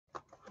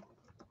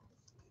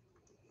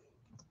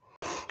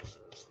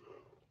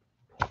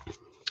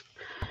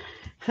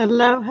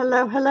Hello,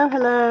 hello, hello,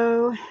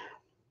 hello.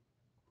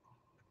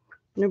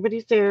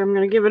 Nobody's there. I'm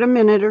going to give it a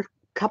minute or a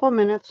couple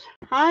minutes.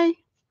 Hi,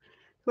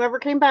 whoever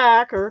came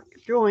back or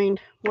joined.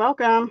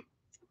 Welcome.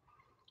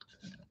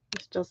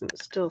 This doesn't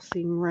still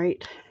seem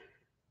right.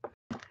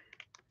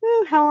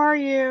 Ooh, how are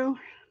you?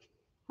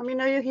 Let me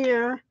know you're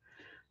here.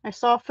 I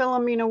saw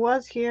Philomena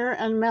was here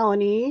and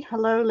Melanie.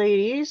 Hello,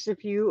 ladies,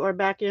 if you are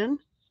back in.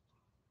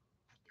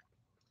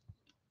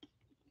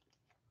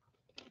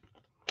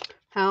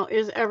 How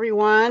is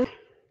everyone?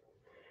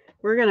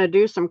 We're going to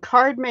do some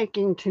card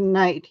making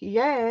tonight.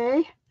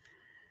 Yay.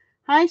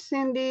 Hi,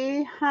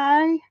 Cindy.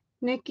 Hi,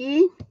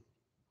 Nikki.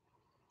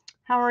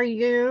 How are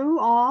you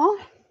all?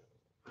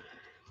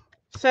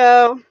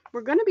 So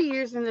we're going to be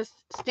using this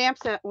stamp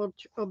set,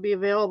 which will be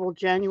available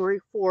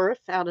January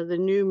 4th out of the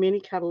new mini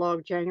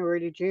catalog, January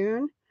to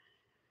June.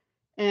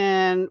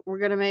 And we're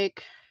going to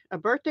make a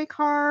birthday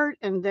card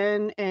and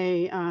then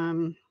a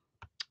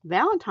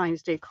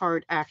Valentine's Day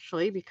card,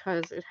 actually,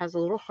 because it has a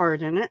little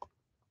heart in it.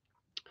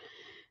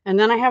 And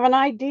then I have an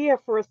idea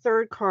for a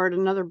third card,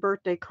 another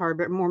birthday card,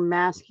 but more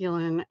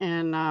masculine.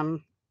 And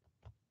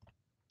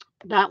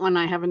that one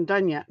I haven't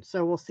done yet.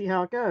 So we'll see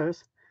how it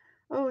goes.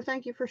 Oh,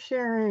 thank you for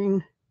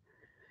sharing.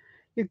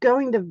 You're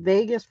going to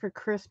Vegas for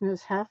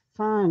Christmas. Have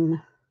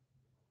fun.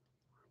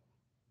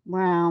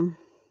 Wow.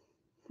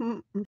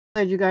 I'm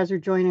glad you guys are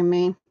joining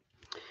me.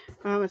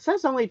 It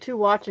says only 2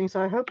 watching,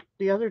 so I hope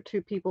the other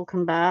 2 people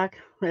come back,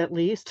 at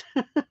least.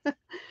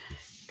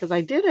 Because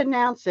I did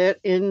announce it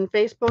in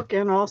Facebook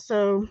and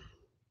also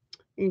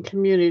in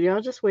community.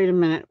 I'll just wait a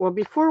minute. Well,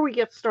 before we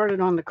get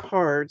started on the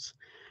cards,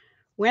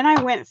 when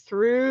I went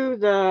through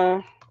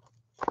the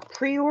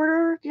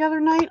pre-order the other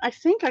night, I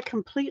think I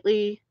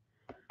completely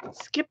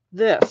skipped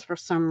this for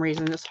some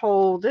reason. This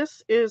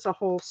is a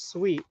whole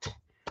suite.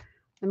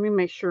 Let me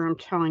make sure I'm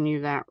telling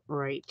you that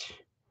right.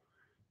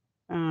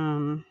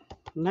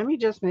 Let me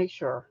just make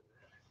sure.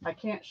 I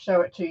can't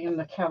show it to you in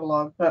the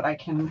catalog, but I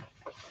can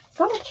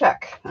double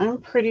check. I'm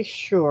pretty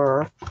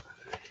sure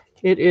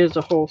it is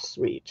a whole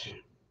suite.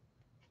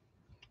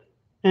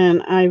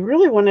 And I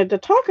really wanted to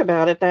talk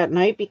about it that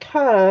night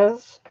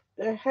because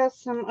it has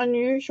some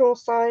unusual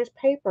size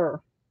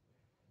paper.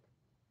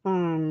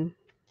 Okay,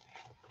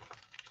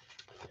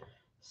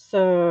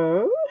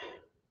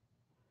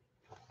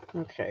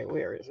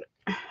 where is it?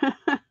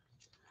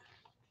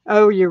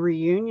 Oh, your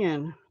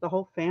reunion. The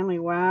whole family.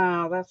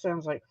 Wow, that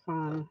sounds like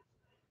fun.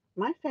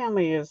 My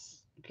family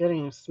is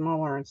getting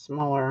smaller and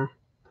smaller.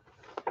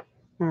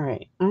 All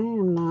right, I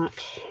am not.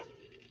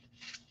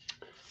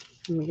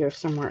 Let me go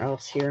somewhere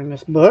else here in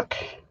this book.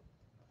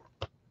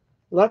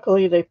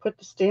 Luckily, they put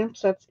the stamp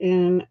sets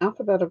in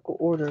alphabetical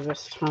order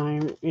this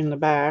time in the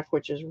back,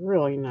 which is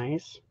really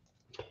nice.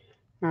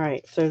 All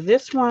right, so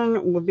this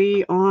one will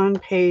be on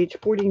page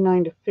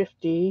 49 to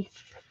 50.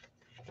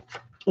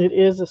 It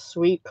is a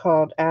suite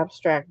called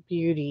Abstract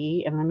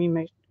Beauty, and let me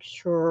make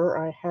sure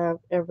I have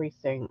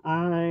everything.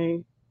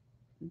 I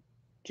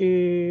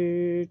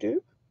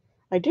do.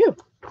 I do.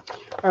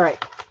 All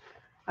right.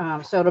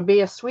 So it'll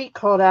be a suite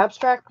called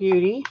Abstract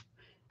Beauty,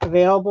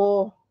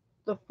 available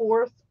the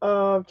 4th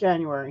of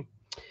January.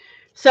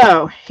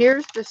 So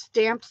here's the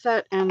stamp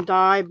set and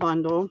die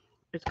bundle.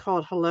 It's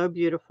called Hello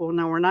Beautiful.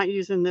 Now, we're not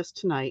using this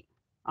tonight.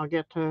 I'll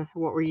get to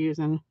what we're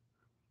using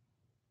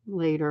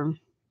later.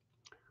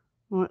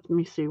 Let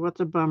me see. What's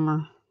a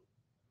bummer?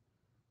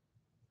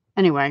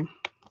 Anyway,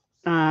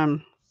 has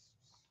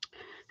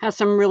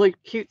some really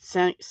cute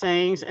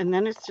sayings, and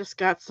then it's just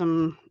got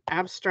some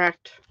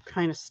abstract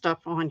kind of stuff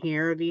on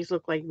here. These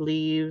look like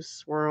leaves,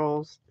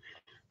 swirls,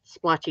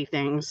 splotchy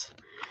things.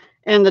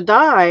 And the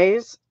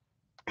dies,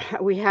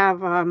 we have,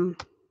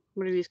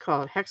 what are these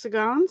called?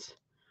 Hexagons.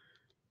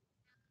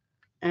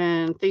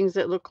 And things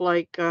that look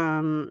like,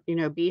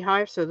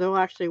 beehives. So they'll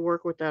actually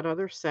work with that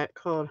other set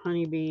called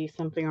Honeybee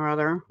something or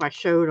other I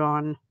showed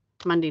on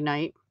Monday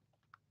night.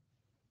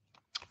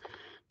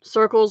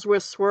 Circles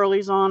with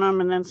swirlies on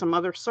them, and then some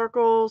other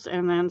circles,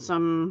 and then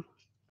some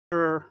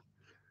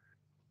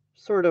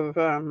sort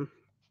of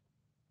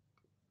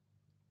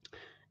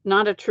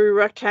not a true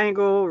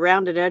rectangle,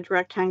 rounded edge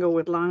rectangle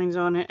with lines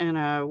on it, and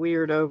a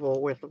weird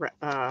oval with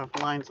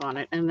lines on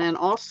it. And then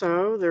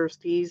also there's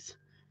these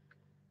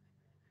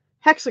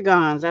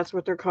hexagons. That's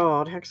what they're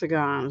called,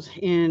 hexagons,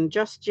 in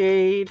Just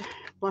Jade,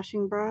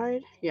 Blushing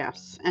Bride,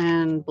 yes,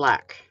 and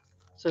black.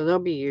 So they'll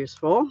be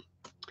useful.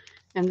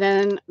 And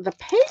then the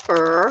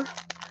paper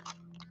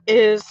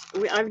is,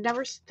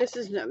 this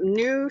is a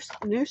new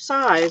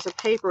size of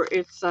paper.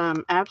 It's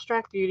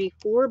Abstract Beauty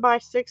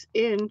 4x6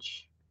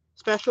 inch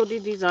specialty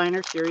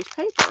designer series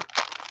paper.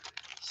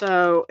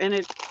 So,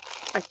 and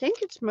I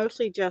think it's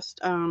mostly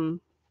just,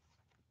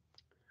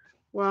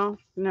 well,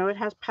 no, it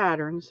has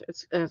patterns.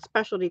 It's a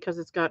specialty because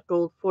it's got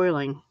gold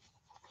foiling.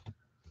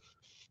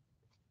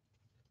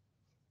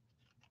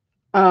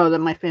 Oh, that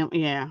my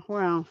family, yeah.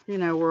 Well,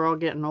 we're all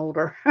getting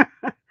older.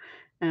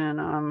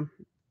 And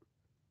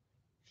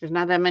there's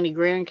not that many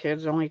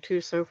grandkids, only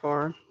 2 so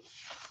far.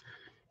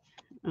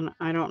 And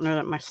I don't know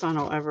that my son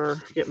will ever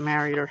get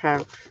married or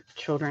have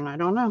children. I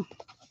don't know.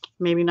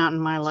 maybe not in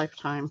my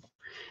lifetime.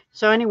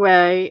 So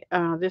anyway,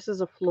 this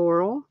is a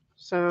floral.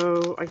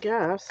 So I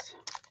guess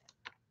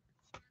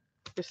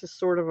this is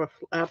sort of a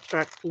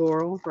abstract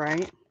floral,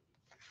 right?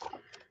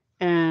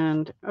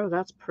 And oh,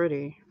 that's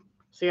pretty.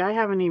 See, I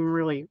haven't even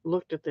really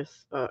looked at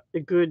this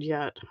good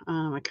yet.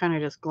 I kind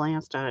of just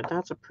glanced at it.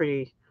 That's a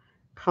pretty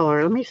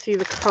color. Let me see.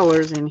 The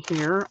colors in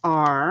here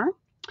are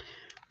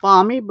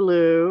Balmy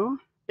Blue,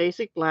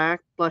 Basic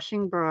Black,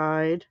 Blushing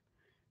Bride,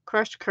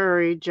 Crushed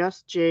Curry,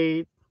 Just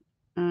Jade,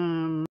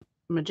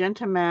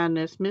 Magenta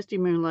Madness, Misty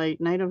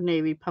Moonlight, Night of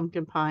Navy,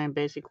 Pumpkin Pie, and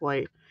Basic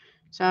White.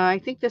 So I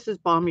think this is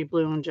Balmy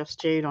Blue and Just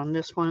Jade on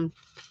this one.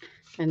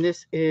 And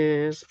this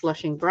is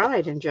Blushing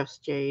Bride and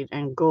Just Jade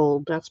and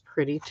Gold. That's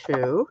pretty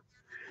too.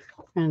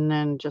 And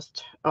then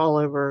just all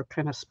over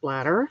kind of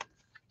splatter.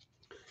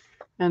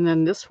 And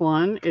then this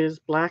one is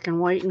Black and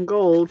White and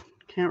Gold.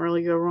 Can't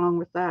really go wrong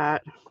with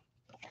that.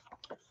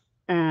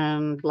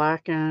 And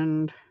black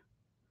and,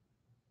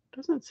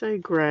 doesn't say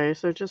gray,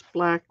 so just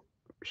black,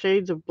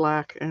 shades of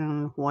black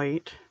and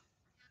white.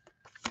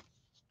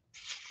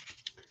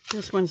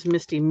 This one's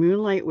Misty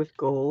Moonlight with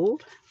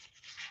Gold.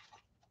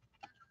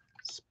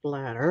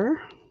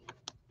 Splatter.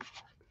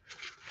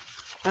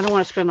 I don't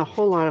want to spend a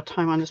whole lot of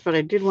time on this, but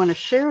I did want to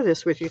share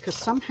this with you because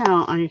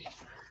somehow I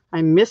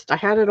missed, I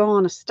had it all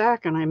in a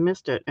stack and I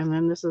missed it. And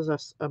then this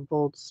is a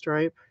bold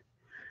stripe,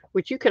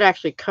 which you could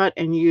actually cut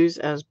and use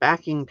as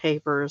backing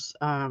papers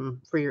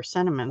for your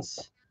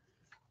sentiments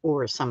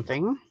or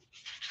something.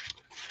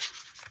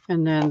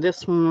 And then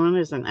this one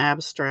is an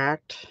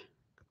abstract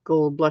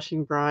Gold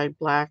Blushing Bride,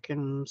 black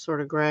and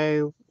sort of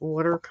gray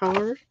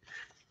watercolor,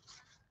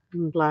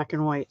 and black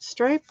and white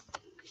stripe.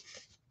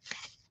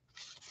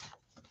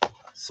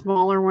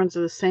 Smaller ones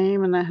are the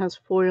same, and that has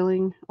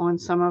foiling on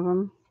some of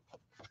them.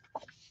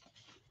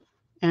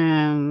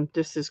 And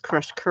this is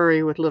Crushed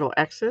Curry with little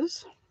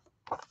X's.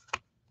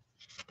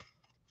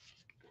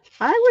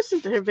 I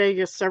was in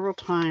Vegas several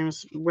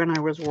times when I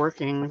was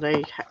working.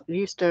 They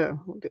used to,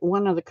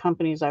 one of the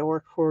companies I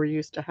worked for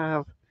used to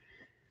have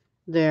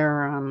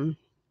their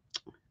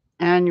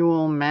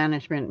annual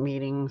management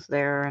meetings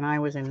there, and I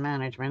was in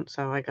management,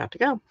 so I got to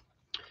go.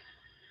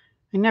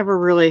 I never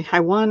really, I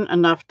won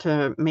enough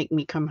to make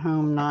me come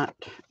home, not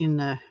in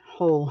the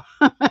hole.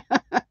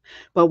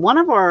 But one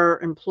of our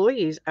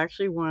employees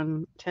actually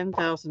won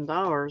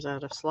 $10,000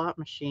 at a slot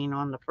machine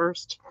on the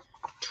first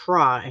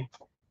try.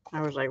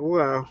 I was like,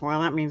 whoa,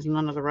 well, that means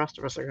none of the rest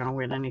of us are going to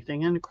win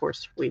anything. And of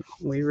course, we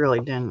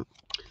really didn't.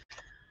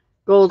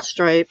 Gold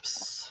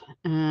stripes.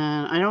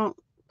 And I don't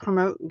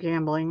promote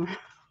gambling.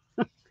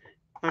 In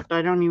fact,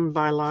 I don't even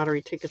buy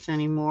lottery tickets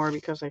anymore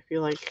because I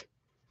feel like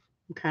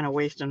I'm kind of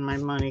wasting my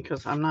money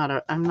because I'm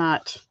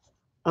not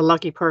a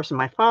lucky person.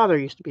 My father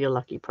used to be a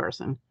lucky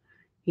person.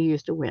 He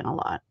used to win a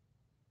lot.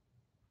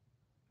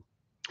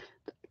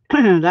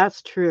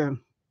 That's true.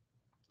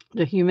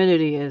 The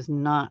humidity is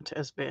not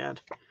as bad.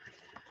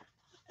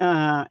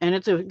 And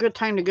it's a good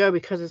time to go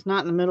because it's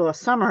not in the middle of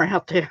summer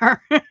out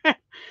there.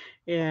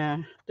 Yeah,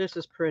 this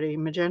is pretty.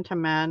 Magenta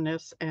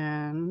Madness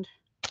and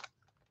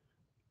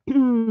I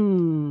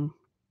am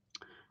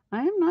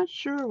not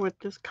sure what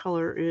this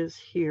color is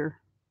here.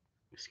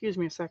 Excuse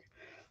me a second.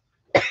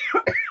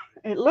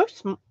 It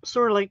looks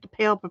sort of like the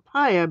pale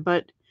papaya,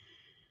 but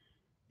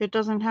it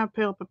doesn't have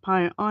pale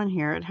papaya on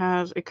here.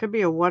 It could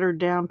be a watered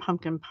down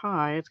pumpkin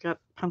pie. It's got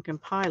pumpkin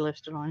pie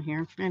listed on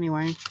here.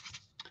 Anyway,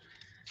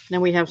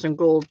 then we have some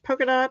gold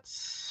polka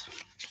dots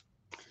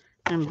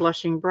and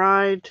Blushing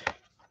Bride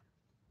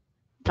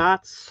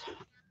dots.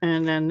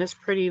 And then this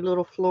pretty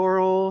little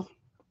floral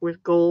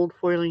with gold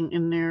foiling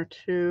in there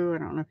too. I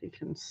don't know if you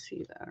can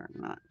see that or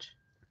not.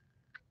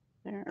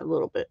 There, a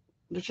little bit.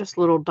 There's just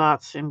little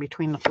dots in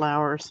between the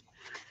flowers.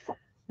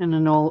 And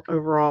an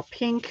overall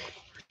pink.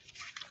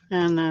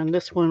 And then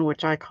this one,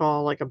 which I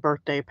call like a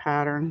birthday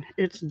pattern.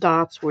 It's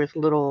dots with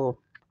little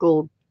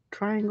gold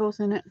triangles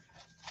in it.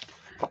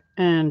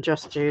 And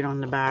Just Jade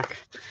on the back.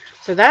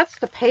 So that's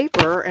the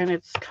paper, and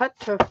it's cut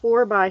to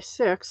 4 by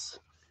 6.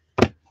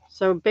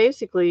 So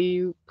basically,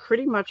 you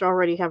pretty much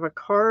already have a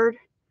card.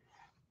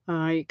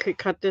 You could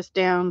cut this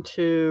down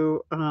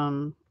to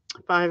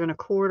 5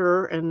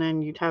 1/4, and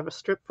then you'd have a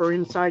strip for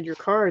inside your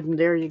card, and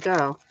there you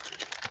go.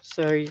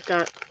 So you've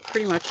got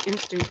pretty much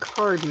instant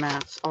card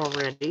mats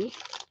already.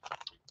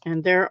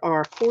 And there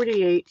are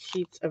 48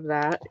 sheets of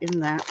that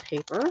in that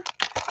paper.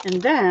 And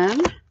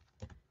then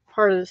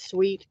part of the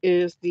suite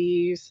is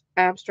these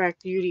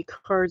Abstract Beauty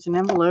cards and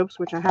envelopes,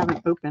 which I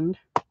haven't opened.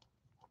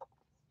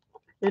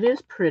 It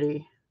is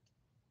pretty.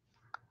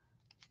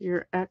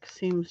 Your X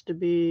seems to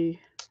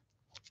be...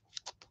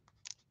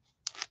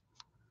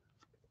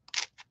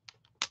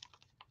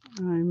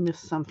 I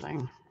missed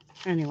something.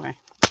 Anyway.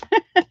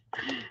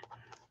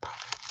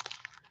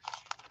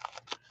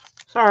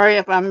 Sorry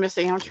if I'm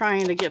missing. I'm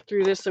trying to get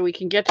through this so we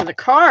can get to the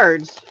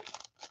cards.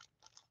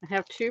 I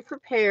have 2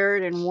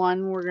 prepared and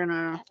 1 we're going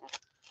to,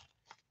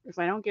 if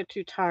I don't get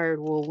too tired,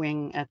 we'll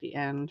wing at the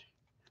end.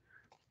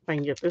 If I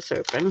can get this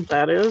open,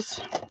 that is.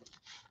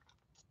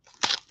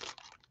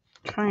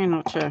 Trying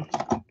not to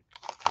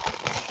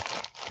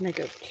make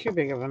it too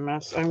big of a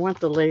mess. I want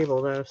the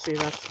label though. See,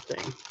 that's the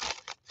thing.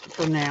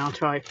 For now,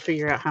 until I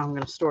figure out how I'm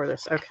going to store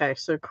this. Okay,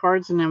 so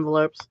cards and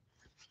envelopes.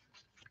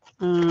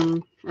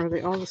 Are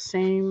they all the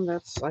same?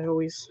 I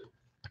always...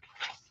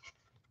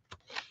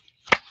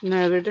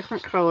 No, they're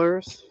different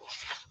colors.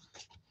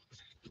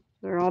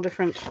 They're all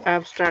different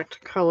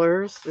abstract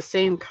colors. The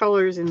same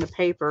colors in the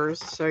papers,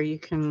 so you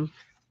can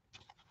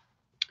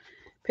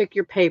pick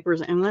your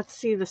papers. And let's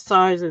see, the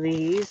size of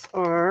these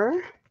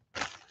are...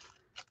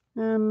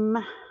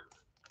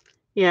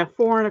 yeah,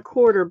 4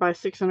 1/4 by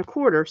 6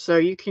 1/4. So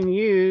you can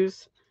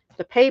use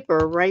the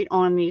paper right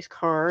on these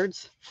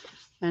cards.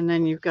 And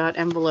then you've got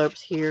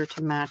envelopes here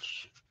to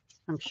match.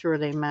 I'm sure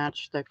they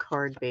match the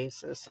card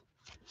bases.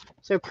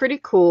 So pretty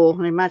cool.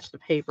 They match the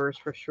papers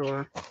for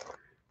sure.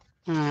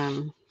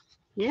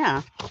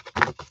 Yeah.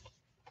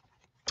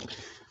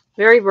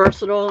 Very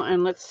versatile.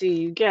 And let's see,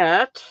 you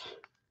get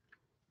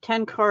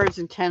 10 cards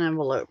and 10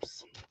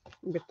 envelopes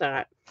with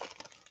that.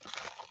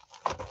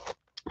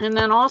 And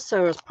then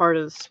also as part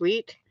of the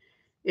suite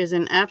is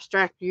an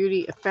Abstract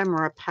Beauty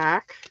ephemera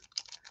pack.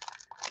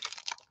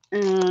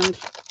 And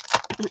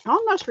it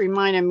almost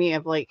reminded me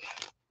of like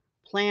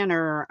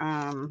planner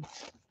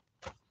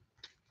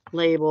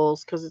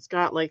labels, because it's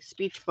got like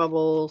speech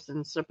bubbles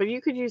and stuff, but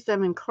you could use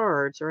them in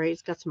cards, right?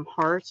 It's got some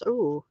hearts.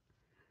 Oh,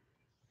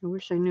 I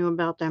wish I knew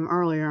about them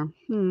earlier.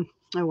 Oh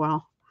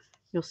well,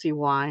 you'll see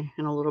why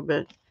in a little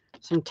bit.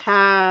 Some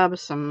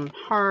tabs, some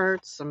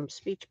hearts, some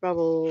speech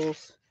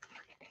bubbles,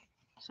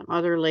 some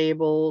other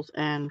labels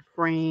and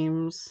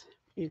frames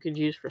you could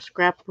use for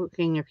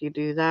scrapbooking if you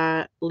do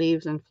that.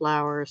 Leaves and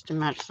flowers to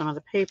match some of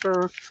the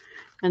paper.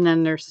 And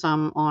then there's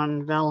some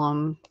on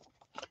vellum.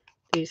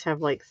 These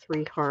have like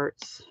 3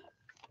 hearts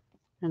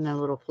and then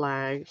little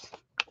flags.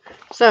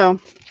 So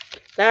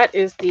that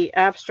is the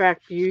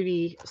Abstract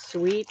Beauty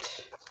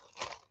suite.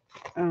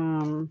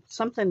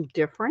 Something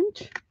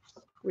different,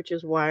 which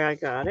is why I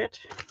got it.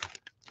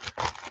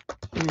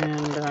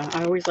 And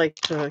I always like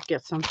to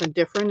get something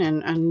different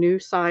and a new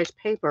size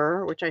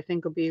paper, which I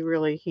think will be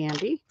really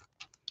handy.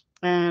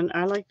 And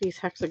I like these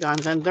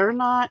hexagons, and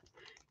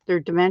they're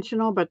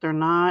dimensional, but they're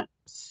not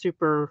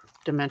super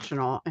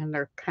dimensional, and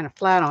they're kind of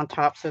flat on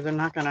top, so they're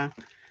not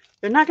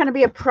gonna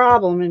be a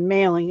problem in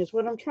mailing, is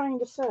what I'm trying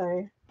to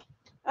say.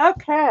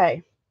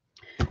 Okay,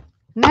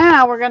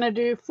 now we're gonna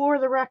do For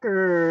the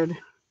Record.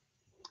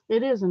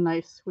 It is a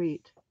nice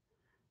suite.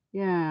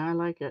 Yeah, I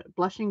like it.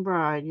 Blushing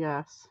Bride,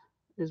 yes,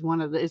 is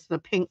it's the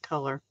pink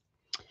color.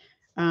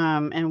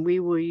 And we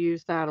will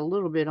use that a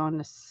little bit on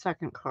the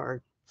second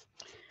card.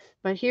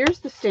 But here's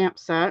the stamp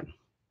set.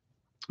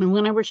 And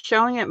when I was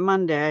showing it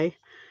Monday,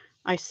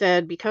 I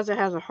said because it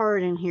has a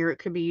heart in here, it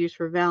could be used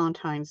for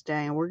Valentine's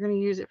Day. And we're going to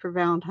use it for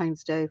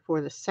Valentine's Day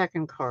for the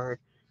second card.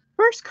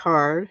 First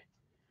card,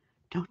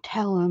 don't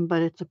tell him,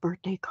 but it's a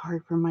birthday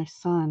card for my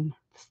son.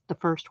 It's the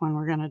first one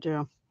we're going to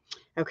do.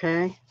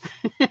 Okay?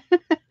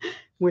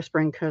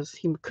 Whispering because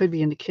he could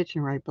be in the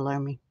kitchen right below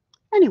me.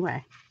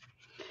 Anyway,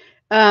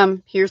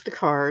 here's the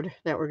card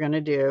that we're going to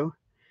do.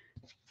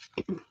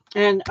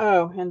 And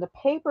and the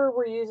paper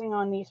we're using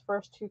on these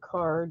first 2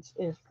 cards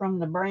is from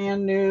the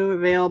brand new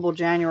available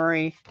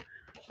January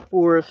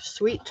 4th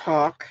Sweet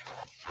Talk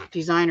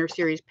Designer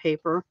Series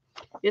paper.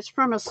 It's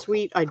from a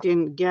suite I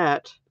didn't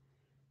get.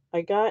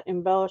 I got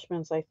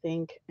embellishments, I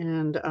think,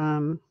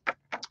 and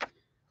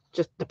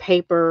just the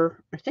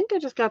paper. I think I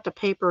just got the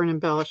paper and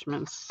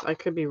embellishments. I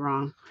could be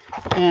wrong.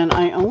 And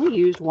I only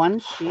used 1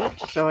 sheet,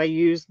 so I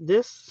used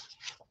the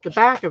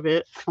back of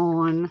it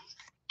on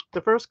the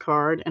first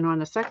card, and on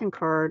the second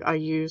card I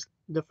used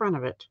the front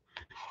of it.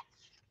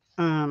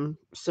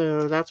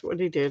 So that's what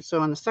I did. So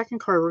on the second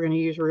card we're going to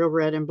use Real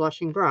Red and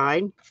Blushing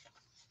Bride,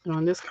 and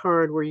on this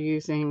card we're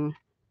using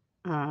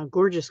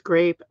Gorgeous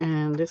Grape,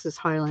 and this is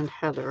Highland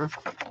Heather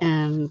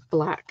and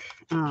black,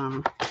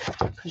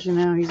 because you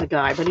know he's a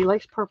guy, but he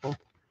likes purple.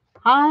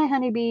 Hi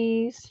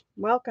honeybees,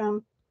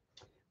 welcome.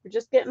 We're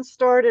just getting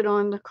started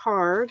on the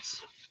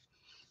cards.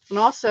 And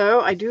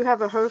also I do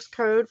have a host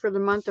code for the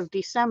month of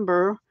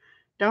December.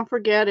 Don't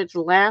forget, it's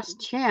last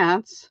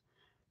chance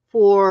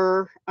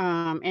for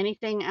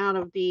anything out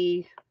of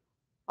the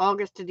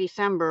August to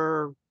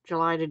December,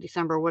 July to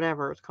December,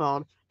 whatever it's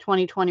called,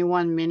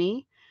 2021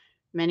 mini.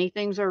 Many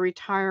things are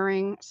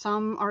retiring.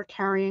 Some are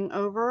carrying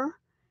over,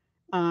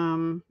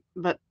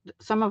 but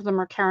some of them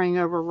are carrying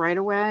over right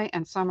away,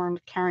 and some are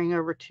carrying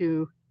over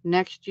to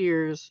next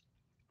year's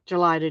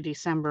July to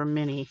December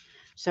mini.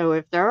 So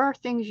if there are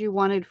things you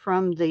wanted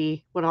from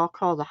the what I'll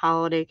call the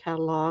holiday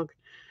catalog,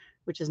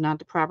 which is not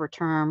the proper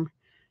term,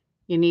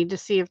 you need to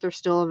see if they're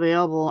still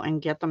available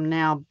and get them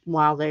now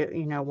while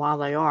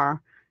they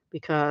are,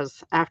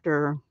 because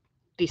after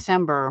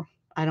December,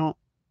 I don't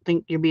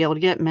think you'll be able to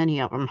get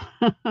many of them.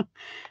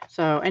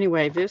 So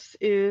anyway, this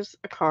is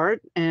a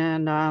card,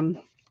 and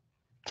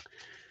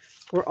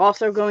we're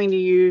also going to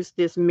use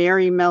this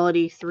Merry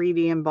Melody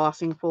 3D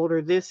embossing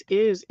folder. This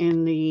is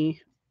in the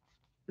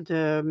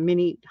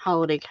mini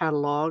holiday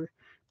catalog,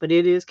 but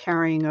it is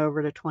carrying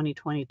over to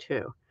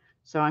 2022.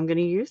 So I'm going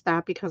to use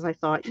that because I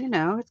thought, you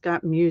know, it's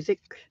got music,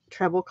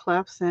 treble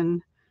clefs,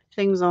 and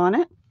things on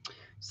it.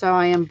 So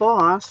I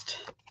embossed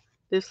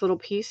this little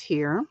piece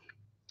here,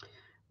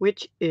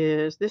 which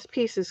is, this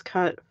piece is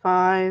cut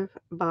 5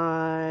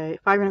 by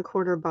 5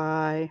 1/4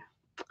 by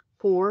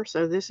 4.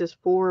 So this is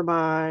 4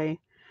 by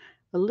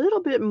a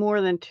little bit more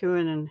than 2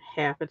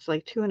 1/2. It's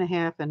like 2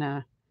 1/2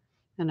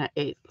 and an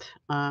eighth,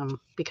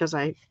 because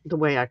the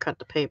way I cut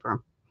the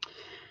paper.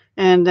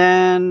 And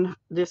then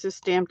this is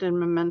stamped in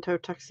Memento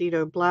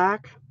Tuxedo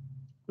Black.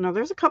 Now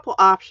there's a couple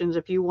options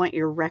if you want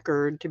your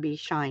record to be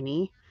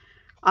shiny.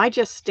 I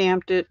just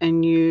stamped it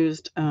and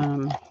used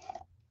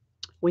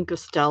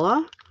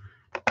Winkostella,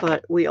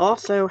 but we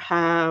also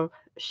have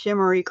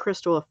shimmery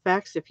crystal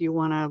effects if you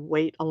want to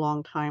wait a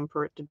long time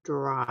for it to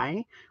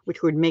dry,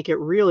 which would make it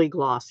really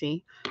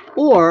glossy.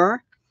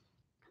 Or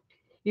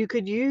you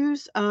could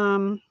use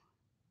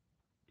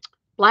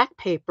black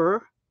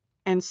paper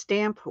and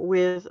stamp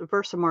with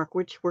Versamark,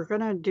 which we're going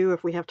to do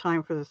if we have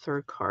time for the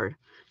third card,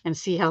 and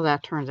see how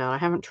that turns out. I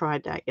haven't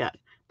tried that yet,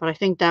 but I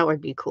think that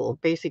would be cool.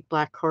 Basic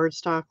black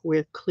cardstock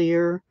with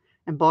clear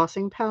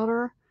embossing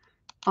powder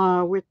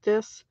with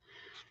this.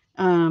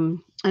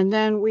 And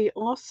then we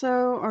also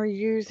are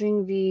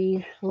using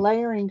the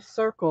layering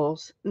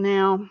circles.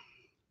 Now,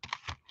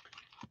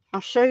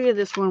 I'll show you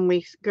this when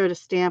we go to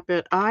stamp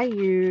it. I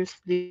use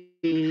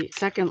the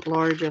second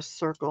largest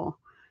circle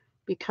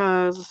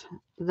because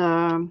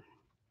the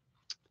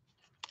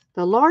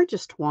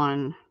largest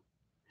one,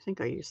 I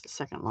think I used the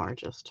second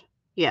largest.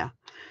 Yeah,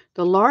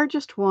 the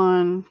largest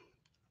one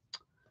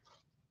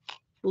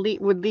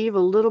would leave a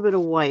little bit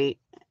of white.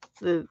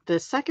 The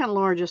second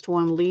largest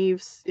one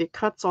leaves, it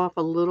cuts off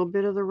a little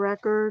bit of the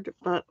record,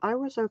 but I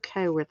was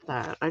okay with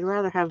that. I'd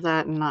rather have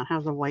that and not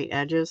have the white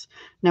edges.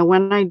 Now,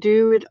 when I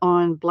do it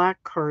on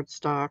black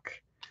cardstock,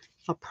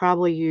 I'll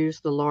probably use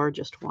the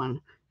largest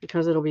one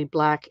because it'll be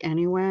black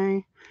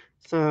anyway.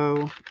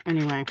 So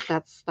anyway,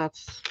 that's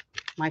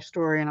my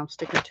story and I'm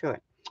sticking to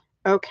it.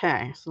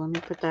 Okay, so let me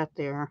put that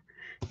there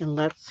and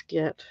let's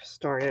get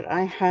started.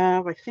 I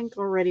have, I think,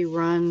 already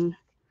run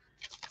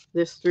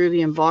this through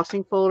the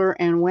embossing folder,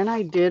 and when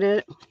I did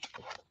it,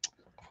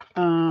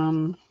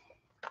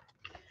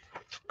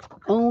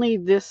 only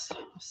this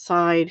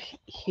side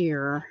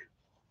here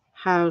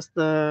has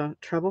the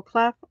treble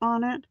clef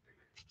on it.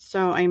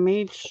 So I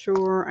made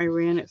sure I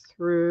ran it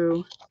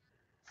through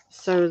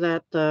so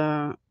that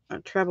the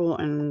treble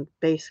and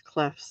bass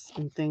clefs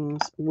and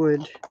things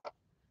would,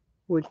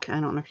 I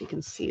don't know if you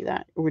can see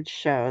that, would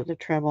show the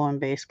treble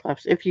and bass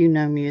clefs if you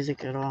know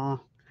music at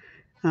all,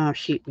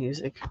 sheet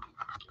music.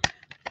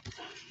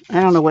 I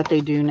don't know what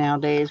they do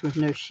nowadays with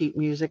no sheet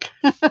music.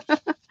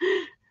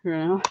 You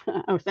know?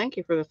 Oh, thank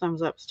you for the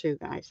thumbs ups too,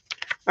 guys.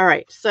 All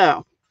right,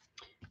 so,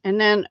 and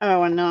then,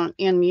 oh, and on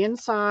in the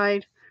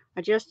inside,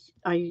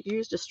 I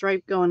used a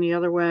stripe going the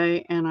other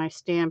way, and I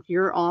stamped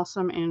 "You're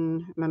Awesome"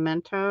 and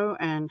Memento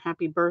and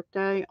Happy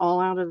Birthday all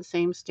out of the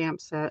same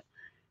stamp set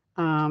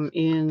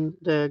in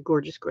the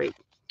Gorgeous Grape.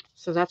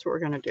 So that's what we're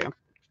going to do.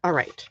 All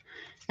right,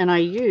 and I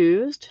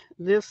used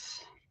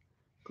this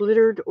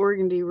glittered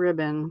organdy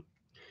ribbon,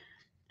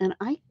 and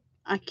I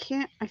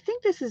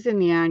think this is in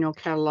the annual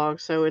catalog,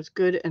 so it's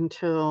good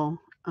until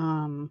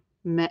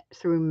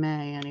through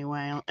May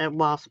anyway,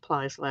 while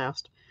supplies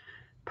last.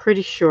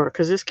 Pretty sure,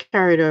 because this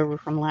carried over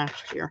from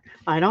last year.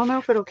 I don't know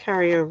if it'll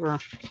carry over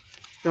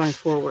going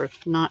forward.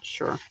 Not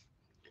sure.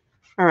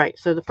 All right,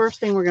 so the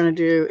first thing we're going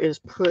to do is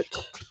put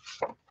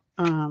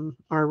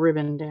our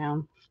ribbon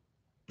down.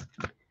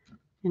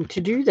 And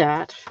to do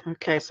that,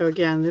 okay, so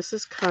again, this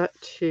is cut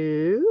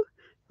to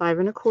 5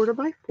 1/4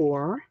 by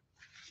 4.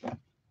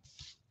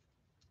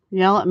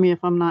 Yell at me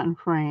if I'm not in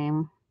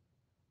frame.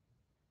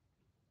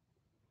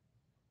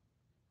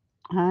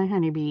 Hi,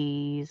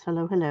 honeybees.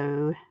 Hello,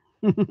 hello.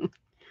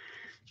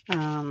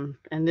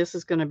 And this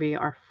is going to be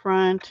our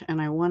front,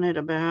 and I want it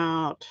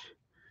about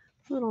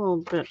a little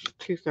bit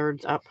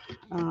 2/3 up.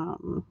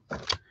 I'm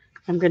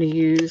going to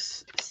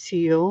use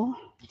seal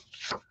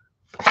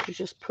to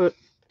just put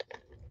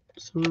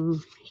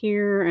some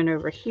here and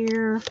over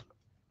here.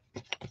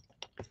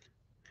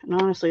 And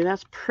honestly,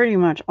 that's pretty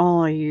much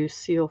all I use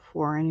seal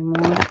for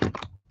anymore.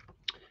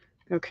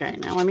 Okay,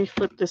 now let me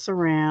flip this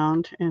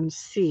around and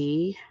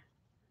see.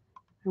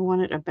 I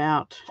want it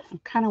about, I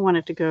kind of want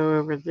it to go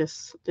over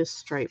this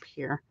stripe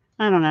here.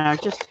 I don't know,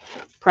 just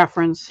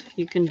preference.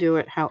 You can do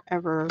it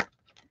however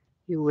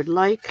you would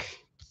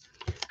like.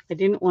 I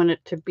didn't want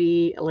it to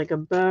be like a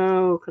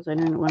bow because I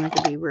didn't want it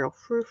to be real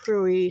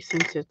frou-frou-y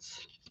since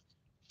it's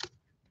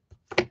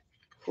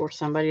for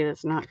somebody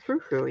that's not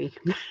frou-frou-y.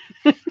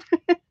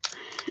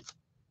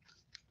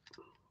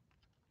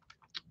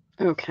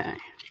 Okay.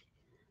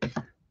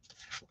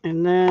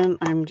 And then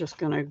I'm just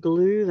going to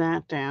glue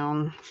that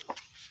down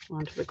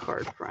onto the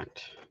card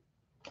front.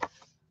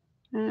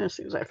 And as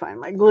soon as I find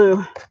my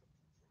glue,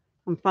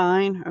 I'm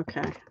fine.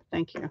 Okay,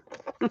 thank you.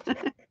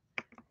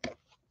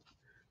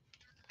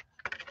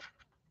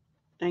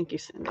 Thank you,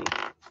 Cindy.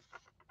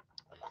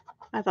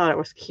 I thought it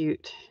was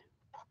cute.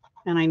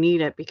 And I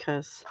need it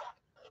because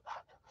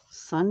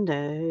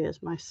Sunday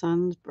is my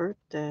son's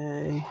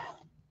birthday.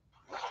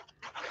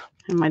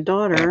 And my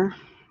daughter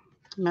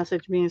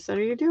messaged me and said,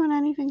 "Are you doing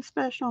anything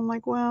special?" I'm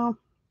like, well,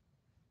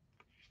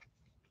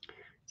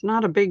 it's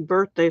not a big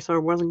birthday, so I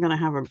wasn't going to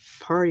have a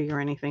party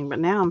or anything. But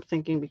now I'm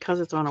thinking, because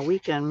it's on a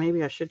weekend,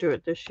 maybe I should do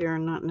it this year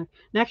and not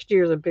next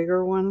year's a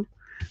bigger one,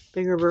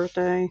 bigger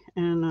birthday.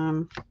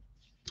 And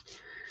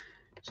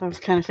so I was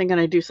kind of thinking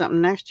I'd do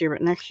something next year,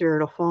 but next year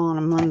it'll fall on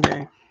a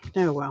Monday.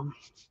 Oh, well,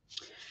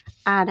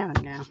 I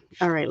don't know.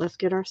 All right, let's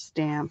get our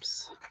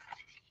stamps.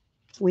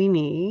 We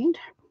need,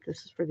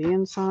 this is for the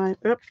inside.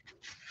 Oops.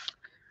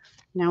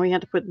 Now we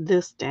have to put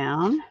this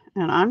down,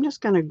 and I'm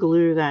just going to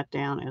glue that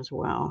down as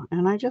well.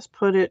 And I just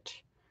put it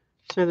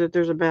so that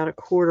there's about a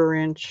 1/4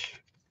 inch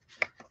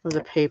of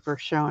the paper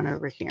showing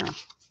over here.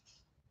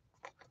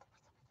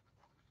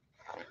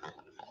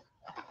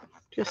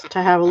 Just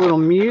to have a little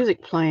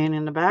music playing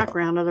in the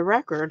background of the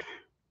record.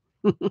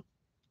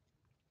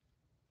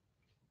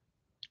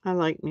 I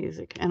like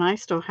music. And I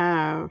still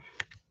have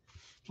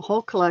a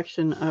whole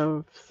collection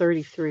of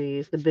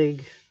 33s, the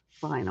big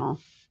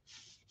vinyl.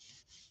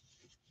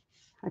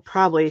 I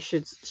probably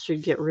should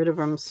get rid of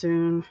them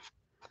soon.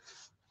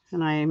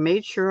 And I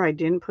made sure I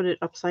didn't put it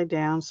upside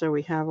down, so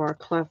we have our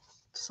cleft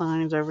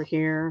signs over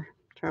here,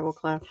 treble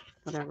clef,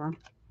 whatever.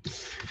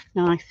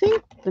 Now I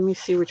think, let me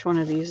see which one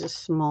of these is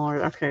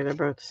smaller. Okay, they're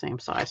both the same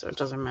size, so it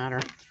doesn't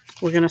matter.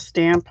 We're going to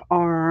stamp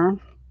our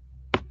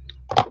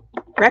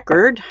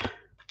record,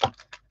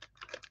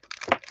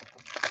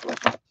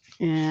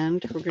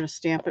 and we're going to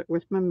stamp it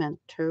with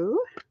Memento.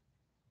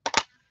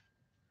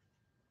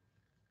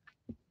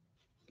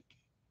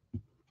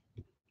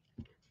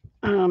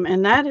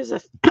 And that is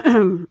a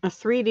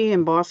 3D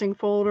embossing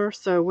folder.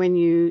 So when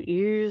you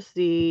use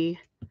the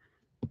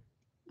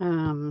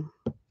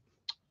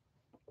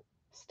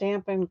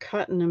Stampin'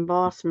 Cut and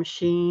Emboss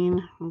machine,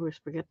 I always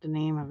forget the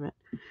name of it.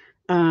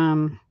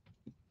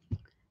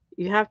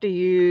 You have to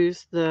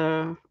use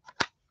the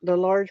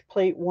large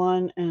plate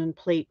 1 and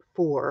plate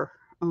 4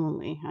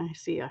 only. I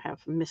see I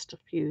have missed a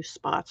few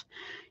spots.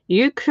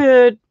 You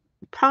could,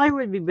 probably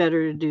would be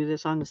better to do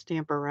this on the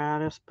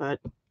Stamparatus, but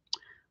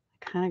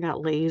I kind of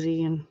got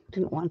lazy and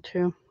didn't want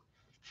to.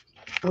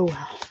 Oh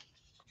well.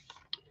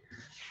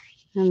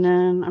 And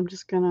then I'm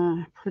just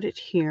gonna put it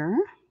here.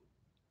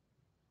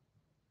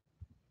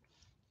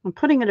 I'm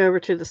putting it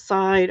over to the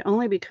side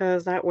only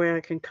because that way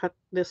I can cut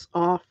this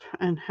off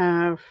and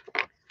have,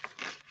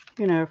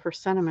 you know, for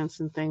sentiments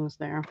and things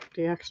there,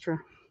 the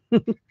extra.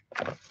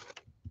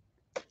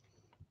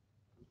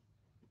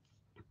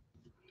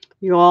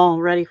 You all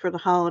ready for the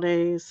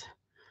holidays?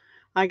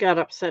 I got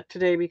upset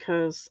today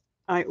because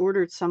I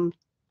ordered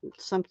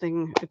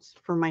something, it's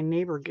for my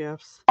neighbor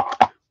gifts,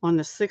 on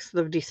the 6th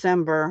of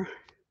December.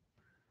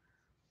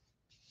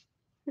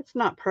 It's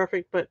not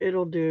perfect, but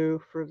it'll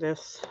do for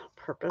this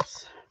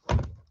purpose.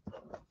 And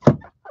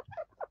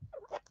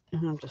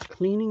I'm just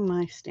cleaning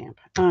my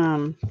stamp.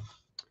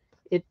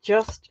 It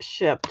just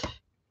shipped,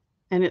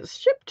 and it's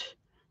shipped.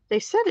 They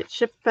said it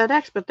shipped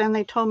FedEx, but then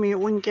they told me it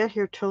wouldn't get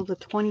here till the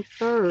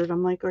 23rd.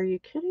 I'm like, are you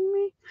kidding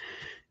me?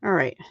 All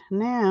right,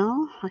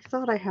 now I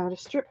thought I had a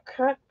strip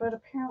cut, but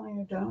apparently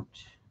I don't.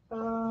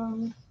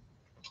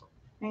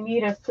 I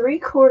need a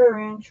 3/4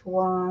 inch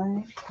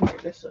wide. Here,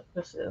 this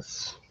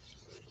is,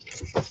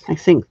 I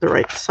think, the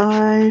right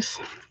size.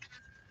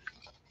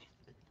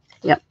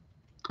 Yep,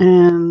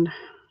 and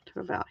to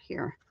about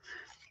here.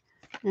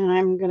 And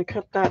I'm going to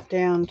cut that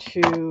down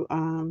to,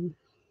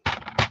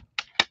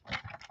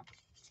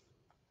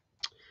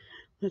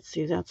 let's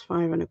see, that's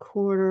 5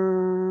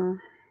 1/4.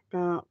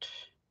 About,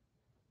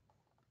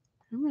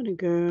 I'm going to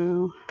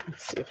go,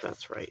 let's see if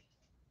that's right.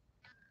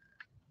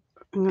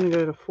 I'm going to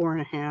go to 4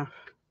 1/2.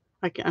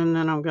 And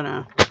then I'm going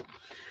to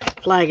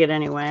flag it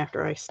anyway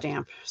after I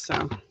stamp.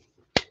 So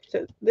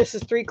this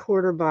is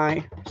 3/4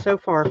 by, so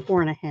far,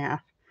 4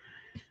 1/2.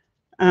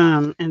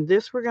 And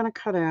this we're going to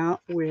cut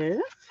out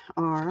with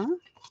our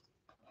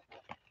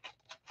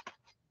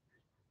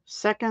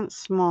second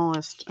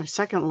smallest, or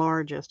second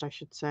largest, I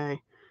should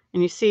say.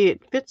 And you see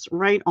it fits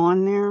right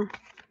on there,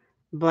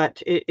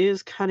 but it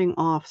is cutting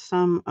off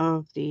some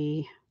of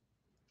the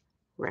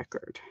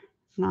record.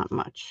 Not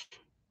much.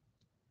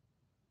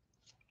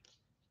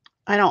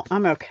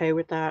 I'm okay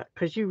with that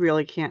because you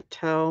really can't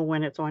tell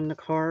when it's on the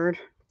card,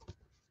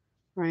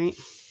 right?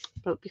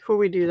 But before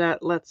we do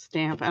that, let's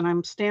stamp. And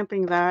I'm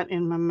stamping that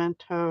in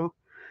Memento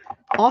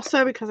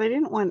also because I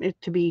didn't want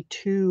it to be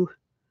too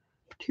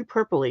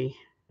purpley,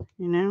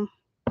 you know?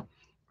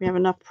 We have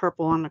enough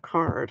purple on the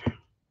card.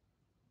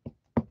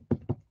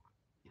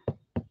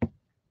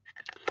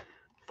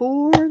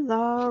 For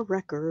the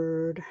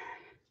record.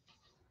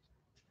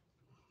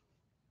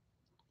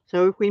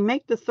 So if we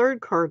make the 3rd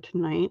card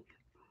tonight,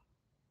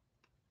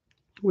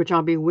 which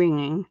I'll be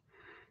winging,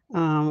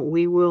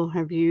 we will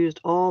have used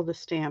all the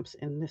stamps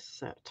in this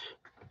set.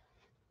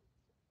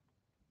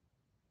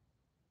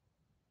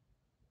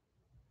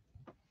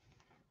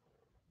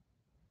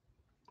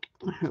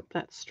 I hope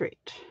that's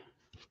straight.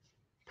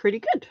 Pretty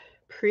good.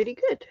 Pretty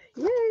good.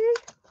 Yay.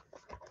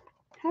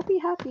 Happy,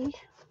 happy.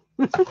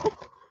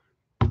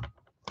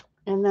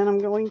 And then I'm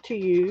going to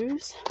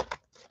use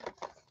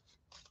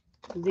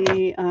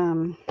the,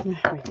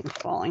 everything's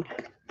falling.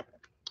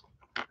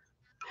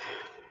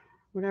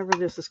 Whatever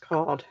this is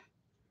called.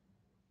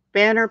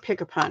 Banner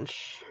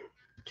Pick-a-Punch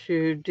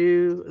to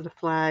do the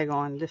flag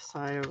on this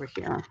side over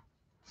here.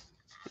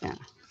 Yeah.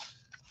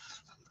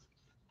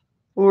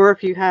 Or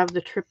if you have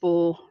the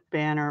triple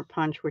banner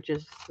punch, which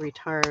is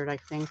retired, I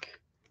think,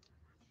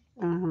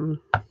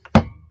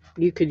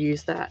 you could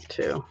use that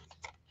too.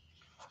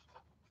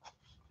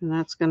 And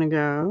that's going to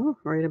go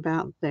right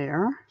about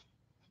there.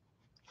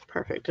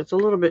 Perfect. It's a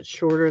little bit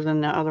shorter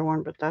than the other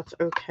one, but that's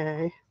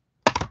okay.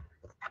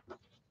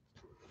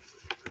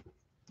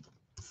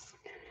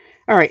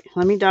 All right,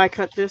 let me die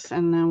cut this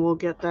and then we'll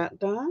get that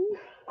done.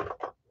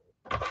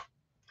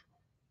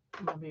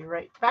 I'll be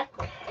right back.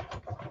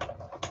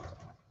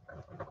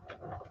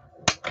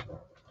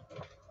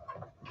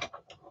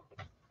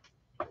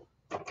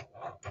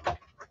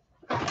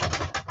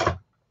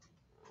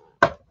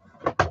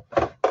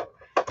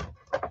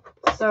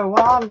 So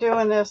while I'm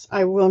doing this,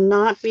 I will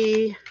not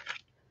be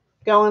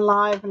going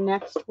live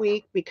next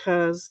week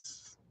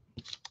because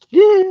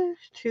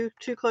too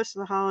close to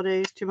the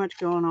holidays, too much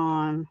going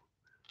on,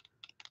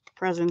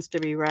 presents to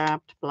be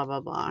wrapped, blah blah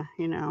blah,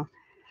 you know.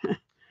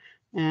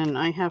 And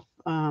I have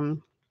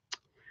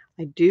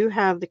I do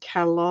have the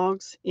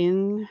catalogs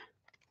in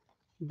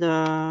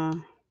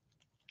the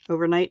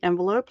overnight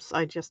envelopes.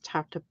 I just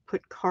have to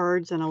put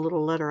cards and a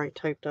little letter I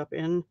typed up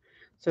in.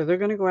 So they're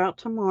going to go out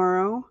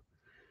tomorrow,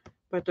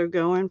 but they're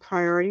going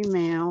priority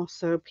mail,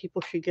 so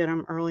people should get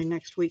them early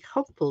next week,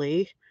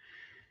 hopefully,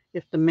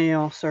 if the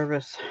mail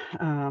service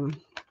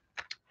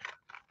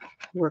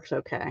works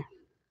okay.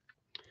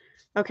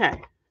 Okay,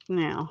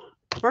 now,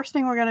 first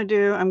thing we're going to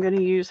do, I'm going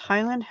to use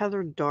Highland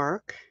Heather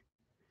Dark,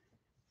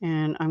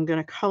 and I'm going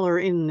to color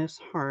in this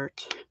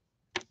heart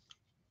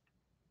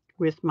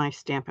with my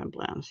Stampin'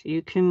 blends.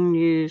 You can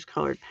use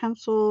colored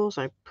pencils.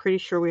 I'm pretty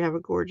sure we have a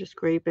gorgeous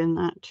grape in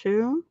that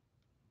too.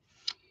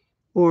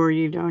 Or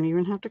you don't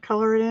even have to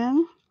color it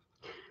in.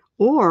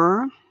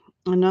 Or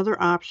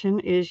another option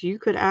is you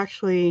could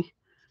actually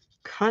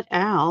cut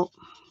out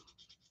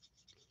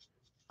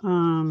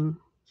a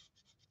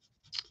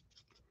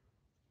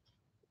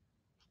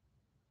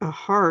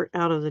heart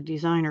out of the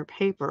designer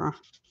paper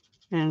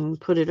and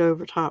put it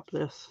over top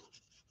this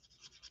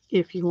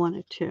if you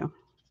wanted to.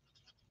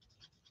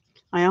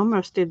 I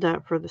almost did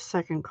that for the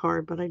second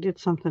card, but I did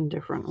something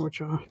different,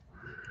 which I'll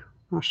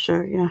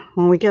show you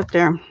when we get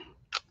there.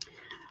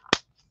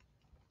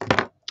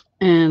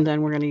 And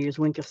then we're going to use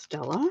Wink of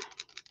Stella.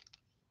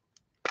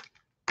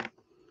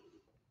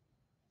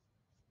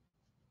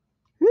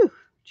 Whew,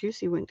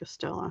 juicy Wink of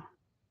Stella.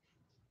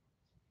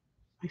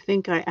 I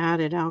think I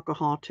added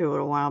alcohol to it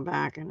a while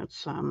back, and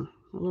it's a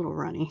little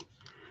runny.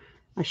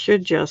 I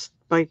should just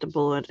bite the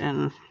bullet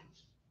and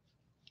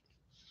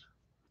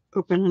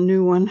open a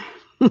new one.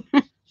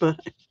 But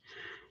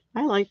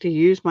I like to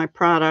use my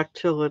product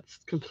till it's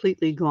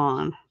completely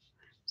gone.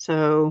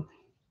 So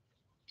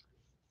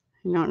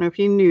I don't know if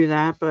you knew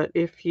that, but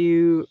if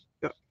your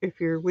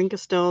Wink of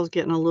Stella is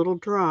getting a little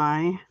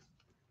dry,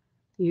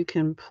 you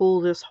can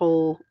pull this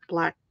whole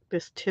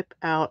this tip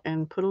out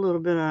and put a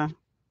little bit of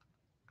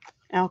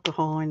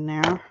alcohol in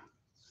there,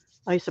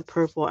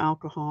 isopropyl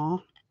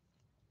alcohol,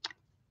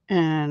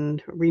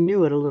 and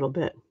renew it a little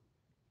bit.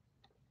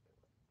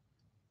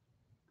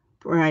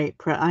 Right,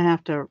 I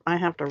have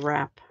to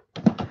wrap.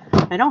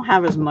 I don't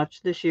have as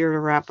much this year to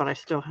wrap, but I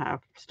still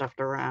have stuff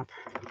to wrap.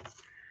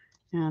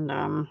 And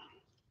I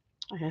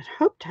had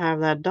hoped to have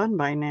that done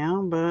by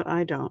now, but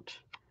I don't.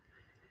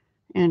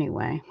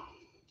 Anyway,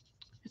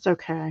 it's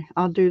okay.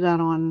 I'll do that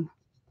on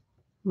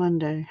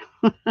Monday.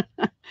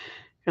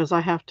 Because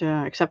I have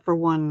to, except for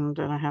one,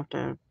 that I have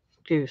to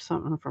do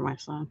something for my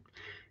son.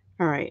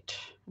 All right.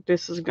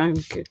 This is going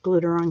to get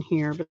glitter on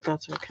here, but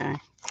that's okay.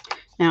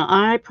 Now,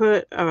 I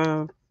put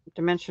a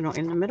dimensional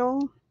in the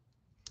middle,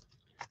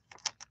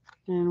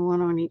 and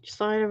one on each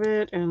side of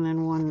it, and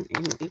then one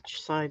in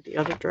each side the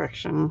other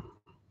direction.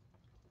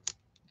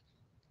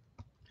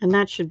 And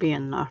that should be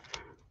enough,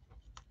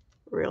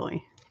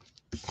 really.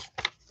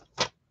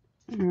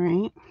 All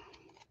right.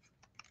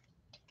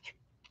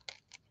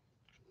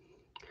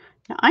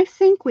 Now, I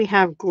think we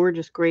have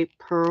gorgeous grape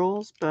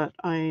pearls, but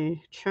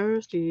I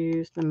chose to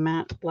use the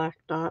matte black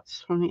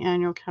dots from the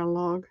annual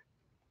catalog.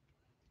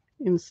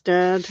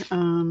 Instead,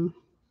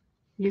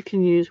 you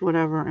can use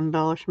whatever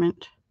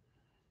embellishment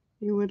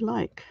you would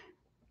like.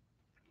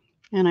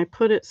 And I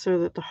put it so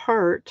that the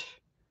heart,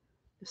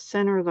 the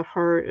center of the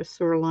heart is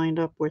sort of lined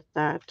up with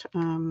that,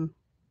 the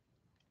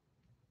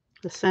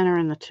center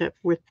and the tip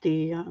with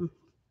the, I'm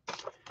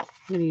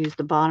going to use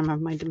the bottom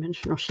of my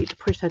dimensional sheet to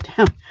push that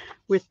down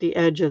with the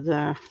edge of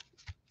the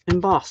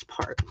embossed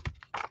part.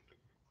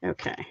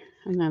 Okay,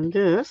 and then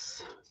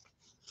this,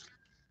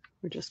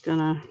 we're just going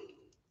to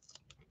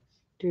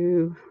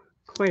do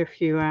quite a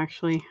few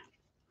actually,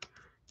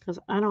 because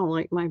I don't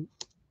like my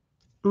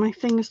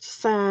things to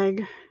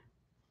sag.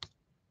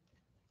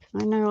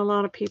 I know a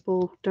lot of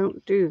people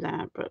don't do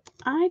that, but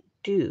I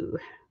do.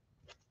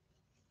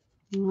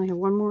 I only have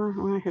one more.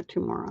 Well, I had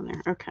two more on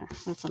there. Okay,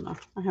 that's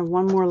enough. I have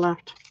one more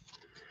left.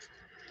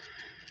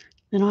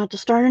 Then I'll have to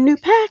start a new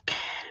pack.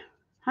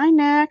 Hi,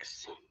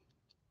 Nex.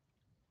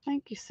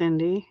 Thank you,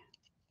 Cindy.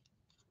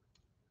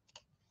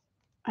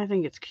 I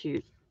think it's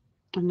cute.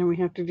 And then we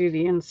have to do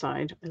the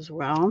inside as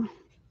well.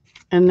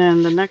 And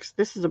then the next,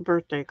 this is a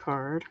birthday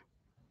card,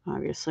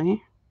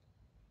 obviously.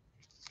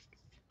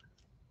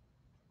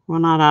 Well,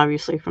 not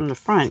obviously from the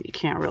front. You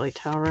can't really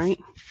tell, right?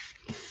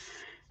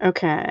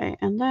 Okay,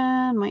 and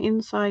then my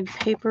inside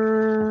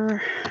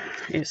paper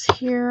is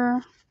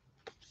here.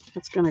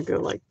 It's going to go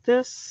like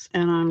this,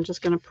 and I'm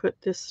just going to put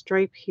this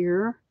stripe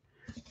here.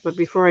 But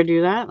before I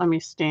do that, let me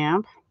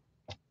stamp.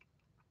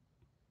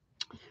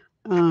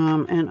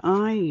 And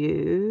I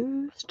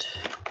used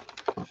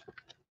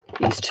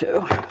these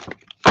two.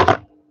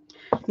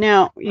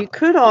 Now, you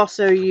could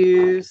also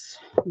use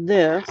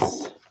this.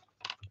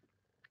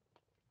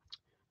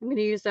 I'm going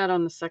to use that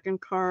on the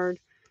second card.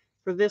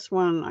 For this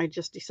one, I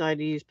just decided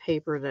to use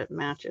paper that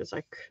matches.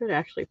 I could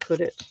actually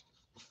put it,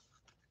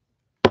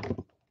 I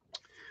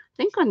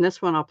think on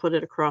this one I'll put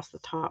it across the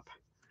top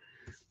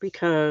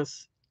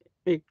because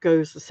it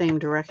goes the same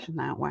direction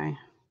that way.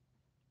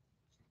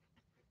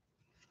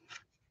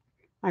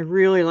 I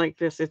really like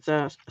this. It's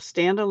a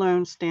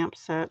standalone stamp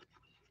set,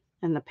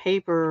 and the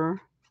paper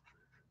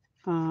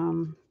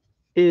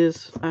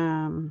is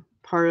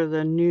part of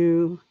the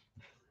new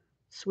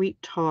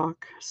Sweet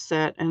Talk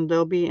set, and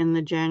they'll be in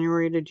the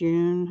January to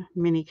June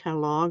mini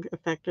catalog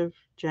effective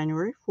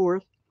January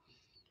 4th.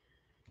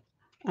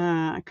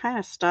 I kind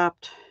of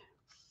stopped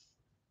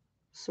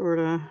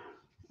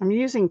I'm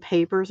using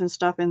papers and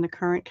stuff in the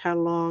current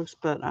catalogs,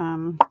 but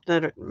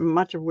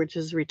much of which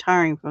is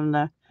retiring from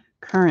the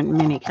current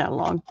mini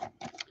catalog.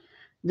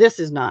 This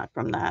is not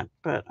from that,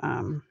 but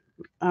I'm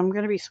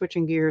going to be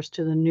switching gears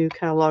to the new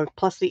catalog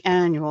plus the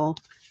annual,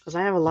 because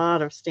I have a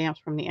lot of stamps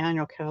from the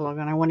annual catalog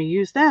and I want to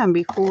use them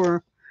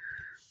before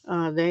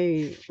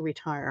they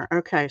retire.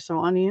 Okay, so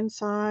on the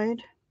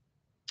inside,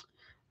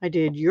 I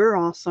did You're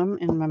Awesome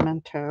in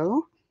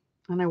Memento,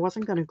 and I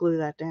wasn't going to glue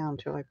that down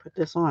until I put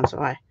this on, so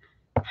I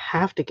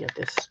have to get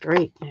this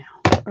straight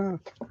now,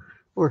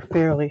 or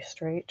fairly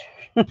straight.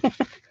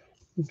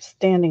 I'm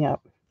standing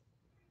up.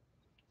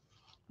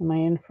 Am I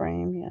in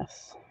frame?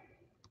 Yes.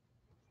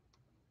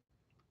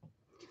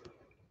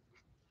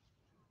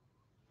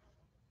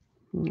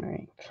 All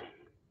right.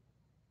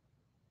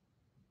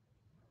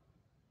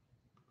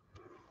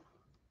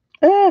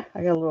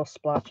 I got a little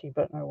splotchy,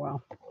 but oh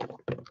well.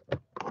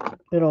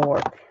 It'll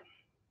work.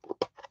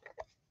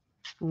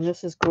 And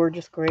this is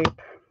Gorgeous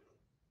Grape.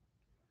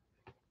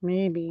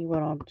 Maybe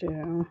what I'll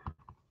do,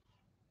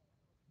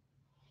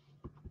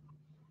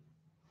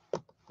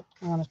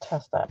 I want to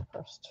test that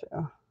first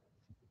too.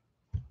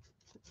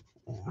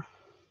 Yeah.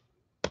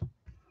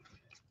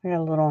 I got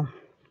a little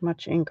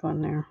much ink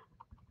on there.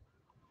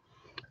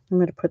 I'm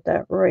going to put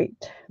that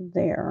right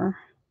there.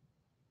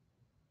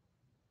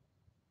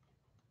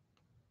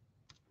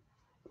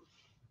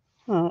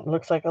 Oh, it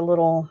looks like a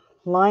little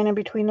line in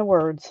between the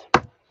words.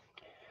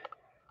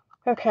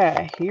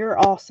 Okay, You're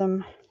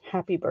Awesome.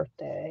 Happy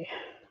birthday.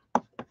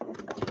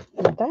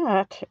 And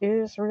that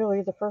is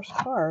really the first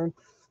card.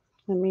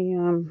 Let me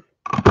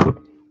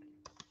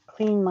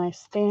clean my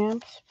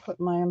stamps, put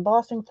my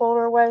embossing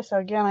folder away. So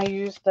again, I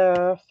used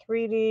the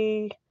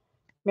 3D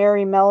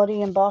Merry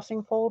Melody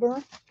embossing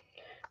folder,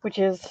 which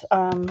is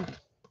in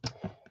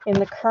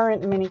the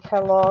current mini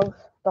catalog,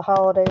 the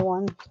holiday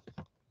one,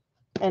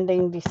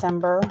 ending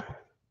December.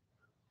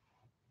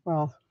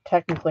 Well,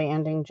 technically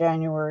ending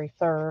January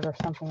 3rd or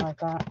something like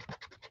that.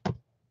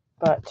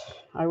 But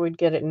I would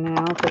get it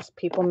now because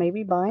people may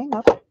be buying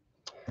up.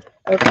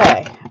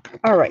 Okay,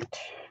 all right.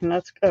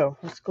 Let's go.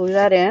 Let's glue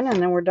that in,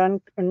 and then we're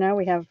done. Now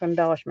we have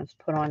embellishments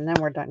put on, and then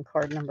we're done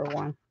card number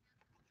 1.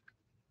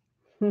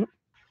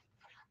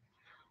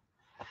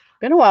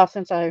 Been a while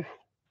since I've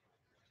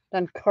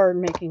done card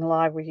making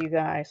live with you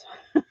guys.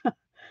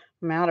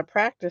 I'm out of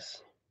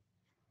practice.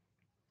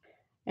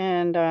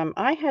 And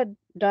I had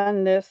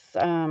done this.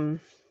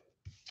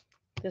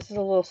 This is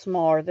a little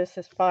smaller. This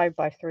is 5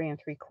 by 3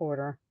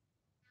 3/4.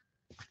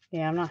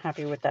 Yeah, I'm not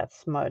happy with that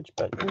smudge,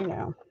 but you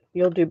know,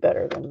 you'll do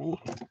better than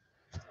me.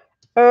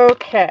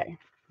 Okay,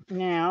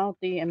 now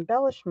the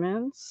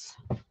embellishments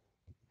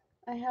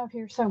I have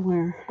here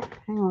somewhere.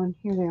 Hang on,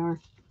 here they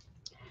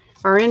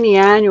are in the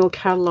annual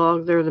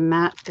catalog. They're the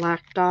matte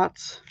black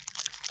dots.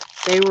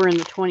 They were in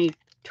the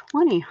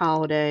 2020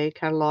 holiday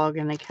catalog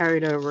and they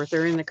carried over.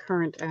 They're in the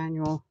current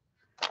annual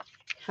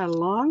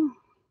catalog.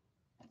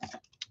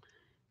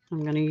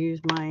 I'm going to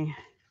use my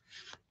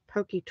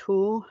pokey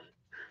tool.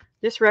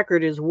 This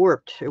record is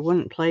warped. It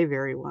wouldn't play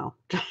very well.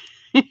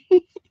 I'm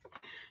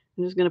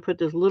just going to put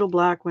this little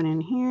black one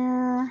in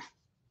here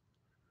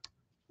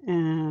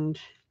and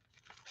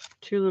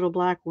 2 little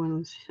black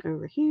ones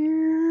over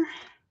here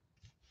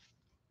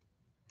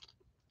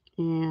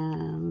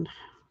and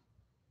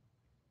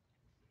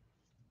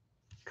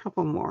a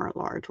couple more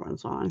large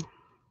ones on.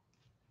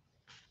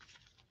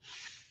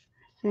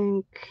 I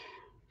think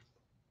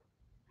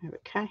I have a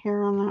cat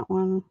hair on that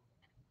one.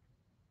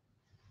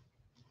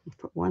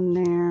 Put one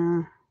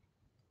there.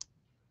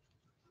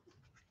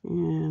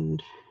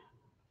 And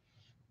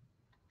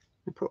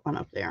I put one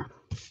up there.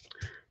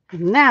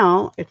 And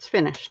now it's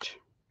finished.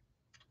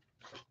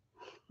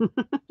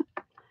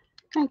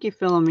 Thank you,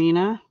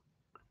 Philomena.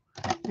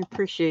 I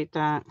appreciate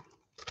that.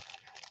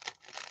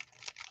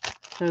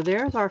 So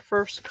there's our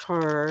first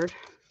card.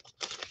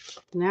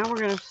 Now we're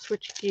going to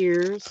switch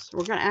gears.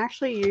 We're going to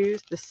actually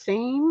use the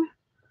same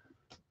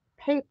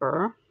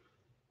paper,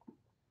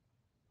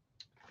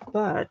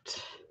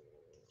 but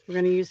we're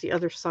going to use the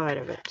other side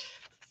of it.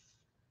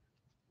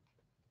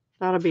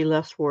 That'll be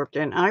less warped.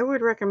 And I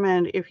would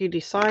recommend, if you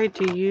decide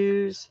to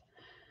use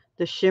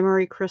the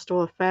shimmery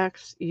crystal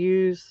effects,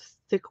 use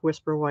thick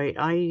whisper white.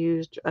 I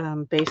used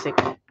basic,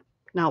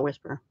 not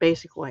whisper,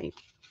 basic white.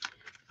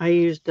 I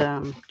used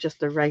just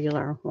the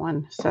regular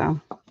one. So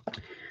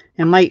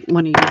I might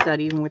want to use that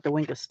even with the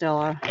Wink of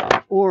Stella,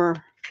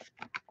 or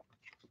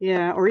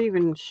yeah, or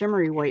even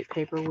shimmery white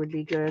paper would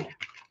be good.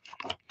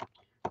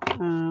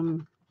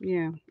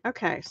 Yeah.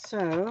 Okay, so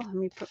let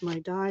me put my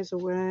dies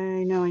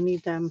away. No, I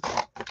need them.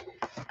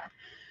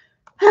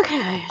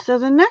 Okay, so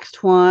the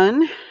next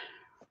one,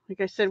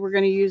 like I said, we're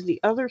going to use the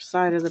other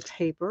side of the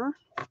paper,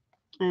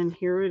 and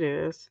here it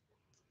is.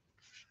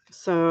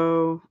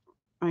 So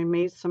I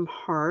made some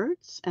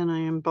hearts and I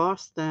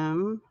embossed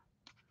them.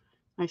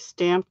 I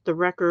stamped the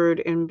record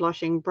in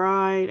Blushing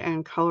Bride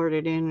and colored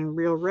it in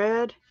real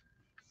red,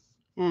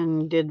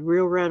 and did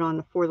real red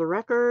on for the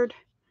record.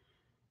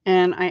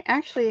 And I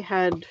actually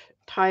had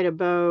tied a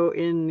bow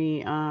in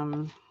the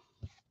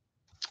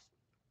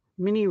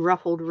mini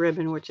ruffled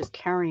ribbon, which is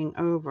carrying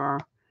over,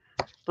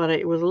 but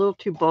it was a little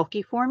too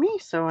bulky for me,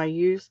 so I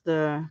used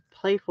the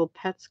Playful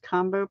Pets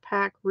Combo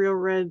Pack Real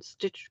Red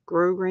Stitched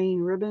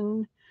Grosgrain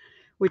ribbon,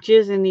 which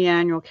is in the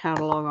annual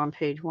catalog on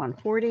page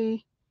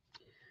 140.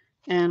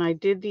 And I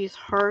did these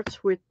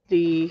hearts with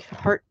the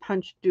Heart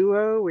Punch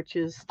Duo, which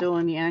is still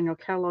in the annual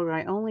catalog.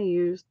 I only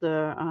used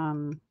the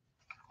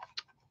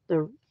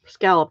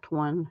scalloped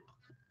one.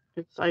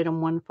 It's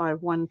item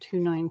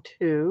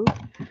 151292,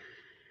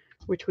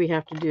 which we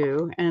have to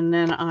do. And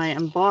then I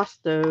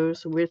embossed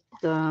those with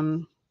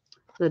the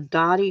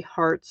Dottie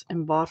Hearts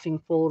embossing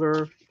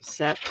folder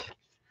set.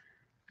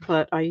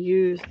 But I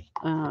used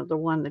the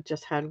one that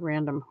just had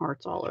random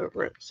hearts all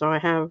over it. So I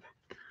have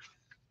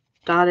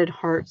dotted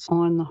hearts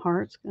on the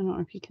hearts. I don't know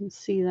if you can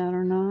see that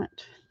or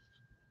not.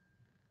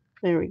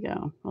 There we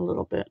go, a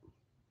little bit.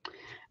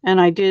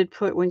 And I did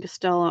put Wink of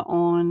Stella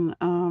on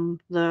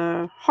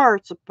the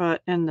hearts,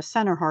 and the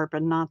center heart,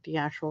 but not the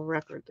actual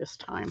record this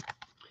time.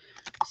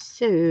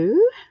 So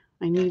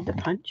I need the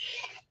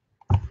punch.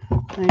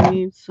 I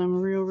need some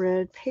real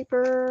red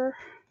paper.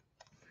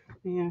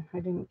 Yeah, I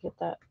didn't get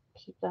that.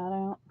 Keep that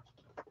out.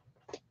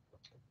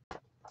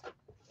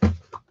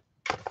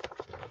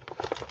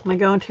 Am I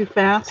going too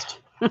fast?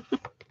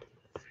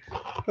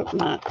 Hope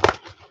not.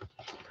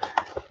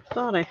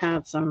 Thought I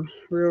had some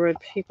real red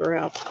paper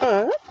out,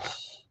 but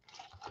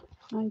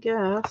I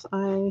guess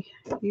I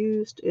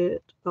used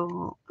it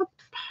all up.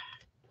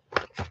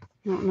 I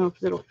don't know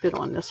if it'll fit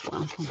on this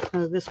one.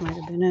 Oh, this might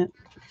have been it.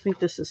 I think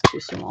this is too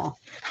small.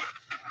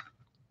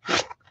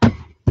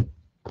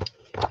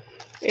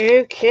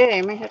 Okay,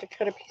 I might have to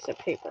cut a piece of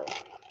paper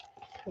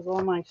because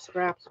all my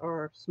scraps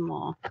are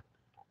small.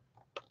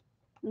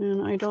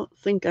 And I don't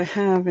think I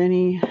have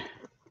any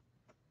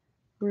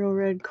real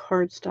red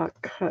cardstock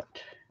cut.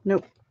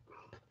 Nope.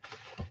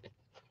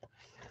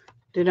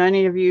 Did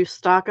any of you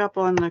stock up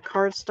on the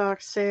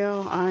cardstock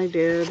sale? I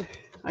did.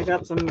 I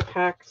got some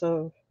packs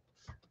of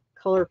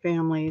color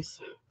families,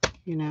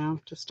 you know,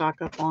 to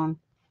stock up on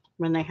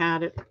when they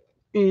had it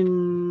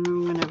in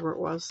whenever it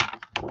was.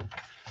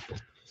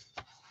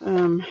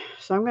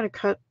 So I'm going to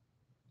cut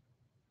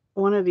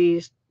one of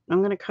these. I'm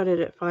going to cut it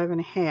at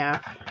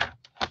 5.5,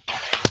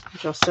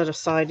 which I'll set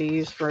aside to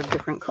use for a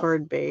different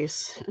card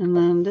base. And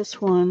then this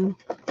one,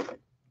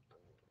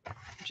 I'm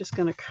just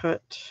going to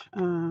cut,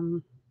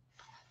 so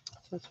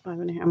that's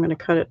 5.5. I'm going to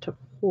cut it to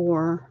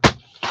 4.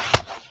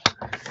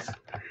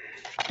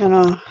 And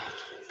I'll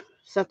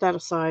set that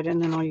aside, and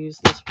then I'll use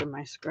this for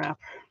my scrap.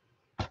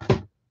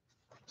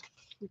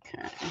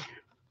 Okay.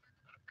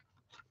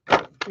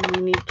 And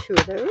we need 2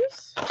 of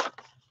those.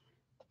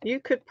 You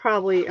could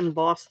probably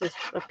emboss this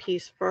a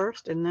piece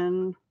first and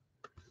then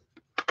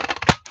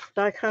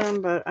die cut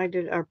them, but I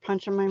did, or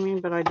punch them, I mean,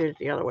 but I did it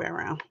the other way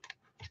around.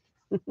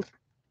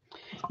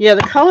 Yeah,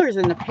 the colors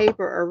in the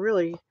paper are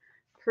really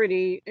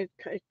pretty. It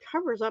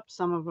covers up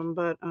some of them,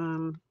 but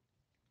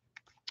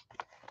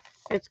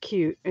it's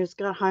cute. It's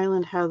got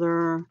Highland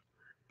Heather.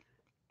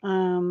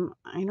 I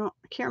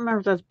can't remember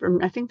if that's,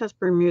 I think that's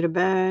Bermuda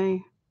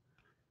Bay.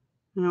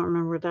 I don't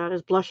remember what that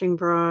is. Blushing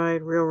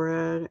Bride, Real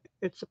Red.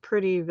 It's a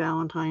pretty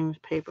Valentine's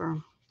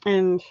paper.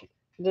 And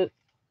the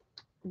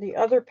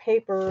other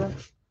paper,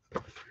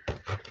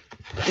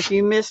 if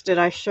you missed it,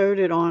 I showed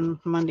it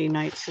on Monday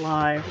night's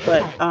live,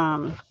 but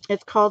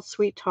it's called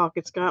Sweet Talk.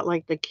 It's got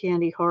like the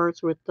candy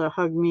hearts with the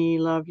hug me,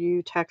 love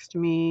you, text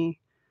me,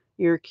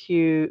 you're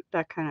cute,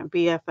 that kind of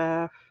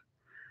BFF.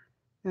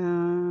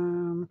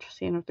 Just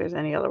seeing if there's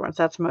any other ones.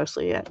 That's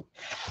mostly it.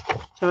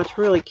 So it's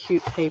really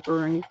cute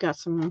paper, and you've got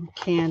some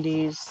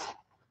candies.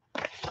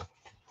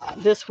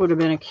 This would have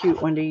been a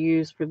cute one to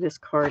use for this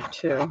card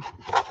too.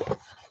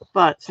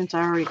 But since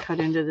I already cut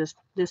into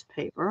this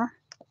paper,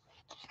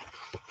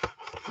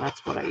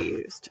 that's what I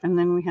used. And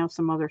then we have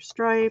some other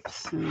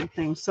stripes and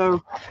things.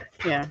 So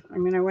yeah, I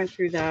mean, I went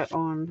through that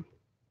on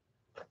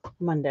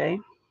Monday.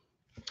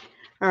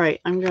 All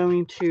right, I'm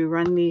going to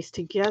run these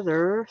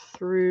together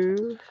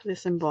through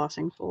this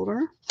embossing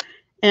folder.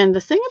 And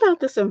the thing about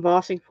this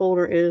embossing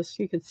folder is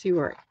you can see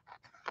where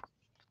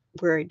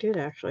I did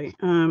actually.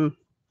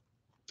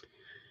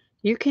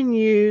 You can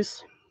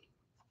use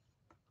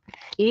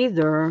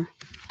either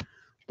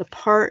the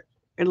part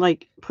it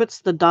like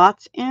puts the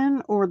dots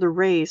in or the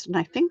raised. And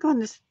I think on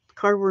this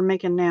card we're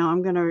making now,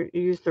 I'm going to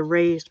use the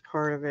raised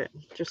part of it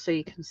just so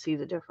you can see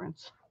the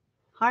difference.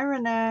 Hi,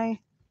 Renee.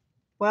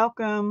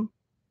 Welcome.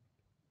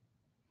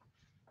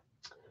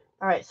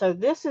 All right, so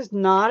this is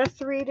not a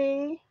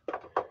 3D.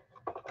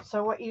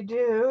 So what you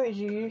do is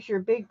you use your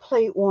big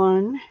plate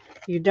 1.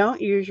 You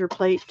don't use your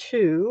plate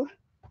 2.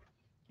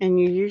 And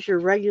you use your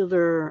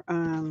regular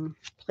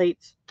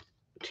plates,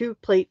 2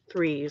 plate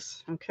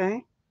 3s,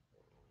 okay?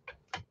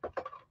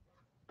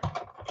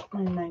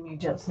 And then you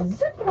just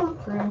zip it on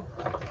through.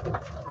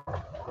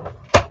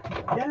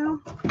 There you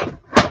go.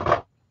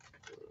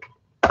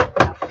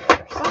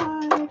 Other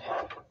side.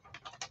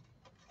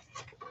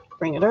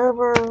 Bring it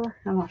over,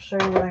 and I'll show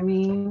you what I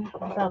mean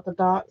about the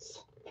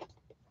dots.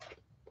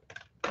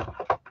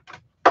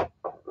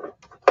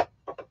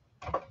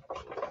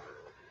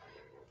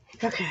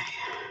 Okay.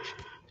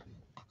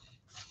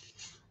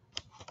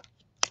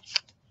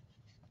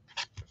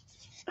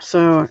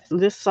 So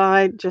this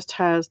side just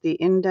has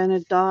the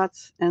indented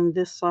dots, and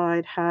this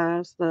side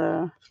has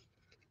the,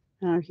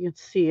 I don't know if you can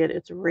see it,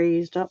 it's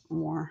raised up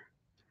more.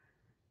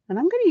 And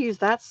I'm going to use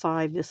that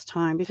side this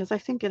time because I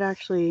think it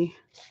actually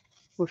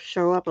will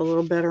show up a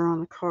little better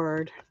on the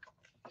card.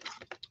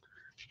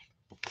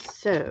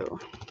 So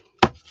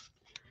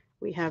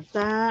we have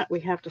that.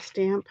 We have to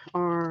stamp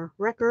our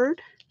record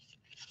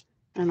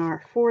and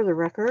our for the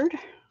record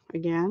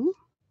again.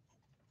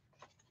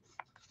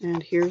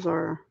 And here's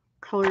our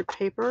colored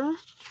paper,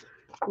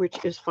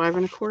 which is 5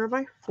 1/4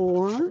 by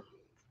 4.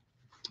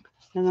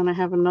 And then I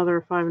have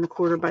another 5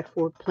 1/4 by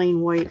 4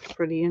 plain white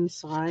for the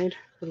inside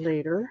for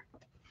later.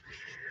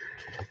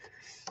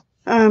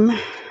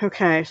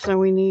 Okay, so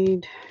we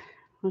need,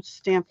 let's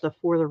stamp the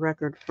for the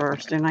record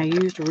first. And I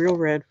used real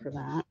red for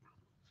that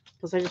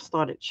because I just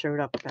thought it showed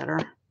up better.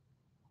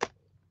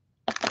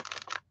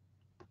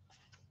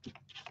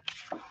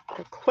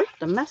 Got quite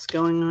the mess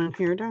going on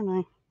here, don't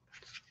I?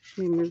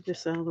 Let me move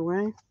this out of the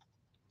way.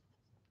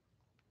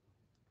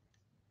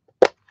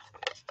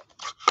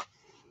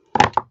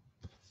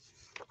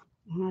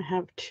 I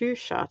have 2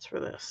 shots for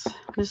this.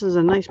 This is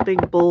a nice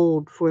big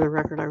bold for the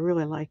record. I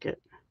really like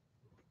it.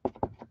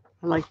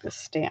 I like this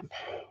stamp.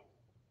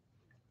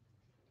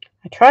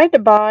 I tried to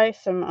buy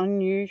some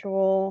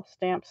unusual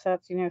stamp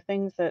sets, you know,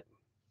 things that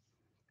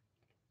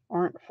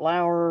aren't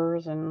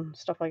flowers and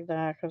stuff like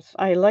that, because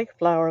I like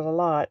flowers a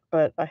lot,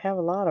 but I have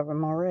a lot of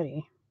them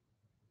already.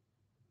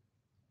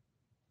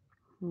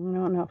 I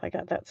don't know if I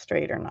got that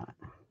straight or not,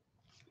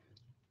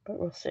 but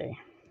we'll see.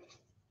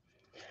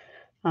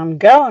 I'm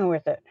going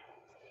with it.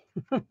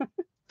 I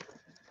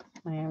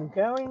am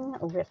going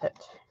with it.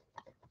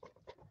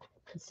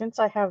 And since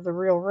I have the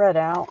real red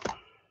out,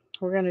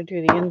 we're going to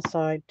do the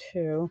inside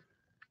too.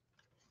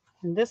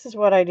 And this is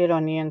what I did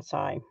on the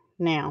inside.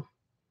 Now,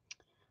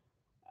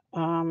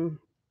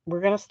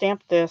 we're going to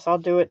stamp this. I'll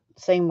do it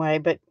the same way,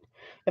 but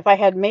if I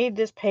had made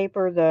this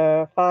paper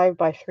the 5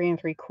 by 3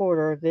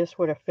 3/4, this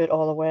would have fit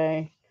all the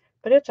way.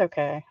 But it's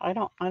okay. I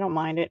don't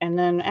mind it. And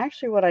then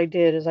actually what I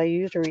did is I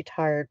used a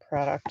retired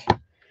product.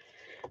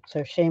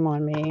 So shame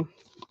on me.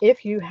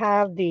 If you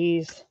have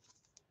these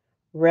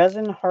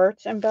resin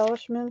hearts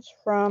embellishments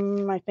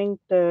from, I think,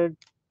 the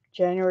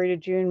January to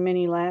June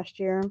mini last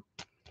year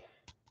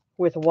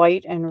with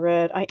white and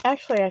red. I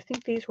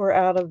think these were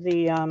out of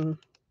the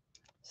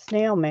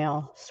snail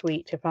mail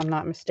suite, if I'm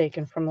not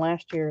mistaken, from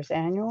last year's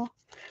annual.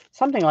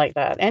 Something like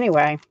that.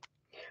 Anyway,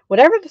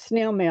 whatever the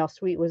snail mail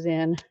suite was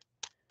in,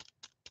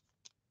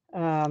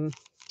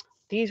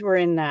 these were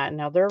in that.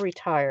 Now they're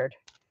retired,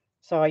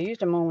 so I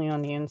used them only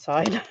on the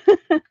inside.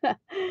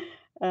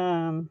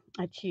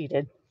 I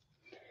cheated.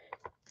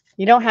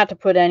 You don't have to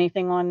put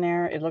anything on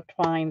there. It looked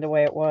fine the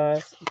way it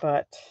was,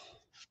 but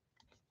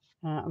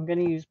I'm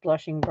going to use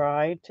Blushing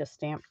Bride to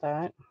stamp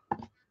that.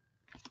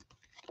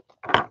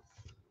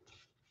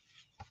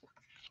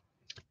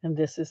 And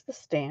this is the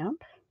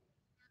stamp.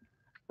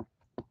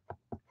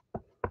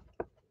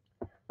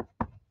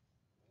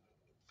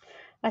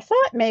 I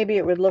thought maybe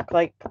it would look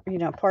like, you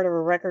know, part of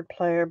a record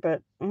player,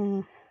 but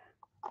I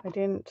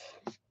didn't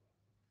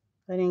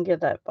get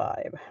that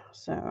vibe.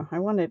 So I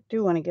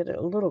do want to get it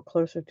a little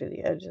closer to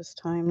the edge this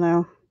time,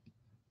 though.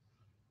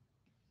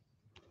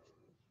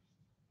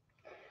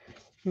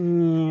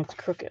 It's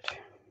crooked.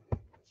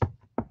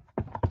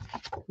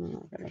 I'm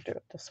not going to do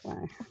it this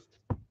way.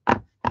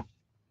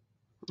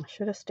 I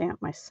should have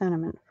stamped my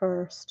sentiment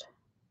first.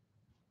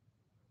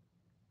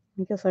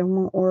 I guess I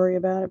won't worry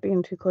about it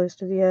being too close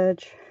to the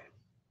edge.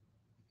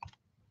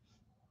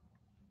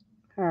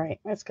 All right,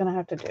 that's gonna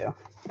have to do.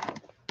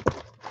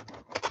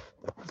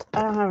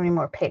 I don't have any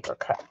more paper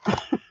cut.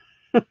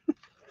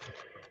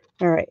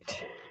 All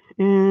right,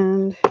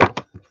 and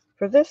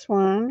for this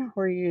one,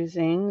 we're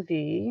using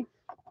the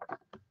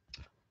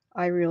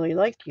I Really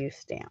Like You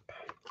stamp.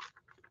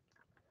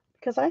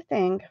 Because I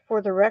think,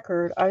 for the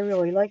record, I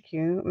Really Like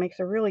You makes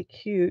a really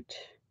cute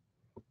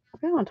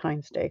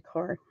Valentine's Day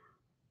card.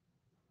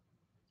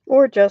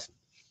 Or just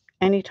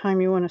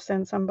anytime you want to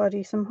send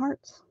somebody some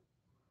hearts.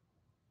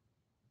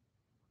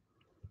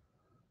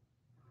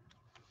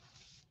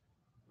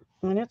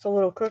 And it's a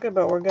little crooked,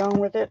 but we're going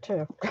with it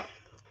too.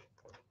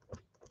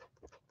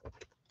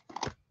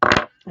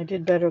 I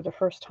did better the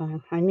first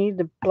time. I need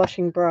the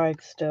Blushing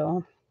Bride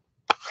still.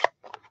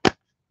 I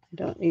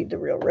don't need the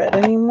real red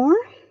anymore.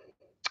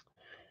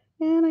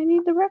 And I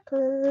need the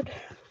record.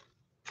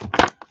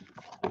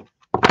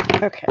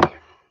 Okay.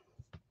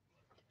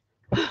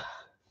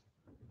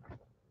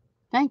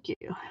 Thank you.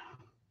 All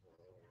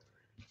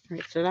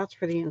right, so that's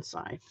for the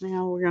inside.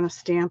 Now we're going to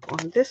stamp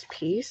on this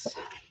piece.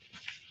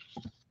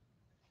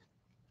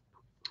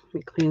 Let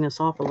me clean this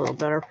off a little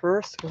better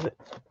first because it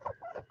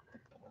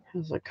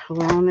has a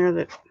color on there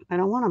that I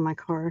don't want on my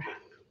card.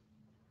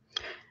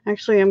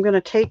 Actually, I'm going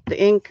to take the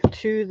ink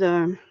to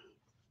the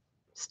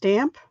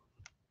stamp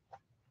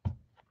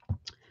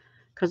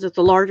because it's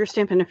a larger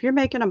stamp. And if you're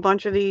making a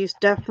bunch of these,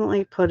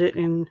 definitely put it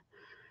in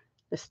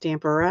the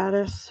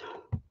Stamparatus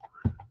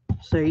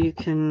so you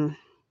can,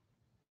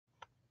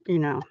 you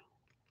know,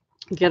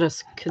 get a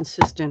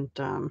consistent,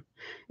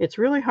 it's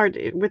really hard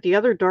with the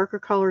other darker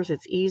colors.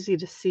 It's easy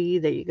to see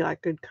that you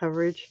got good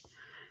coverage.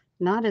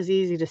 Not as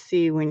easy to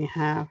see when you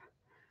have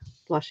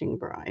Blushing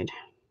Bride.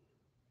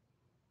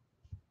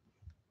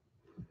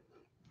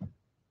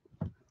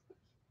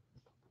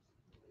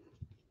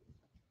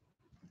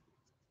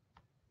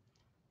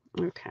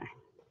 Okay,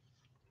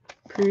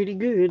 pretty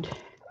good,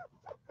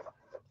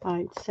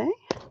 I'd say.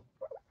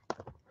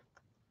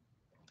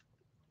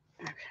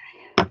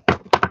 Okay,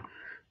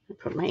 I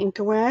put my ink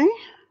away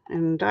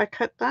and die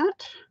cut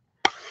that,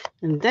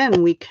 and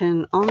then we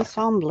can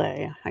ensemble,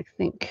 I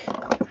think.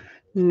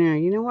 No,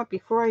 you know what?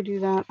 Before I do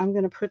that, I'm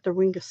going to put the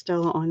Wing of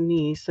Stella on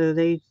these so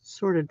they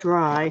sort of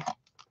dry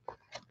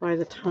by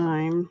the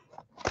time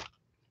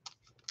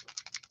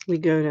we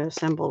go to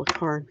assemble the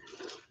card.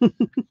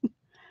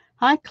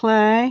 Hi,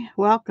 Clay.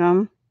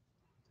 Welcome.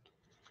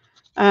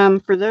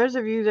 For those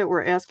of you that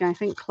were asking, I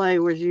think Clay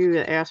was you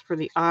that asked for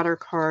the Otter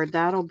card.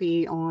 That'll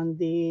be on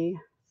the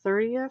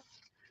 30th.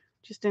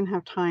 Just didn't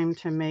have time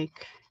to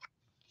make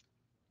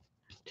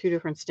 2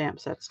 different stamp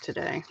sets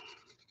today.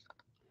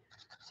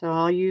 So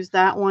I'll use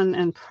that one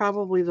and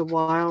probably the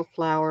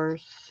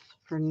Wildflowers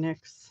for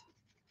Nick's.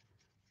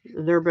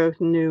 They're both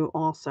new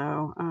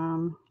also.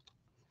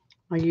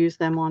 I'll use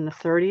them on the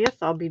 30th.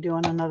 I'll be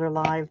doing another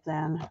live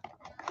then.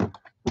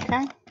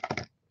 Okay.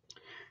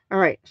 All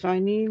right. So I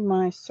need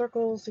my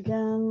circles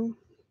again,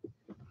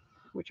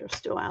 which are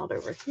still out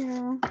over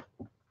here.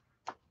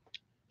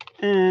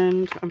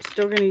 And I'm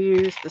still going to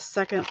use the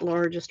second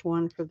largest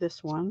one for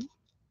this one.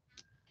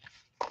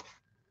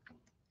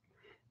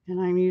 And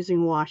I'm using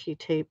washi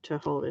tape to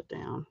hold it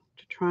down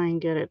to try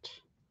and get it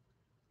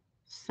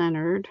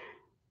centered.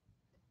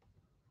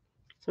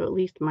 So at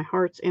least my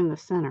heart's in the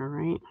center,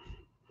 right?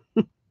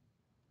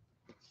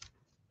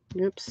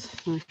 Oops,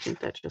 I think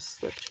that just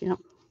slipped. Yep.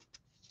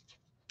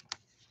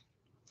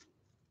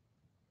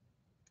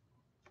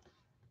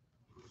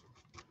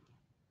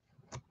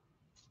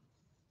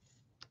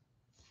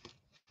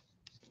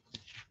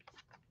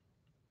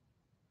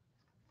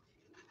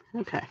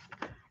 Okay.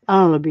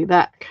 I'll be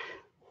back.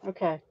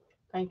 Okay.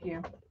 Thank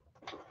you.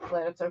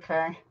 Glad it's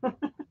okay.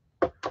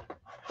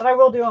 But I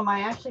will do them.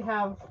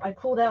 I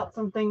pulled out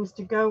some things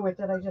to go with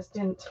it. I just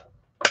didn't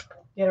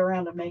get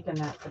around to making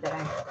that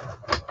today.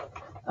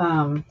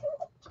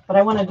 But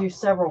I want to do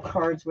several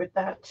cards with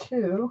that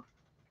too.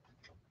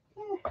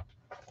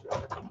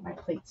 My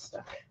plate's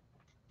stuck.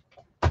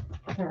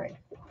 All right.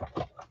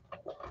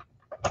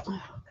 Oh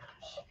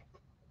gosh.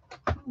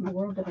 How in the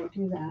world did I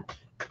do that?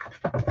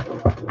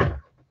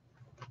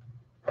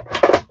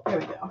 There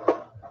we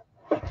go.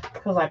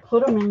 Because I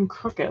put them in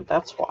crooked,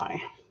 that's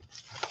why.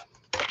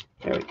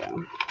 There we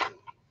go.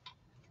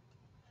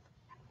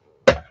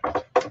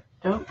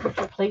 Don't put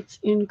your plates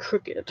in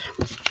crooked.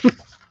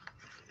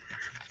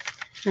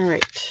 All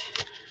right.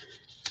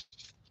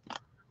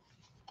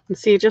 And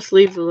see, it just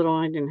leaves a little.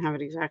 I didn't have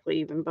it exactly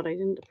even, but I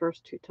didn't the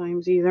first 2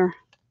 times either.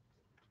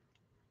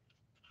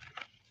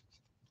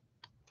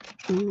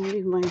 I'm going to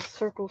leave my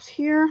circles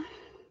here.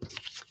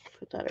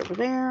 Put that over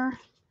there.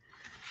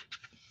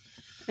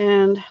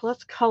 And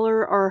let's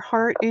color our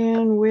heart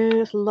in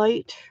with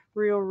light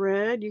real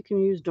red. You can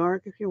use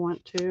dark if you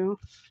want to.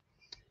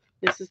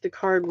 This is the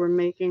card we're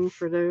making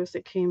for those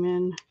that came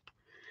in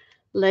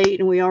late,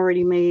 and we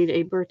already made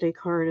a birthday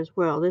card as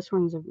well. This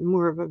one's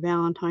more of a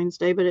Valentine's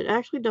Day, but it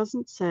actually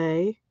doesn't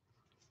say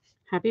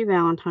Happy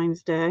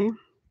Valentine's Day.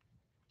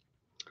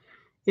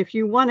 If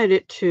you wanted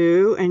it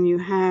to, and you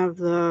have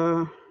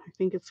the, I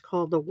think it's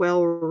called the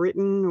Well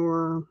Written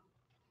or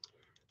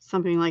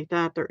something like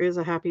that, there is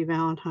a Happy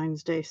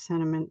Valentine's Day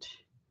sentiment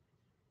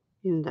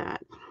in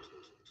that.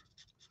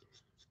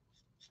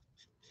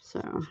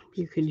 So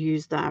you could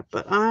use that.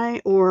 But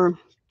or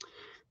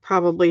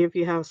probably if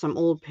you have some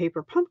old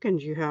paper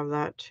pumpkins, you have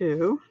that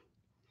too.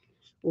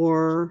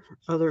 Or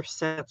other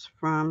sets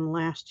from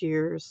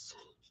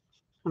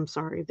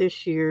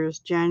this year's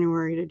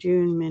January to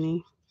June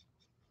mini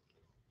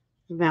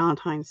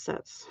Valentine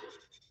sets.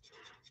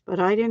 But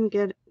I don't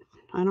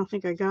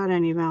think I got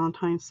any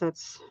Valentine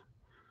sets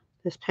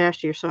this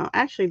past year. So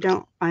I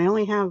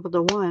only have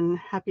the one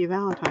Happy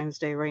Valentine's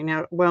Day right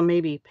now. Well,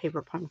 maybe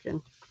paper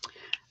pumpkin.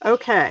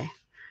 Okay,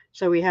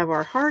 so we have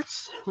our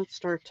hearts. Let's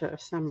start to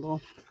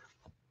assemble.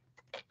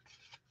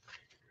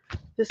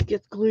 This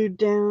gets glued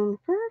down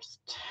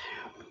first.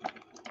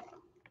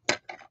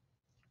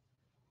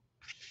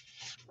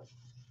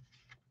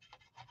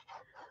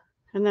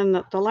 And then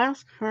the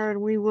last card,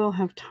 we will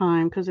have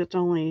time because it's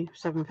only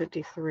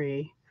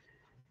 7:53,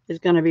 is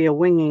going to be a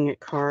winging it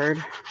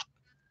card.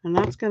 And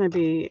that's going to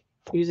be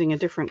using a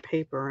different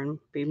paper and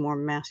be more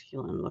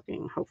masculine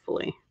looking,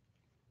 hopefully.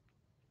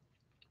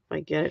 If I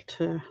get it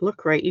to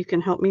look right, you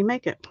can help me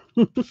make it.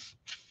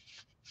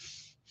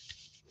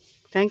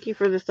 Thank you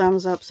for the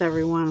thumbs ups,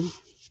 everyone.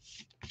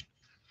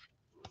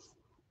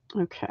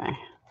 Okay.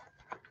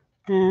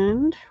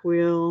 And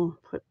we'll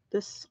put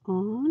this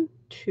on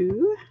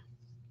too.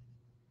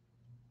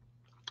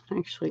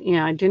 Actually,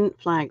 yeah, I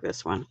didn't flag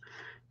this one.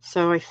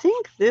 So I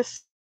think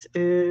this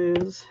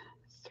is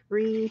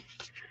 3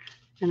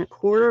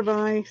 1/4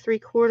 by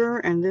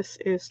 3/4, and this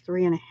is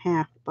 3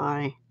 1/2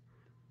 by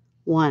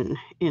 1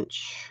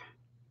 inch.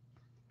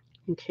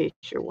 In case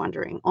you're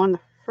wondering. On the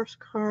first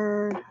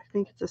card, I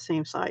think it's the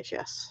same size,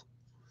 yes.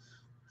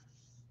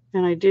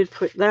 And I did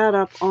put that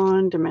up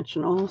on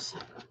dimensionals.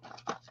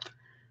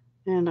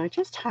 And I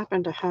just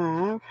happen to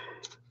have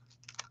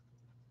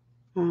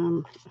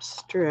a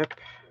strip,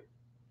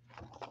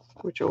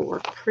 which will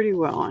work pretty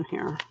well on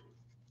here.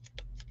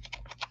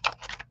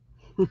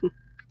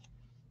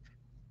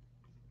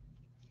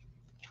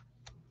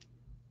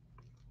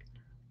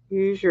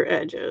 Use your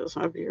edges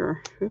of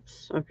your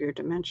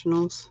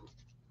dimensionals.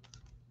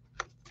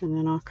 And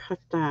then I'll cut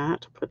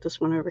that, put this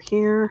one over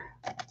here.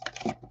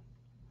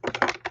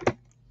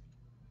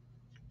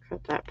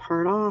 Cut that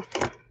part off.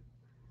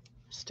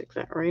 Stick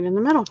that right in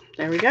the middle.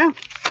 There we go.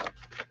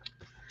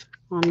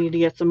 I'll need to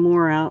get some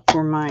more out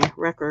for my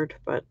record,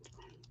 but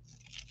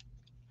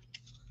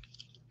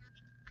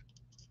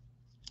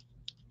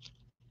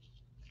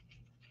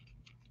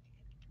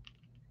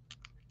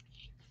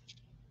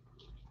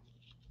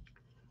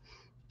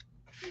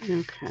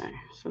okay,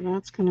 so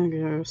that's going to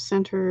go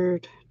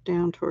centered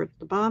down toward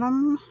the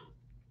bottom.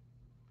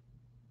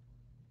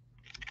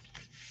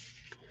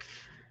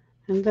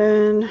 And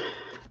then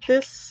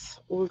this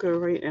will go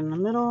right in the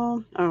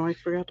middle. Oh, I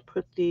forgot to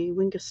put the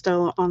Wink of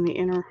Stella on the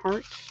inner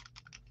heart.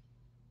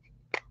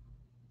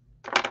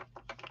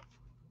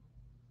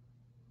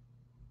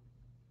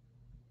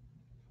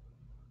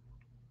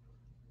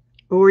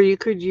 Or you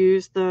could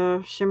use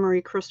the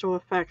shimmery crystal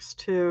effects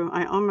too.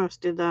 I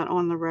almost did that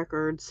on the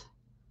records,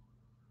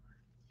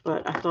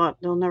 but I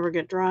thought they'll never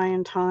get dry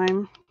in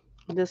time.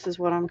 This is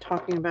what I'm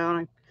talking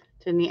about.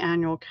 It's in the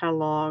annual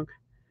catalog.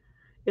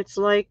 It's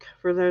like,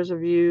 for those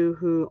of you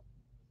who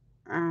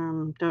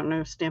don't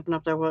know Stampin'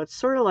 Up that well, it's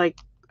sort of like,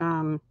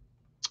 oh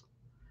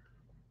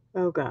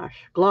gosh,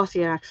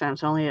 Glossy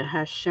Accents, only it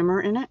has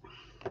shimmer in it.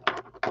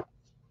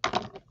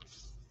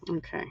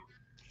 Okay.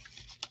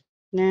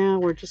 Now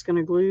we're just going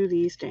to glue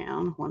these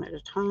down one at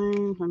a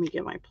time. Let me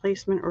get my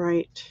placement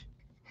right.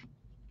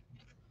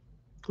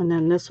 And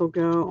then this will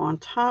go on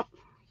top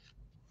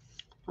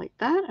like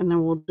that, and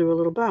then we'll do a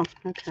little bow.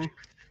 Okay.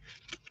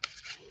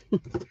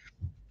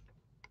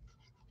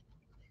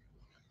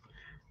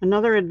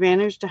 Another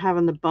advantage to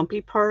having the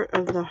bumpy part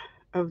of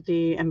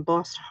the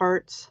embossed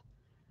hearts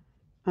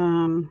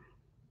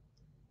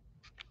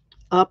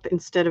up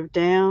instead of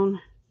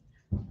down.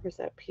 Where's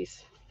that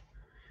piece?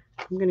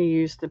 I'm going to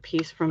use the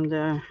piece from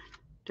the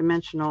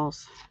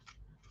dimensionals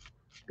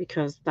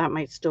because that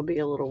might still be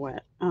a little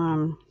wet.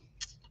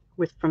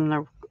 From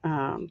the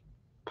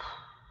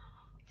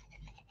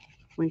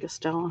Wink of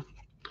Stella,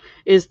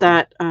 is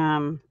that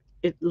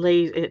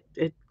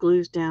it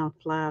glues down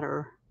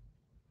flatter.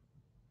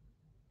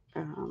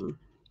 You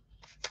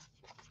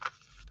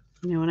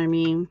know what I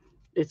mean?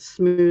 It's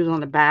smooth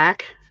on the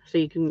back, so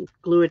you can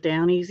glue it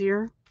down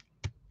easier.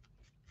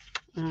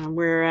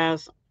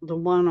 Whereas the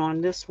one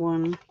on this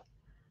one,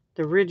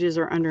 the ridges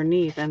are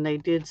underneath, and they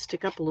did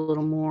stick up a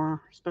little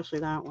more, especially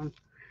that one.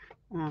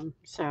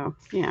 So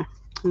yeah.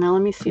 Now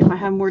let me see if I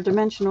have more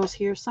dimensionals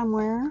here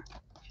somewhere.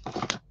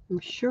 I'm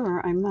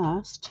sure I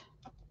must.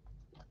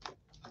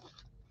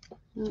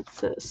 It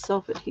says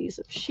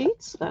self-adhesive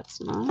sheets. That's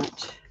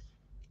not.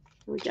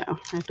 Here we go. I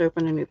have to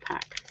open a new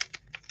pack,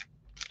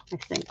 I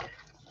think.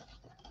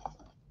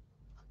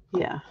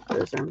 Yeah,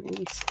 those are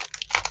minis.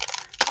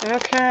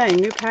 Okay,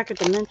 new packet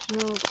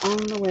dimensionals on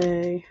the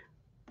way.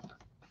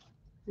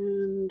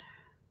 And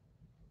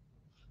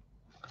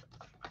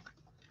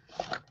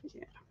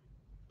yeah.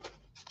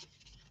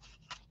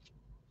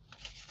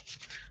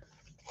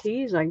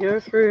 These I go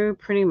through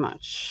pretty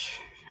much.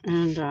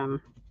 And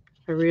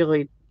I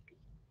really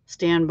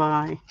stand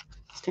by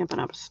Stampin'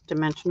 Up's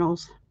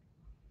dimensionals.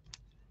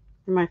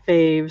 They're my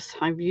faves.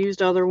 I've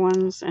used other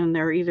ones and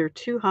they're either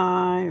too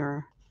high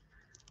or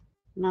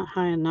not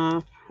high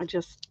enough. I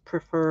just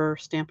prefer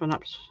Stampin'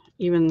 Up's.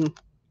 Even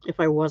if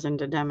I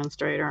wasn't a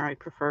demonstrator, I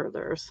prefer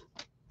theirs.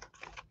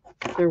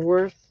 They're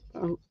worth,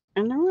 and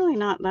they're really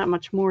not that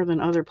much more than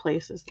other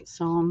places that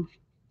sell them.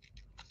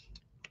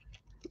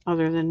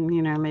 Other than,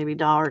 you know, maybe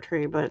Dollar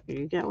Tree, but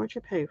you get what you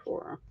pay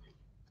for.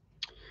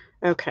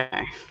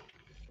 Okay.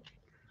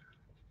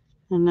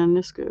 And then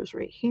this goes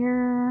right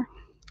here.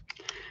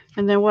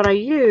 And then what I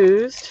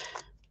used,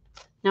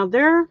 now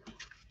there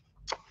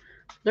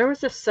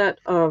was a set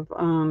of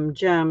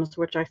gems,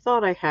 which I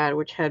thought I had,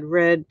 which had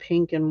red,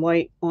 pink, and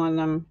white on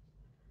them.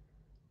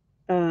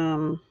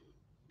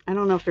 I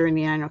don't know if they're in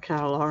the annual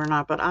catalog or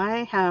not, but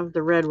I have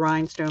the red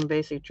rhinestone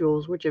basic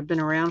jewels, which have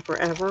been around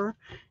forever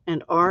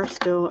and are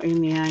still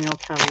in the annual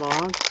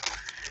catalog.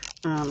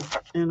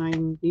 And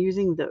I'm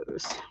using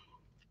those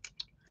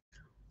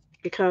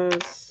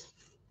because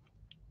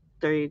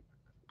they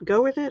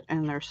go with it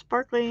and they're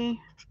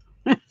sparkly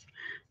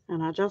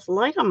and I just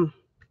like them.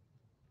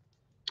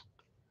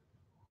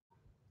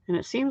 And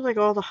it seems like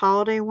all the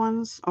holiday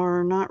ones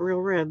are not real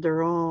red.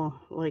 They're all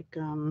like,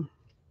 I'm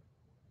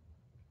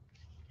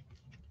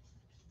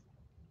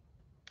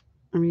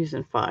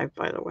using 5,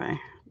 by the way.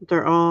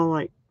 They're all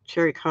like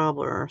cherry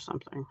cobbler or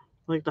something.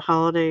 Like the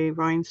holiday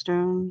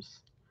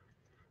rhinestones.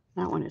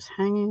 That one is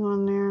hanging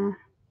on there.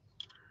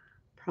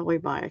 Probably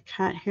by a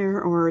cat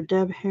hair or a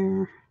Deb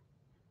hair.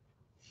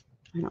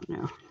 I don't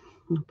know.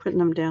 I'm putting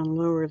them down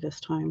lower this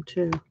time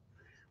too,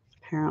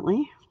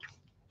 apparently.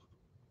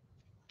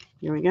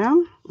 Here we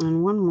go.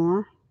 And one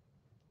more.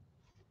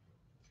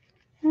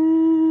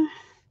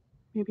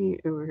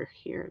 Maybe over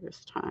here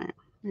this time.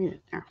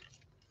 Right there.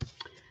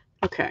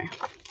 Okay.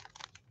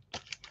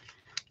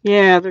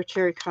 Yeah, they're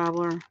cherry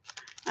cobbler.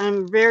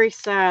 I'm very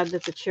sad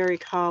that the cherry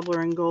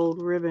cobbler and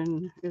gold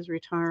ribbon is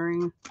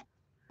retiring.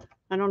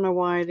 I don't know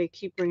why they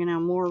keep bringing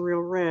out more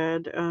real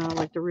red,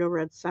 like the real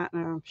red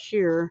satin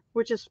sheer,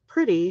 which is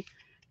pretty,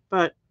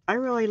 but I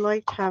really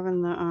liked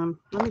having the,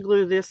 let me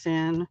glue this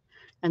in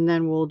and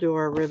then we'll do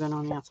our ribbon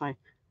on the outside.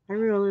 I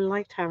really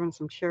liked having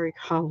some cherry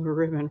cobbler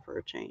ribbon for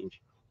a change.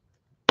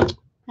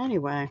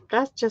 Anyway,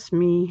 that's just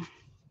me.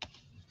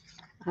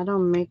 I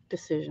don't make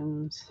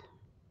decisions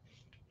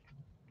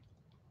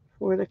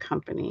for the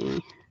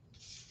company.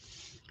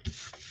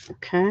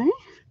 Okay,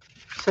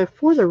 so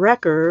for the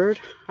record,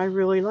 I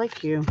really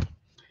like you.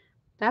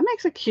 That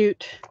makes a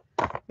cute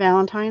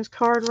Valentine's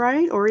card,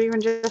 right? Or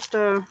even just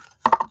a,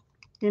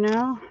 you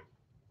know,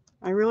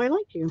 I really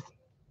like you.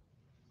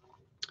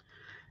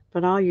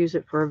 But I'll use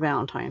it for a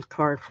Valentine's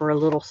card for a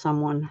little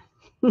someone.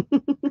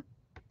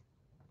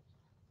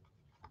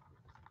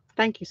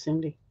 Thank you,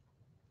 Cindy.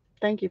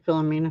 Thank you,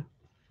 Philomena.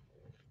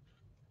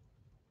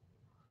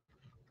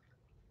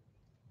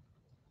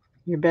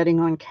 You're betting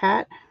on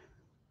cat?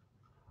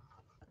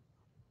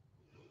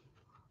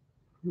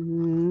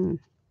 Not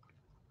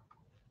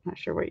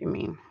sure what you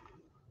mean.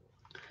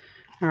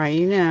 All right,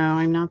 you know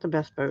I'm not the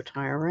best bow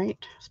tire, right?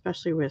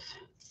 Especially with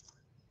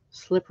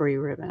slippery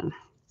ribbon.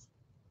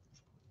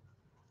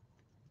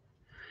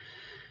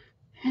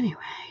 Anyway,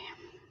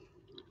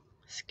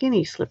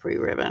 skinny slippery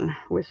ribbon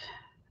with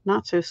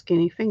not so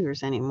skinny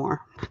fingers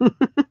anymore.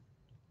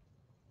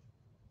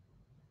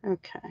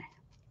 Okay,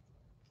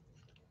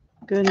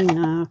 good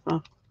enough.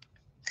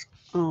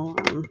 I'll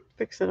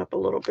fix it up a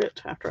little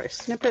bit after I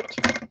snip it.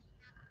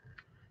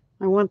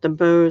 I want the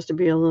bows to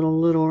be a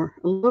little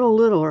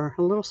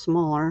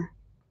smaller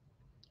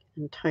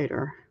and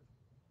tighter.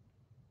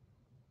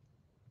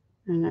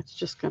 And that's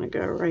just going to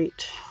go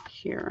right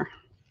here.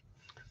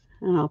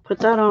 And I'll put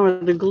that on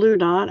with the glue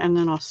dot and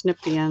then I'll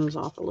snip the ends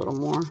off a little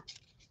more.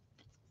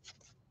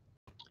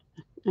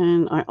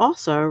 And I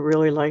also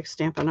really like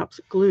Stampin' Up's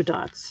glue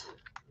dots.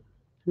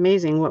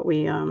 Amazing what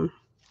we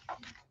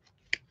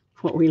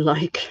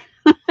like.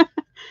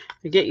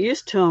 I get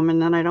used to them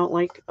and then I don't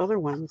like other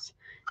ones.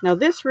 Now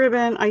this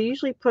ribbon, I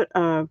usually put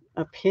a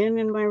pin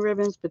in my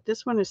ribbons, but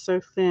this one is so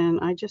thin,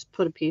 I just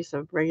put a piece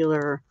of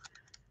regular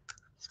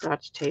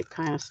Scotch tape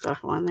kind of stuff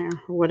on there,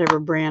 or whatever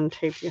brand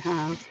tape you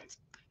have.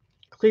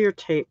 Clear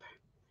tape.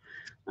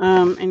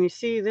 And you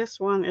see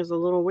this one is a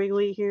little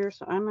wiggly here,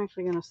 so I'm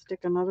actually going to stick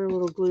another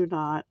little glue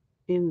dot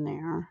in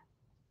there.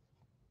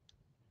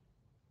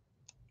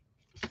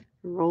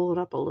 Roll it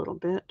up a little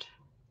bit.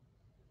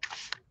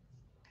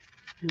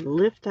 And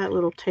lift that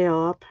little tail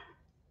up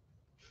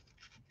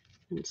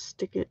and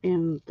stick it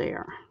in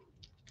there.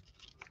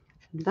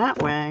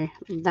 That way,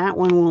 that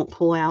one won't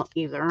pull out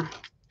either.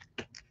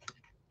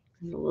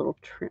 There's a little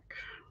trick.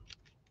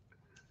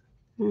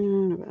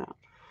 And about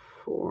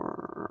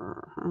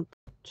 4.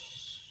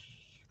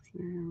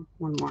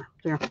 One more.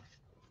 There.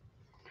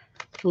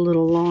 a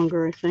little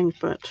longer, I think,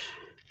 but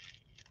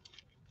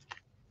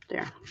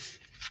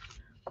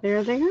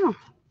there they go.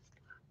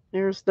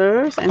 There's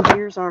those, and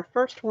here's our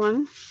first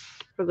one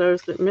for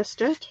those that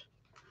missed it.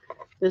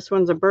 This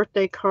one's a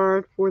birthday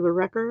card for the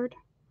record.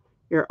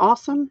 You're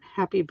awesome.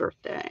 Happy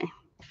birthday.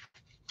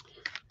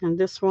 And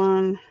this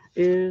one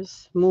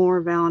is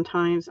more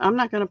Valentine's. I'm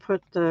not going to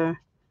put the,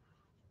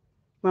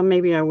 well,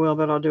 maybe I will,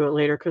 but I'll do it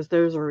later because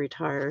those are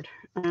retired.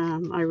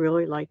 I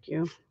really like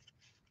you.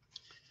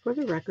 For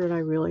the record, I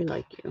really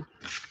like you.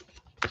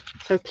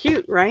 So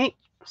cute, right?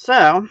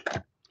 So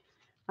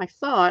I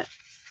thought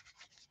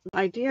the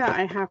idea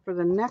I have for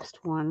the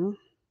next one,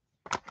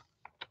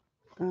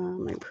 let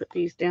me put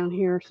these down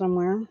here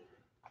somewhere.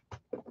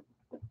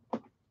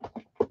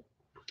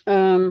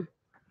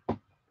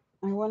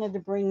 I wanted to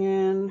bring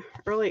in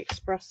early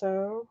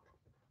espresso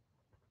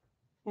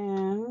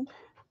and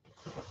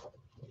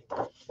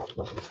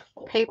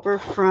paper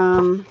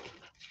from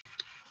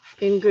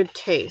In Good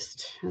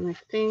Taste. And I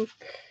think,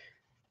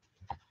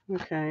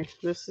 okay,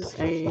 this is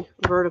a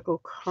vertical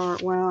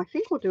card. Well, I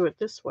think we'll do it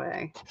this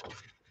way.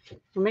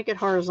 We'll make it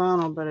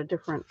horizontal, but a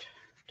different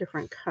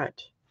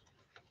cut.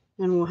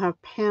 And we'll have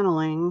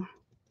paneling.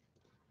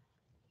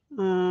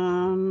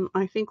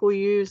 I think we'll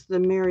use the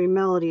Merry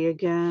Melody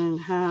again and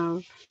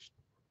have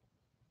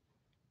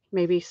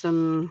maybe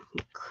some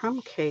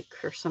crumb cake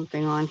or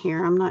something on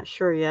here. I'm not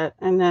sure yet.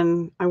 And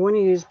then I want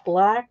to use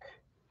black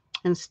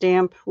and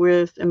stamp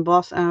with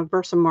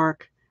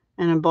Versamark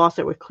and emboss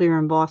it with clear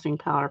embossing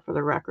powder for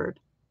the record.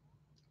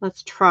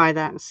 Let's try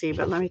that and see,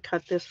 but let me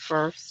cut this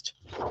first.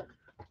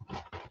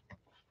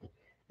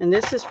 And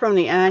this is from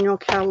the annual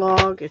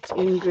catalog. It's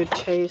In Good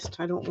Taste.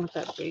 I don't want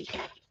that big. I'm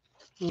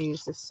going to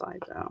use this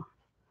side though.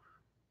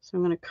 So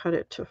I'm going to cut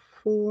it to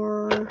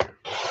 4.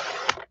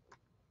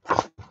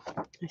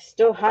 I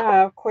still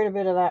have quite a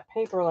bit of that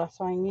paper left,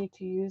 so I need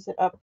to use it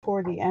up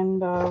toward the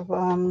end of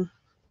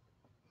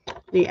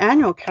the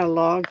annual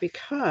catalog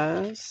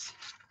because,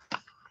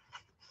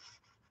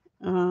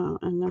 and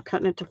I'm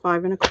cutting it to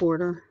 5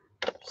 1/4,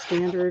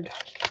 standard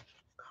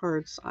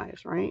card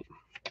size, right?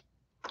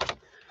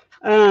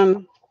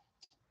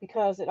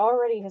 Because it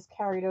already has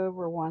carried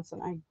over once,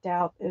 and I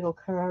doubt it'll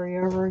carry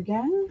over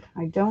again.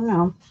 I don't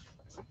know.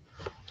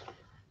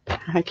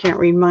 I can't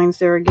read mine's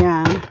there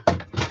again.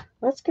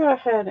 Let's go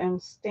ahead and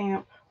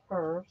stamp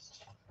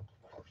first.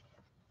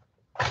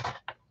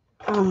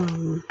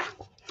 I'll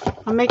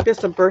make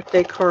this a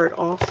birthday card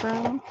also.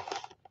 I'm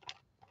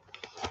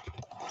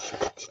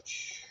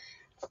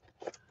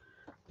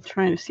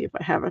trying to see if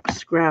I have a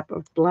scrap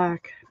of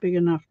black big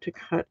enough to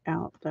cut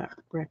out that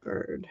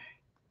record.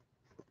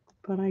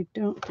 But I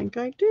don't think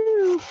I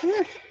do.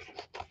 Here.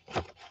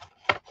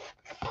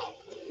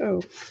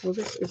 Oh, well,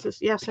 is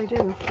this? Yes, I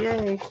do.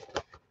 Yay.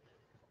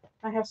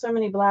 I have so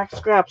many black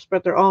scraps,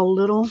 but they're all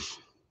little.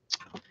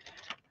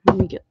 Let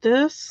me get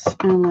this,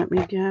 and let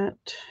me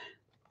get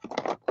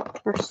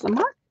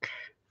Versamark.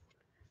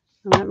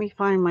 And let me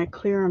find my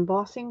clear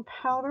embossing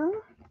powder.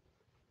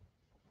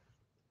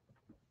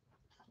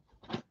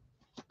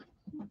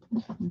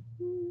 Okay.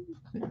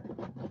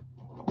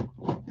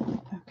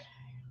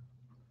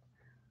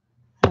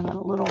 And a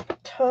little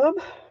tub.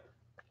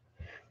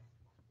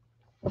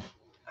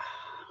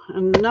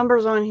 And the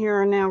numbers on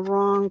here are now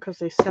wrong because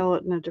they sell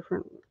it in a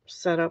different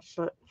setup,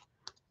 but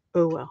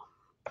oh well.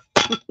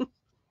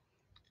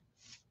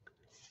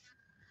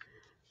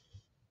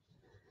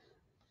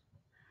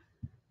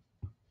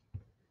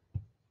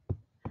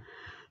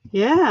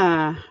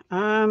 Yeah,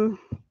 I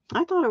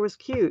thought it was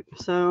cute,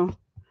 so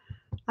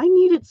I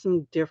needed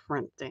some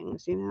different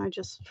things, you know, I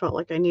just felt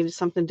like I needed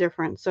something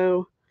different,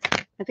 so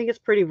I think it's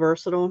pretty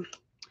versatile,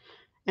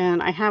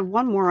 and I have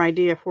one more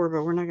idea for it,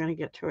 but we're not going to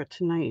get to it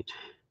tonight.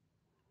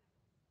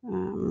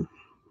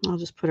 I'll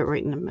just put it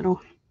right in the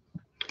middle.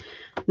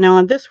 Now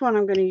on this one,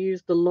 I'm going to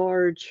use the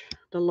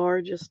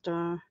largest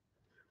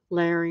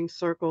layering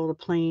circle, the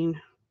plain,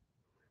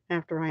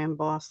 after I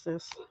emboss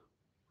this.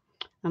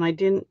 And I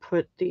didn't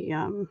put the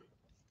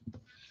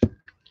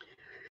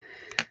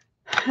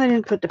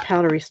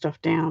powdery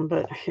stuff down,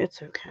 but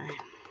it's okay.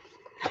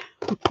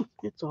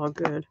 It's all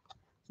good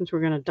since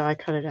we're going to die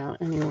cut it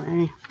out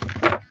anyway.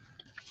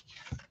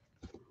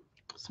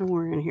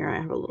 Somewhere in here I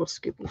have a little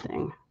scoopy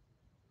thing.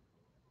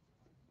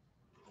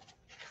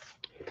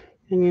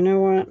 And you know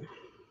what?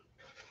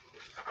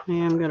 I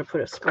am going to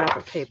put a scrap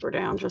of paper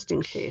down just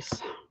in case.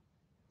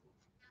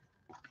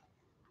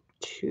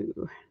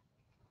 2.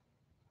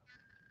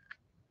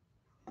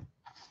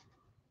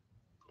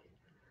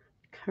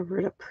 Cover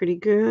it up pretty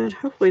good.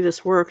 Hopefully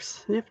this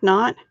works. And if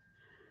not,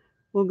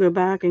 we'll go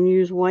back and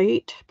use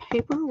white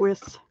paper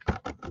with,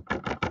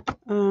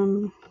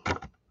 I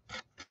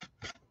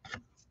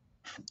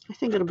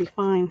think it'll be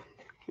fine.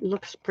 It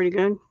looks pretty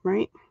good,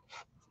 right?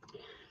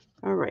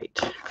 All right,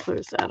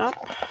 close that up.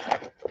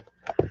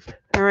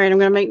 All right, I'm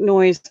going to make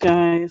noise,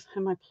 guys.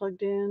 Am I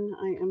plugged in?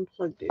 I am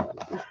plugged in,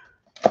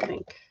 I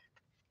think.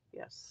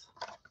 Yes.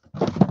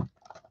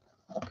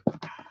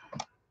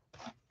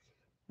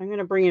 I'm going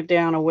to bring it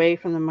down away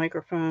from the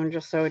microphone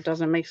just so it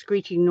doesn't make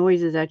screechy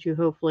noises at you,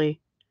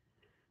 hopefully.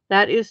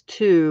 That is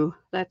 2.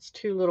 That's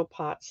 2 little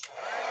pots.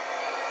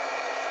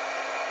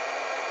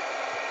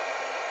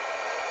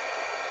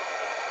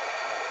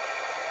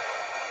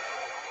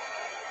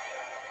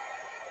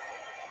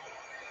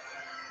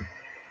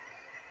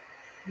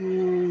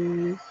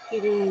 And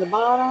heating the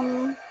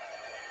bottom.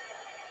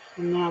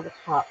 And now the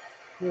top.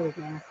 Here we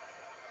go. And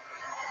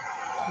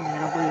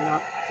I'll bring it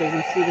up so you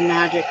can see the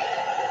magic.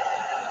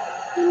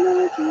 The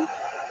magic.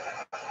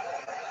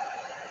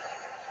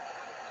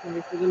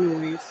 Sorry for the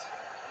noise.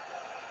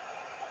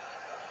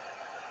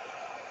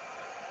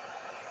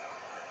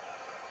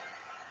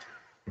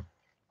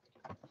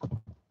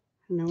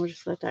 And then we'll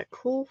just let that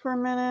cool for a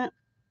minute.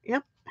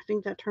 Yep, I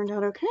think that turned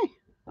out okay.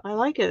 I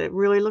like it. It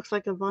really looks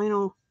like a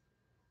vinyl.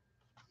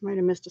 Might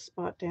have missed a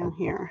spot down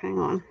here. Hang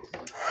on.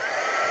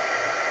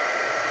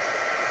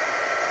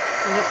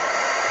 Yep.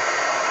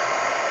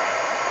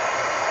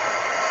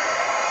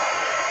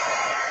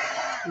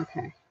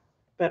 Okay,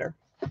 better.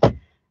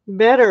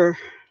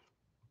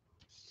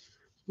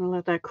 I'll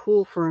let that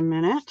cool for a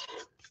minute.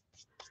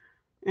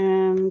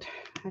 And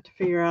I have to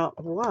figure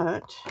out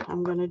what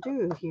I'm going to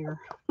do here.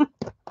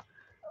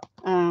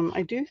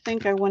 I do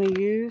think I want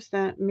to use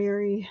that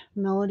Merry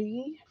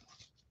Melody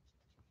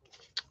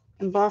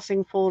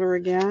embossing folder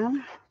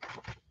again.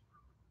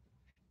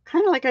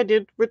 Kind of like I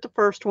did with the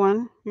first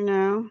one, you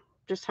know,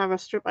 just have a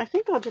strip. I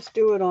think I'll just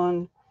do it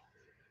on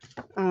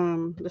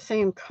the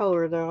same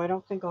color, though. I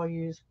don't think I'll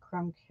use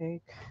crumb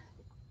cake.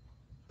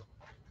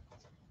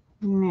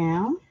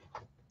 Now,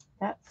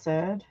 that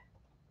said,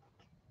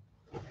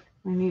 I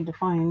need to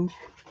find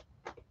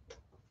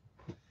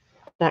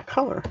that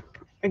color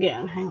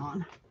again. Hang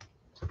on.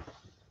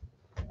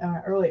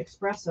 Early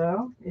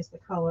Espresso is the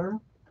color.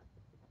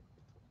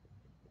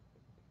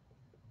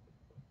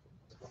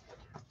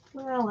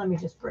 Well, let me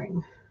just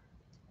bring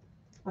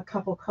a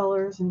couple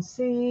colors and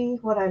see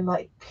what I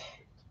like.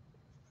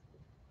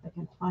 I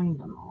can find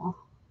them all.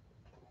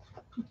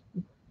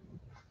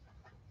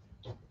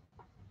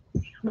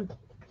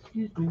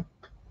 Excuse me.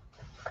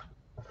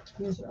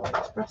 Here's Early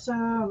Espresso.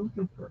 I'm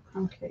looking for a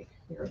crumb cake.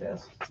 Here it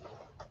is.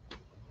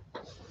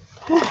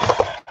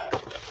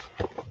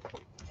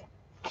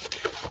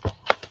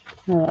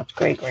 Oh, that's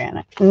gray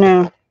granite.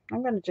 No,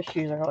 I'm going to just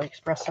use Early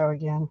Espresso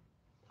again.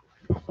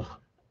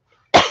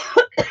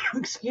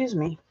 Excuse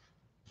me.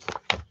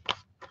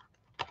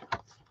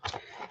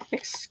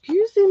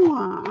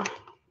 Excusez-moi.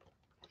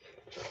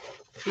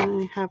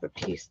 I have a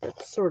piece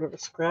that's sort of a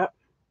scrap.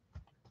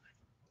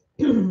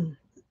 I'm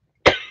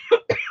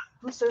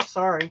so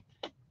sorry.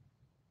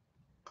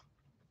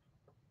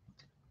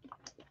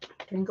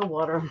 Drink of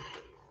water.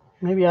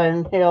 Maybe I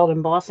inhaled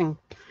embossing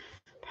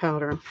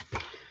powder.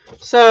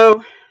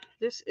 So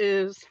this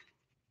is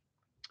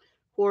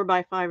 4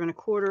 by 5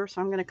 1/4.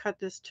 So I'm going to cut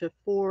this to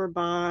 4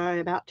 by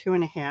about 2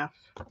 1/2.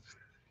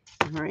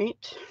 All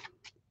right.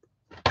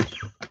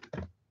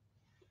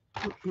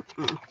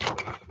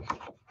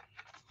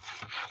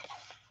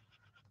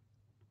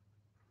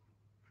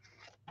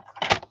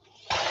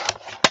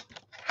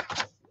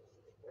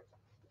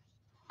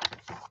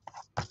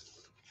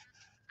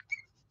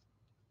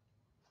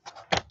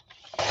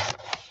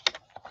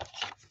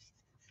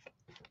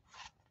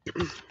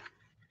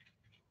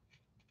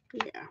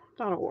 Yeah,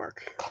 that'll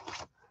work.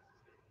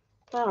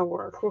 That'll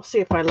work. We'll see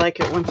if I like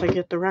it once I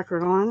get the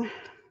record on.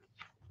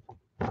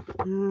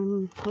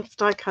 Let's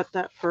die cut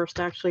that first,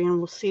 actually, and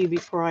we'll see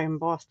before I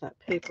emboss that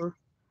paper.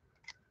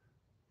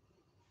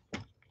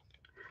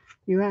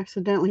 You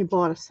accidentally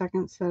bought a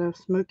second set of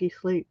smoky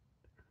slate.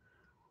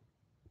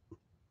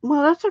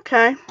 Well, that's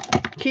okay.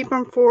 Keep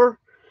them for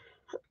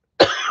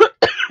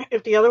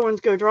if the other ones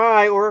go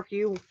dry, or if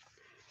you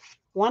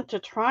want to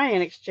try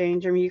and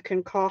exchange them, you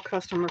can call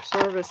customer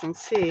service and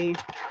see.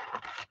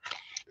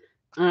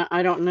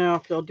 I don't know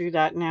if they'll do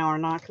that now or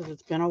not because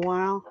it's been a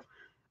while,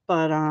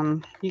 but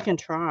you can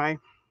try.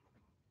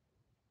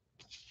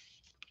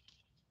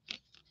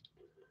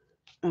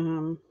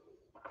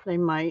 They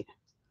might.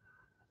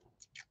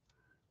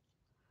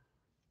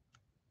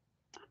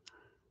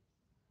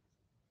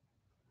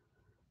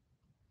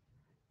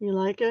 You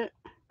like it?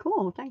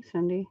 Cool. Thanks,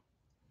 Cindy.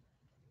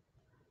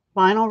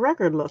 Vinyl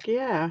record look.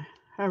 Yeah.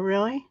 Oh,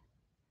 really?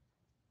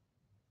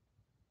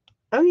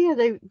 Oh, yeah.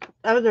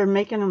 They're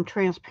making them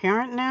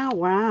transparent now.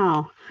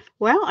 Wow.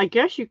 Well, I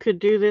guess you could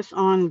do this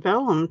on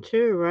vellum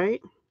too,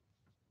 right?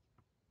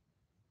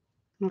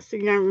 Let's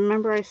see. I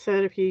remember I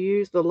said if you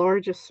use the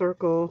largest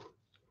circle,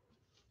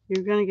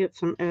 you're going to get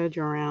some edge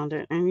around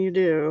it, and you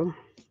do.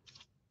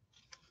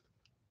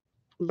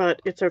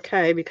 But it's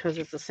okay because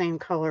it's the same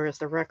color as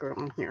the record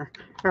on here.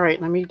 All right,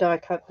 let me die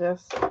cut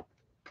this.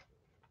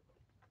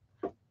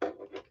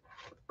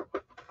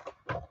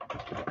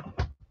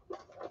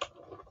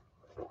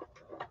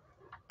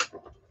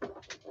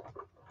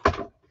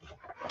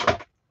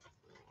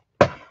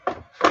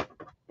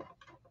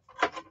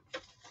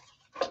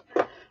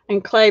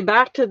 And Clay,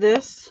 back to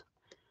this.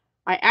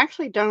 I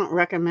actually don't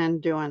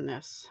recommend doing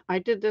this. I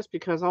did this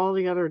because all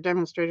the other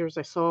demonstrators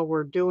I saw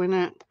were doing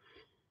it.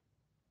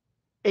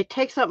 it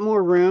takes up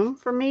more room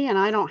for me, and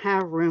I don't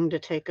have room to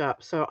take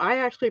up. So I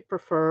actually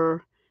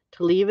prefer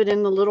to leave it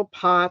in the little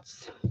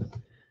pots,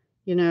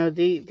 you know,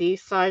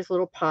 these size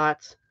little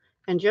pots,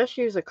 and just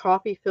use a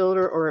coffee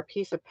filter or a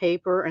piece of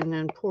paper and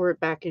then pour it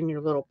back in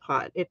your little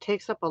pot. It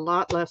takes up a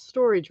lot less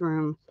storage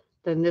room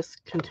than this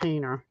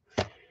container.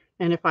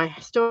 And if I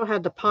still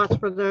had the pots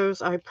for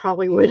those, I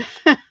probably would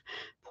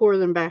pour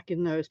them back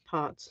in those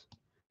pots.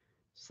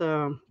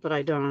 So, but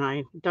I don't.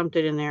 I dumped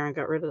it in there and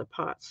got rid of the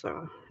pot.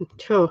 So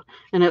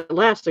and it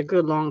lasts a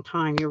good long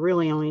time. You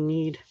really only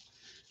need,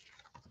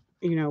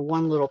 you know,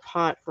 one little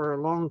pot for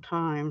a long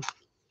time,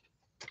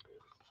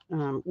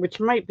 which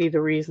might be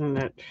the reason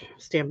that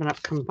Stampin'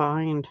 Up!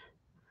 Combined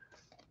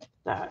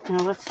that. Now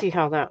let's see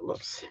how that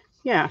looks.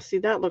 Yeah, see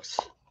that looks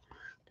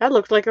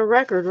like a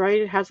record,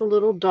 right? It has a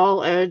little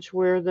dull edge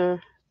where the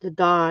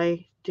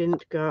die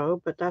didn't go,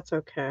 but that's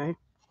okay.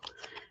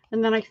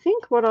 And then I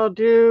think what I'll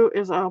do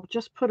is I'll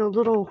just put a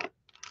little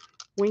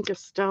Wink of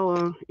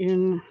Stella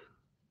in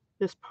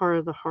this part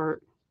of the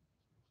heart,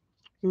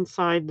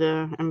 inside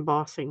the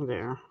embossing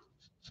there.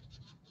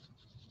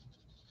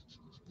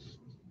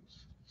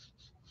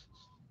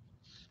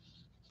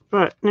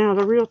 But now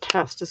the real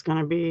test is going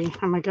to be,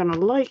 am I going to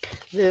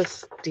like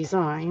this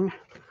design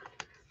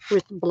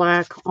with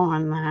black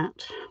on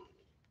that?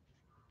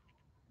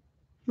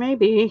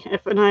 Maybe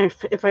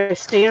if I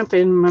stamp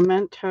in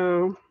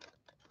Memento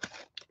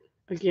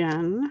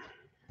again,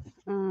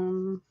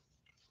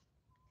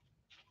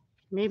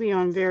 maybe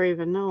on Very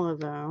Vanilla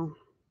though,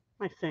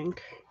 I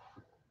think.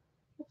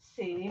 Let's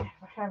see if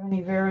I have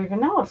any Very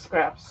Vanilla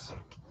scraps.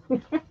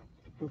 I'm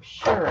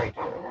sure I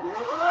do.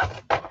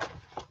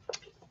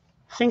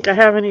 Think I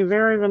have any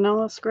Very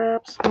Vanilla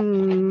scraps? But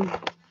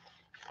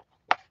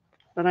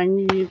I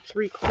need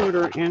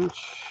 3/4 inch.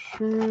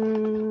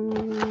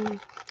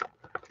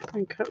 I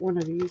can cut one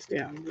of these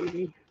down,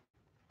 maybe.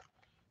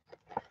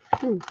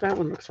 That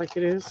one looks like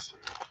it is.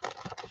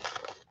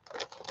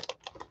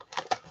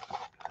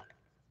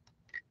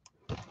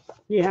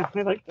 Yeah,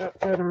 I like that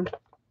better.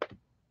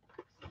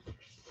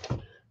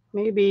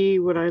 Maybe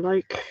would I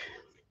like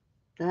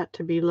that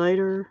to be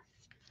lighter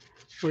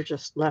or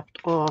just left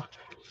off?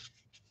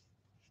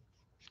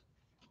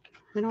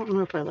 I don't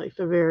know if I like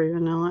the Very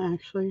Vanilla,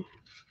 actually.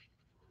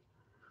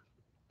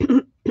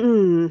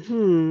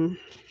 I'm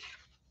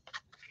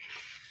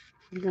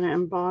going to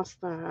emboss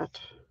that.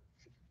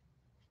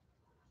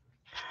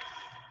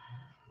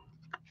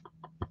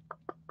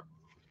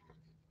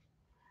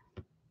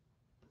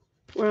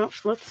 Well,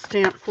 let's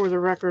stamp for the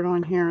record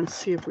on here and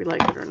see if we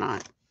like it or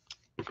not.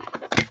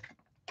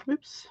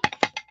 Oops.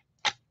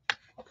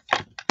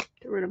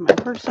 Get rid of my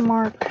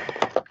Versamark.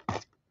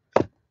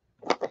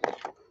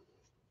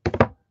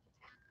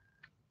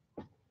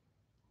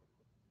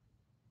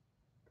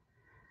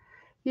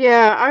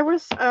 Yeah, I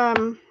was,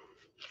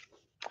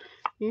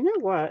 you know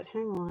what?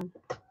 Hang on.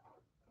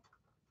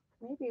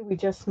 Maybe we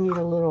just need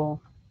a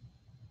little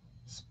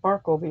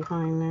sparkle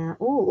behind there.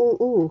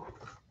 Ooh.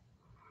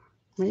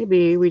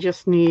 Maybe we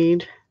just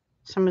need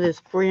some of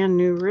this brand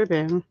new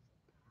ribbon.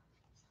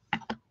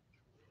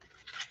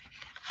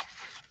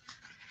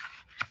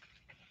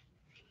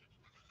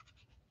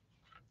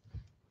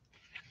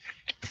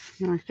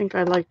 And I think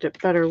I liked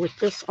it better with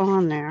this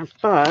on there,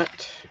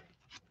 but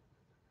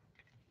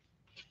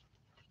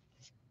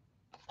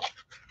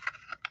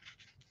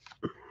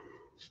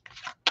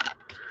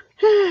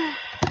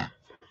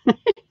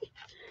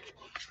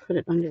put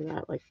it under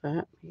that like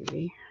that,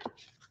 maybe.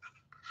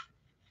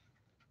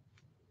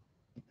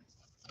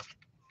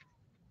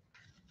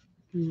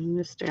 And then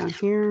this down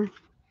here.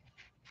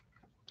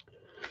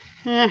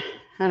 I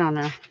don't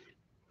know.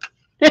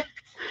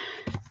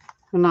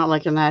 I'm not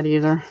liking that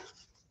either.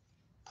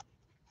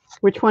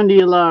 Which one do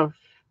you love,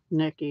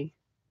 Nikki?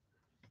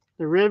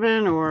 The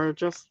ribbon or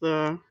just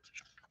the,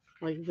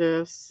 like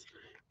this?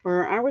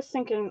 Or I was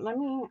thinking, let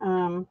me,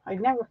 I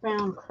never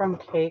found crumb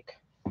cake.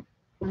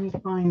 Let me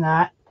find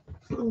that.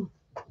 I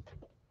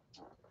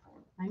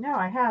know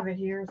I have it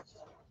here. It's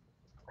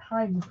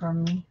hiding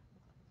from me.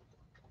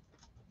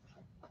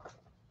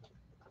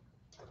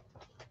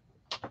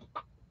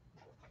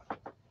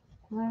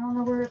 I don't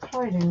know where it's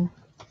hiding.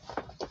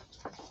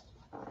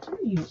 There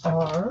you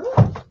are.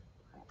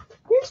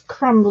 Here's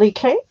crumbly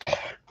cake.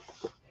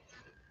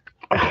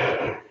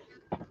 Of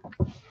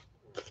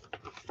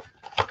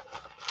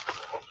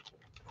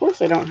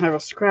course I don't have a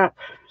scrap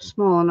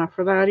small enough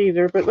for that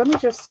either, but let me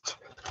just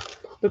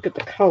look at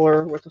the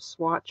color with a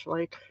swatch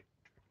like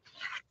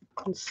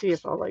and see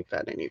if I like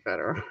that any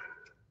better.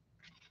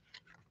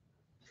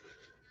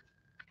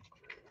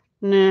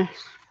 Nah,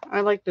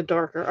 I like the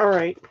darker. All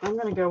right, I'm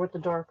going to go with the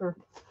darker.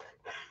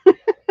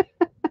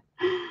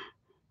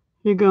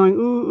 You're going,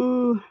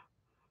 ooh.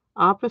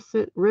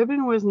 Opposite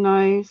ribbon was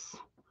nice.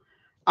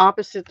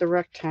 Opposite the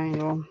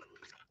rectangle.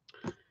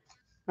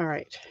 All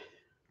right.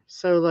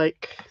 So,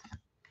 like,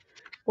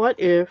 what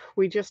if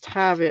we just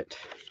have it?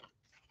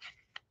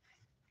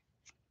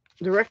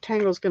 The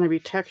rectangle is going to be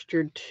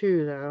textured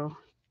too, though.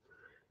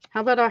 How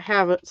about I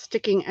have it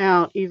sticking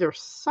out either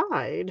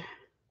side?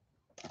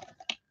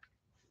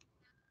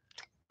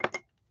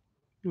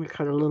 We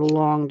cut a little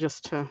long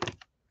just to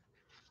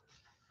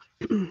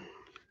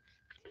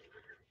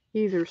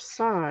either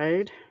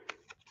side.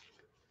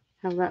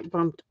 Have that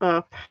bumped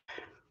up.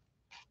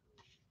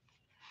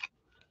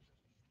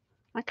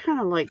 I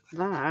kind of like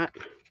that.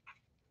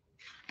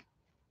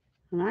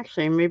 And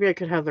actually, maybe I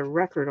could have the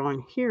record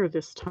on here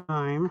this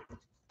time.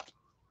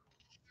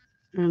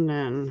 And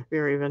then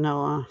very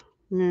vanilla.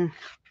 Yeah, I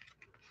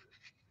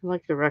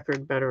like the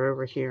record better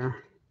over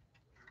here.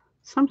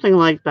 Something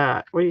like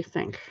that. What do you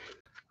think?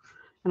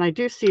 And I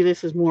do see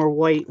this is more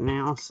white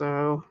now,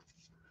 so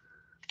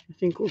I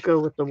think we'll go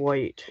with the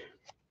white.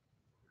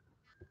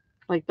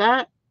 Like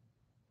that?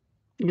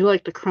 You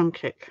like the crumb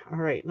cake. All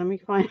right, let me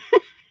find...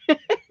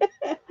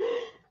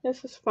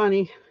 This is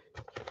funny.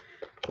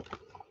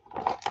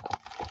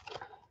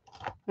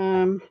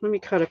 Let me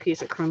cut a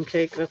piece of crumb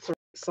cake that's the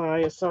right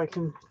size so I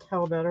can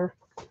tell better.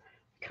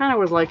 Kind of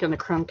was liking the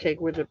crumb cake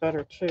with it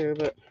better too,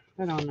 but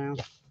I don't know.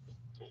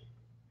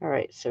 All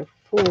right, so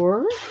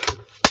 4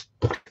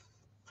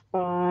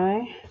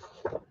 by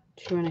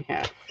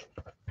 2.5.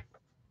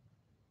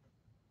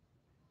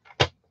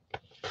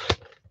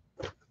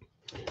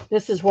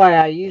 This is why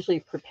I usually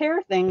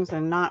prepare things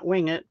and not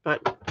wing it,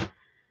 but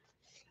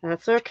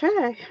that's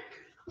okay.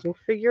 We'll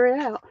figure it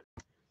out.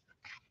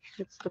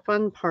 It's the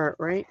fun part,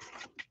 right?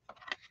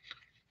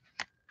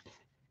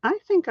 I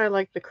think I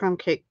like the crumb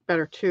cake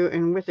better too,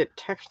 and with it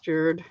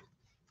textured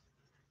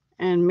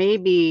and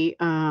maybe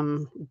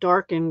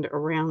darkened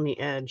around the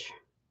edge.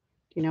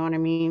 You know what I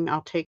mean?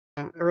 I'll take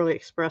an early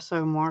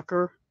espresso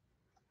marker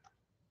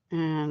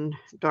and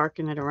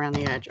darken it around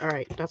the edge. All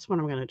right, that's what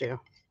I'm going to do.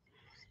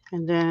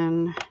 And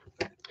then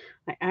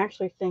I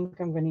actually think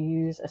I'm going to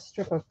use a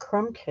strip of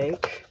crumb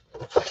cake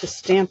to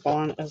stamp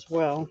on as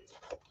well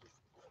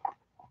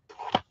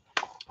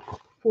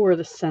for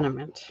the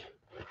sentiment.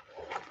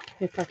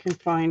 If I can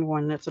find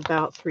one that's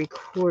about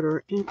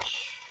 3/4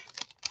 inch.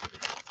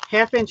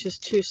 1/2 inch is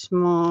too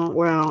small.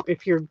 Well,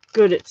 if you're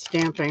good at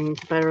stamping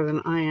better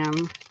than I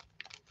am,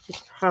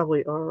 it's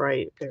probably all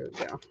right. There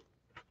we go.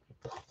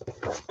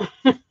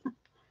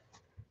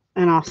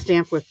 And I'll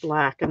stamp with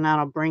black, and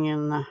that'll bring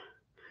in the...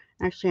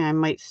 Actually, I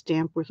might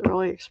stamp with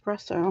early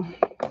espresso.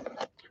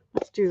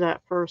 Let's do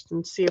that first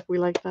and see if we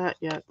like that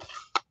yet.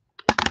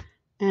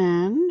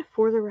 And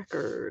for the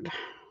record,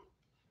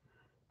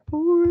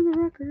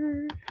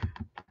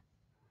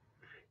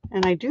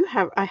 and I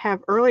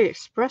have early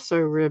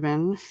espresso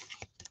ribbon.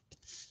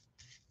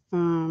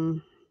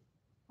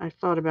 I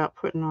thought about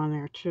putting on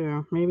there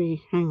too.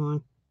 Maybe, hang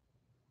on.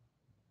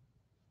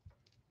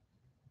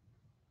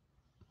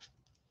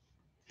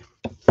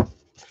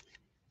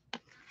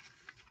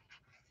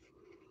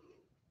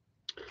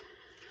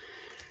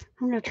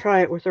 I'm going to try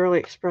it with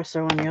early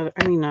espresso on the other,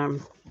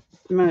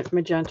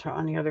 magenta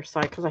on the other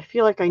side, because I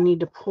feel like I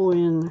need to pull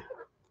in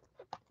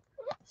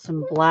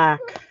some black.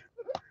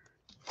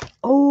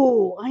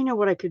 Oh, I know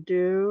what I could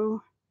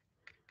do.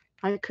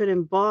 I could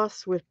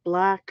emboss with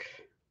black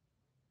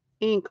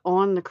ink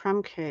on the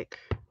crumb cake.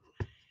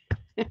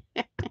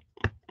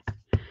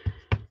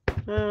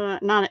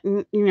 Not,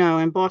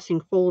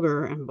 embossing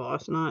folder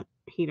emboss, not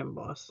heat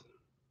emboss.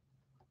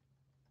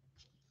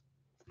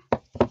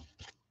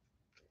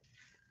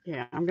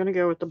 Yeah, I'm going to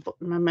go with the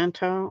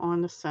memento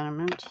on the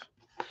sentiment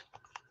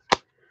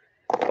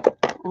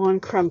on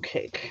crumb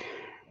cake.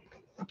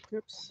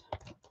 Oops.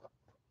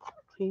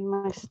 Clean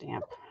my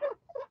stamp.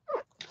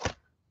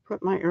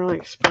 Put my early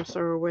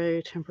espresso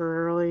away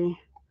temporarily.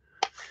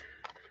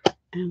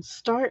 And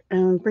start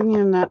and bring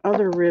in that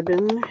other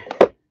ribbon.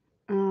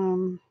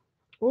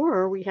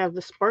 Or we have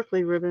the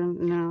sparkly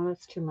ribbon. No,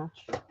 that's too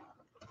much.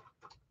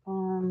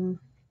 1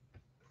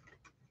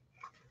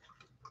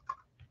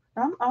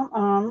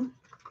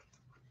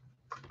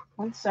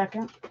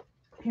 second.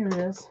 Here it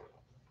is.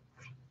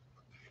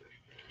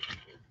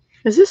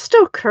 Is this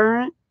still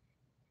current?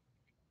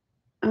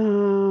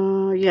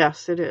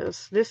 Yes, it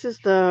is. This is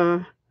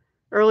the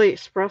early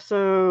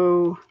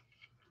espresso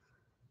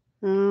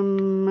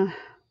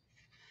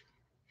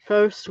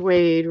faux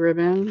suede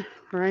ribbon,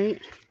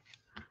 right?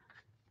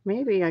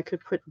 Maybe I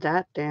could put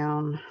that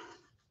down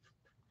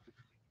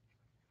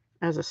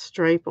as a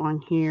stripe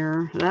on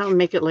here. That would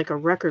make it like a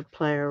record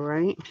player,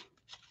 right?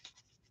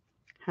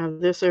 Have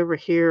this over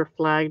here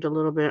flagged a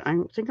little bit. I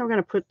think I'm going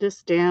to put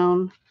this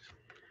down.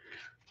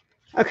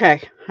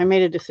 Okay, I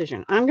made a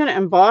decision. I'm going to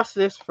emboss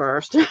this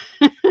first.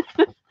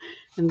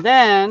 And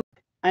then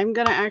I'm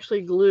going to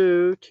actually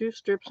glue 2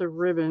 strips of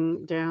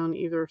ribbon down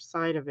either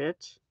side of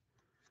it.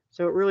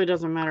 So it really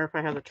doesn't matter if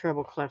I have the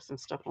treble clefs and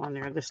stuff on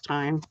there this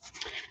time.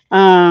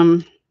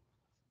 And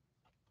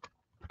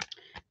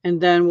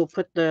then we'll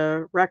put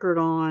the record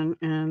on,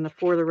 and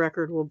for the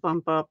record will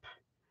bump up.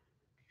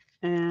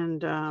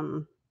 And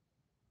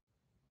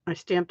I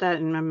stamped that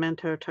in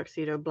Memento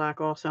Tuxedo Black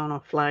also, and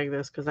I'll flag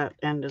this because that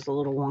end is a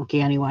little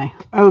wonky anyway.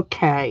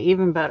 Okay,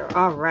 even better.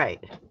 All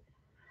right.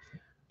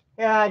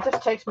 Yeah, it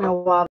just takes me a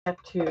while to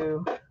get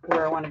to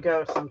where I want to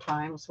go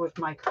sometimes with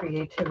my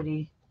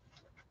creativity.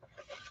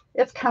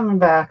 It's coming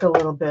back a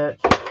little bit.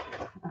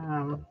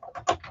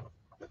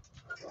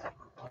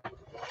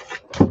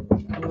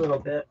 little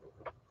bit.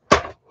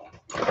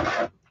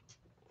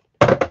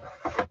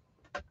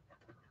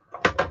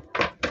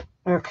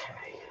 Okay.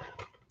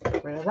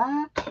 Get rid of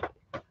that.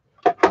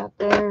 Put that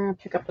there.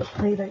 Pick up the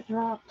plate I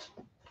dropped.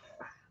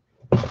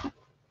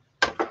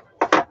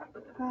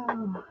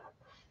 Oh.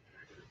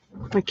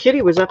 My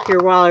kitty was up here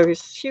while I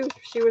was, she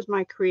was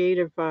my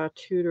creative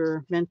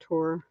tutor,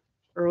 mentor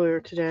earlier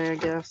today, I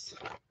guess.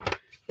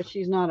 But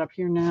she's not up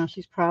here now.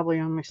 She's probably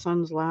on my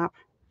son's lap.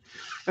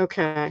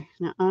 Okay,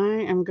 now I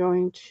am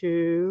going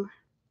to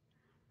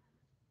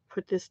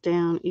put this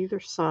down either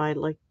side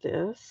like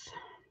this.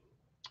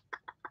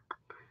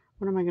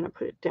 What am I going to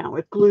put it down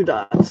with? Glue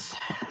dots.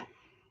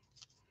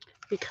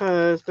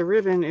 Because the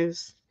ribbon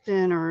is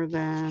thinner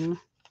than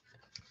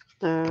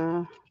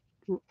the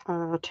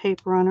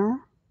tape runner.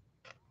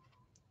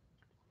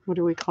 What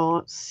do we call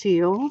it?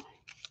 Seal.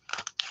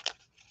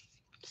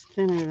 It's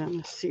thinner than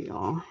the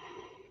seal.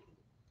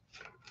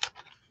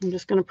 I'm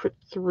just going to put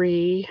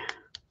 3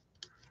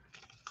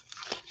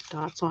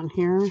 dots on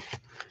here.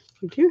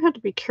 You do have to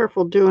be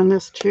careful doing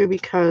this too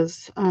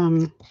because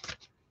you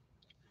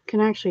can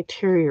actually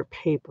tear your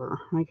paper.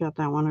 I got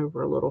that one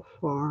over a little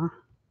far.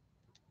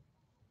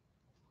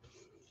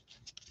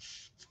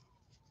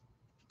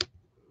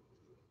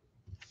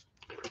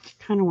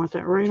 Kind of want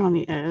that right on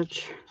the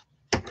edge.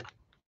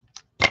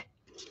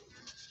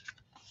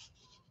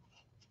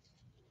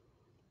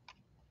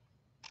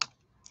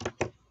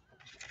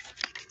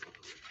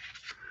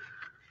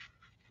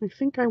 I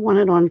think I want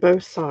it on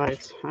both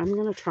sides. I'm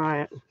going to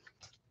try it.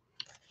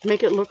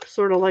 Make it look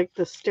sort of like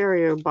the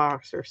stereo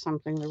box or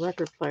something, the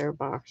record player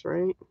box,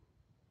 right?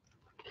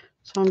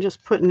 So I'm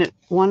just putting it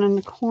one in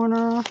the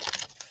corner,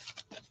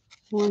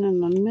 one in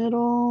the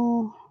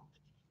middle.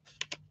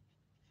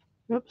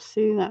 Oops,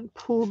 see, that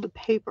pulled the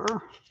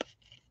paper.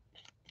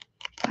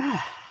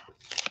 And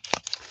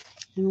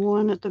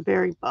one at the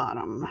very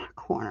bottom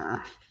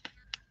corner.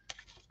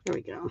 There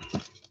we go.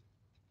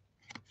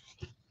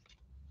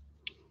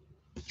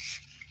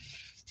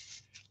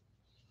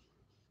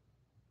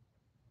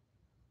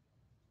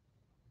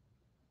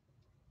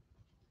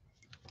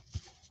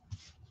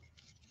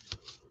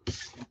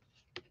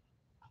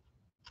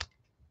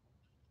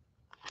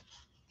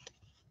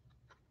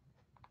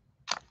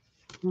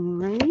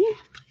 Alrighty.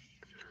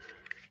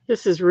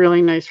 This is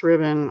really nice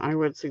ribbon. I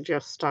would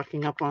suggest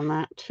stocking up on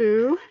that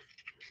too.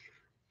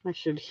 I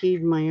should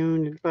heed my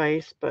own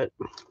advice, but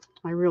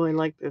I really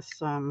like this,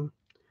 and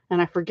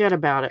I forget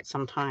about it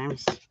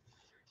sometimes,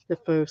 the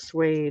faux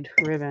suede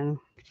ribbon.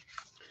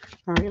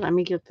 All right, let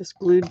me get this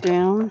glued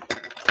down.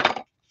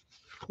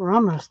 We're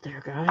almost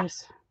there,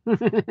 guys.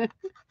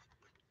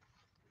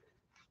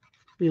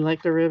 You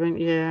like the ribbon?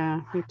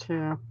 Yeah, me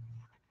too.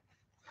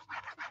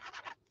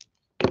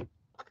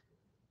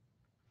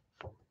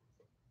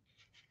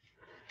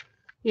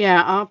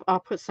 Yeah, I'll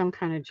put some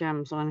kind of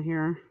gems on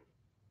here.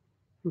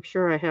 I'm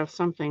sure I have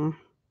something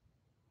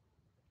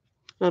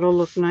that'll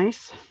look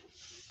nice.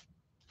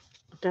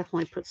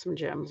 Definitely put some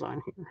gems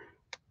on here.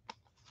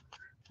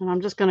 And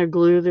I'm just going to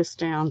glue this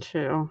down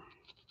too,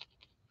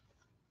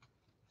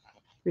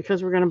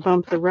 because we're going to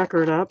bump the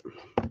record up.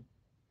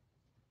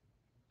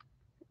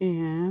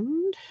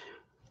 And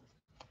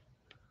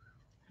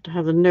to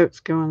have the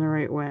notes going the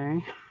right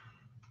way.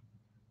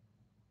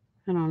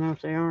 I don't know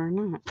if they are or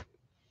not.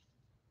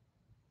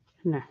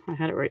 No, I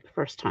had it right the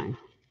first time.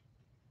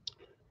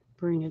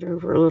 Bring it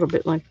over a little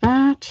bit like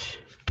that.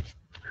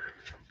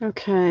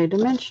 Okay,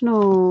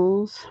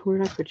 dimensionals. Where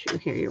did I put you?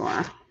 Here you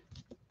are.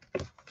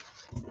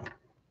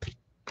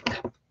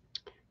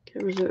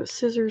 Get rid of those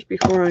scissors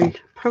before I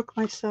poke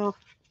myself.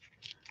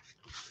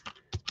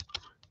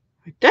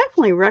 I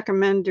definitely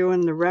recommend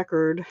doing the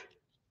record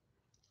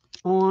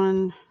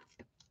on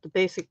the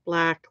basic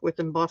black with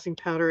embossing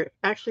powder. It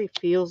actually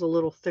feels a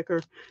little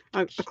thicker.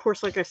 Of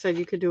course, like I said,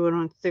 you could do it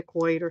on thick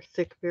white or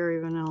thick berry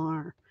vanilla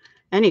or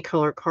any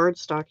color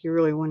cardstock you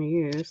really want to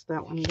use.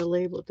 That one, the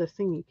label, the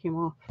thingy came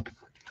off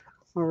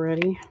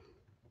already.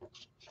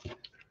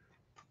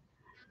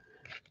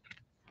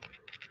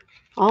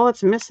 All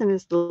it's missing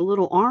is the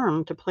little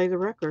arm to play the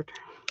record.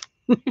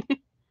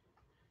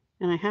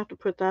 And I have to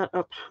put that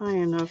up high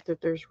enough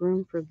that there's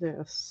room for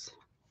this.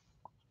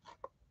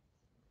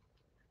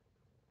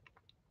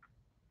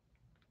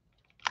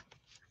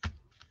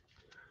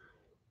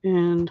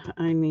 And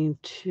I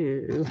need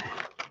to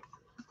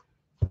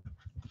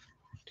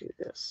do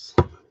this.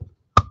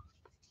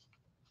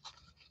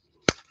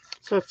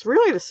 So it's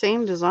really the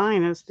same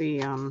design as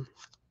the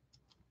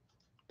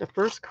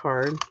first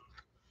card,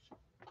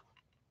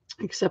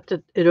 except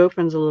that it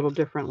opens a little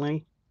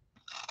differently.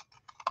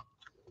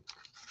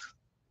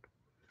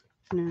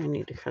 Now I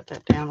need to cut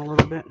that down a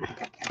little bit.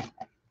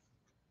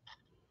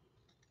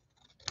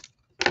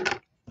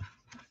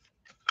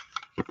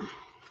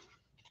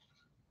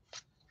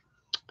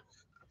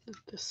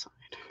 This side.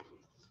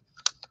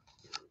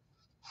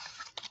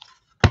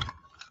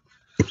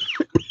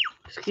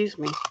 Excuse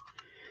me.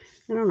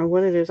 I don't know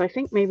what it is. I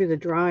think maybe the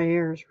dry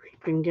air has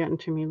been getting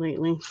to me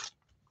lately.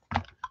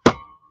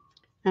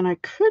 And I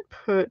could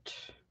put,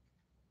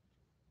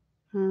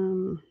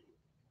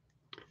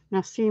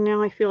 Now see,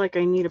 now I feel like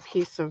I need a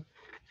piece of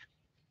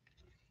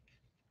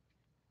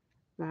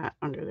that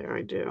under there.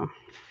 I do.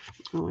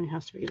 It only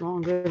has to be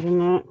longer than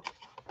that.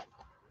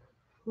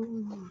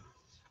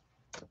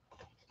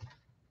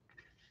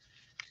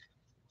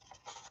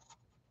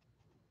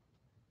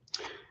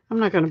 I'm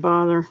not going to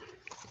bother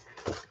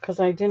because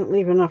I didn't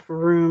leave enough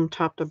room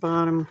top to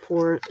bottom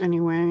for it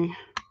anyway.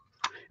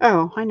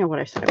 Oh, I know what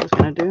I said I was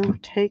going to do.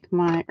 Take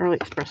my Early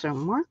Espresso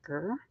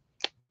marker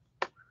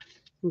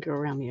and go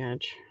around the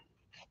edge.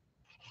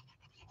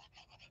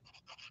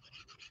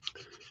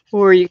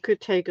 Or you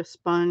could take a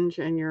sponge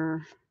and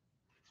your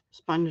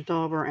sponge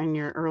dauber and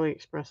your Early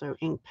Espresso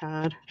ink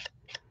pad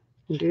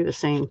and do the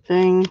same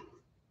thing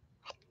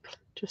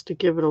just to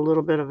give it a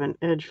little bit of an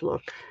edge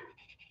look.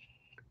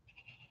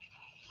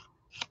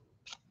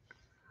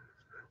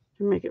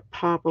 To make it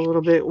pop a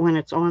little bit when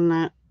it's on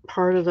that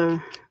part of the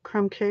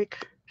crumb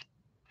cake.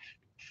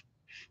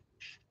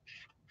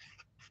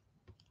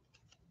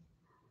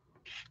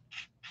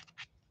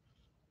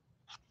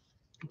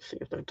 Let's see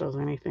if that does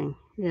anything.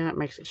 Yeah, it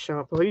makes it show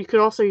up. Well, you could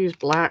also use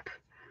black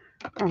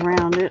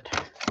around it.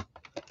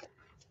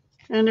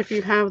 And if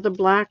you have the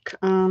black,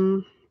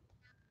 what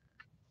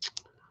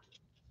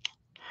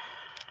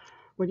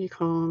do you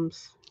call them?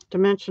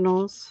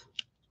 Dimensionals.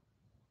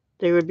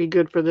 They would be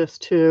good for this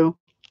too.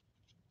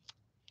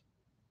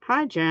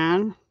 Hi,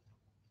 Jan.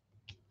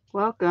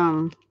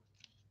 Welcome.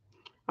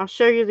 I'll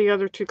show you the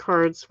other two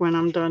cards when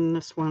I'm done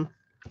this one,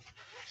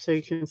 so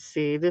you can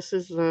see. This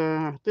is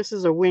a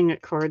wing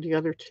it card. The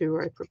other two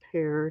I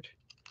prepared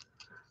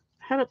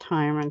ahead of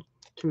time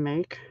to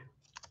make.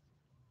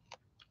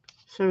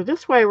 So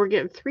this way we're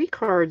getting 3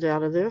 cards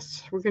out of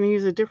this. We're going to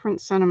use a different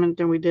sentiment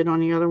than we did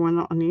on the other one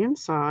on the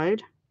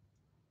inside.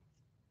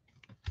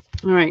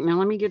 All right, now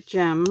let me get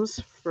gems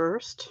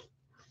first.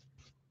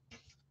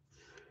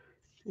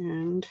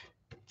 And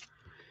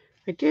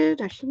I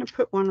shouldn't have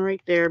put one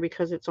right there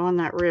because it's on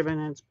that ribbon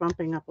and it's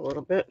bumping up a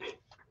little bit.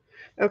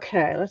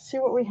 Okay, let's see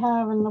what we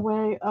have in the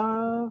way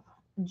of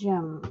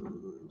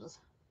gems.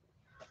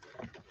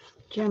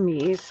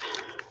 Gemmies.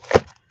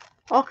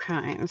 All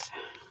kinds.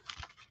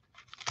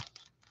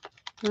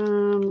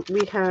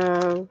 We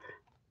have,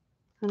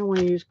 I don't want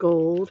to use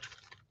gold.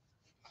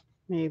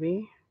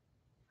 Maybe.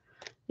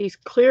 These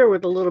clear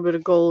with a little bit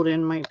of gold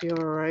in might be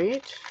all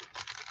right.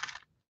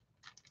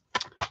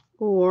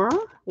 Or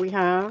we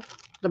have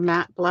the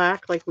matte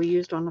black like we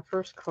used on the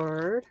first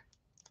card.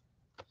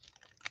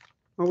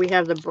 Or we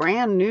have the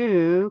brand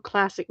new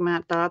classic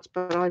matte dots,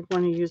 but I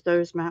want to use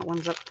those matte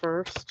ones up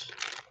first.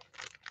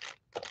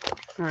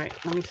 All right,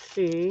 let me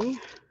see.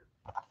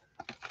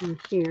 In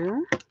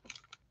here,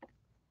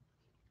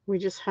 we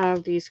just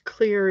have these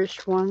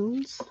clearish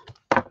ones,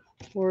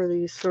 or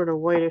these sort of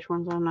whitish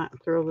ones. I'm not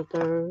thrilled with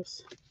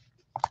those.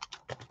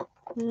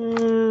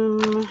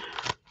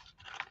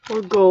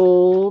 Or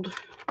gold.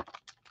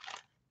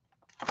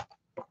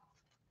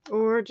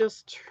 Or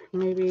just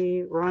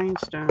maybe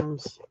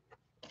rhinestones.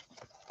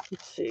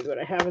 Let's see what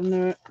I have in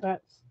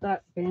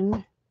that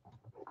bin.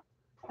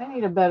 I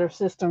need a better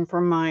system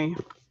for my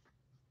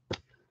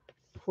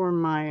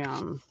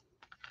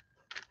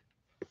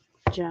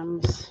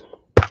gems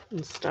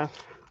and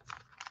stuff.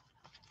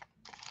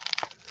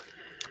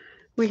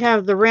 We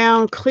have the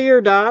round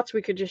clear dots.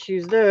 We could just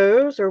use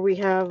those, or we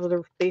have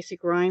the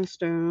basic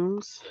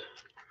rhinestones.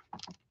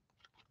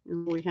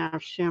 And we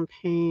have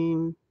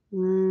champagne. I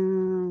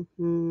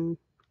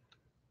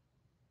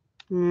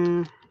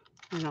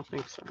don't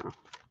think so.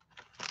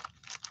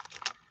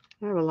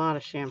 I have a lot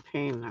of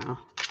champagne now.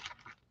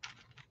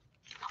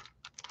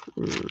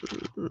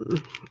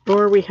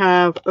 Or we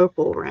have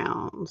opal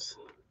rounds.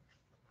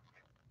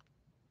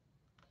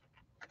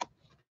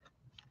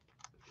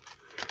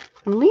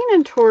 I'm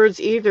leaning towards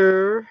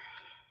either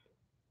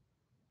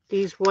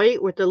these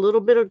white with a little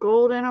bit of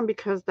gold in them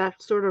because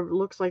that sort of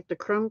looks like the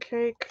crumb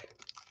cake,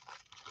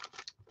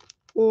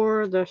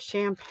 or the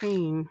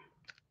champagne,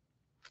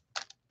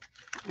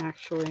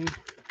 actually.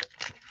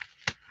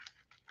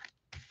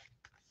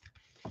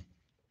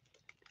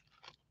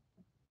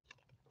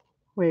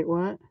 Wait,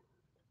 what?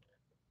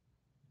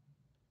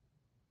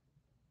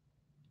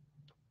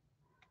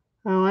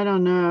 Oh, I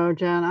don't know,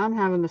 Jen. I'm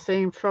having the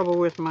same trouble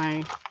with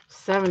my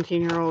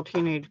 17-year-old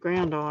teenage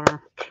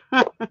granddaughter.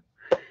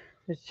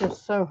 It's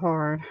just so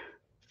hard.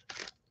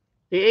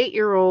 The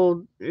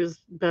 8-year-old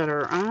is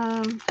better.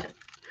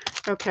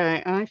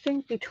 Okay, I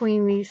think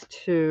between these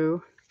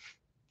two,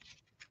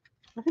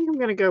 I think I'm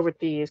going to go with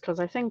these because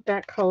I think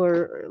that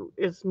color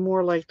is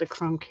more like the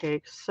crumb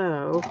cake.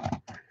 So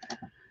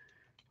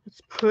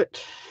let's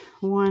put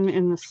one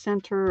in the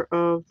center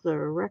of the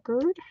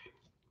record,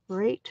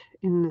 right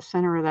in the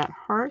center of that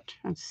heart.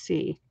 Let's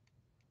see.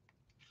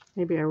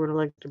 Maybe I would have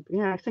liked to,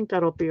 yeah, I think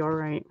that'll be all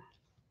right.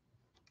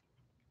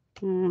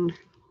 And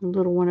a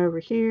little one over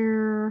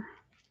here.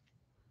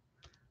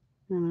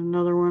 And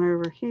another one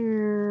over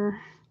here.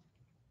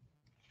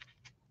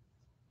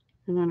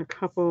 And then a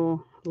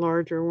couple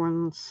larger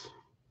ones.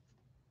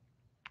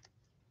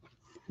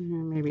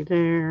 And maybe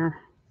there.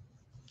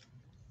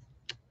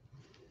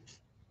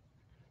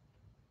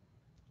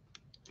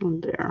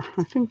 And there.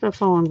 I think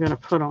that's all I'm going to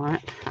put on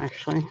it,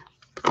 actually.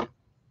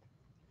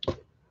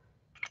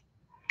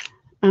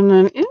 And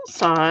then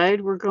inside,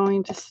 we're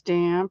going to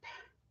stamp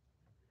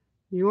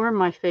You're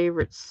My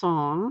Favorite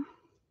Song.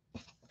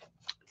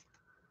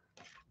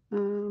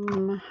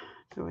 Do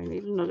I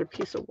need another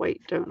piece of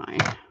white, don't I?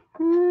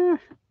 I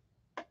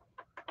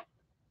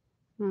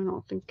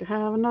don't think I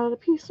have another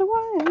piece of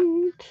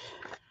white.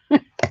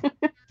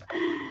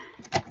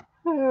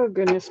 Oh,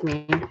 goodness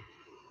me.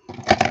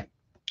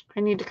 I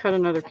need to cut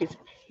another piece of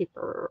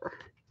paper.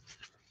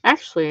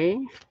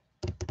 Actually,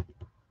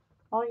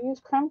 I'll use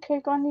crumb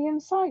cake on the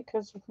inside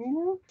because, you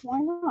know, why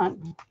not?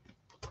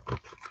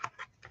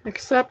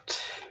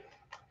 Except,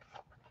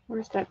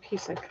 where's that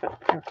piece I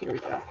cut? Oh, here we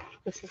go.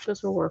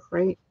 This will work,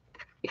 right?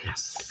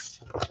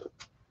 Yes.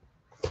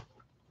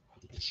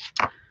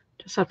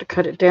 Just have to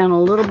cut it down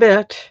a little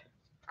bit.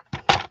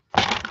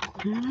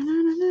 5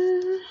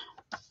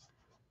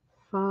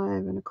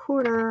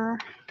 1/4.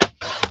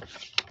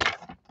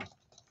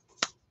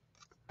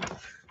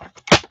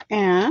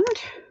 And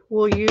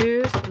we'll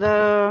use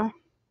the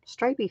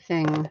stripey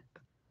thing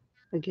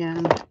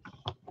again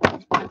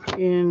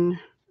in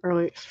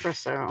Early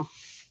Espresso.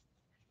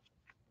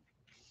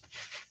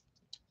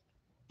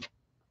 Do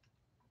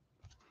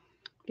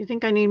you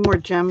think I need more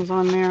gems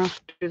on there?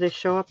 Do they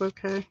show up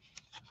okay?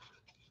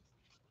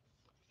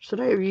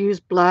 Should I use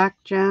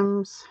black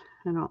gems?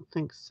 I don't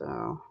think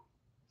so.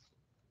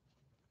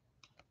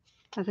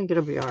 I think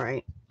it'll be all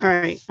right. All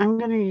right, I'm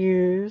going to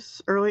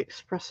use Early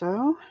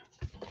Espresso.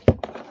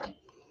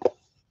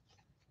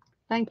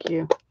 Thank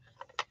you.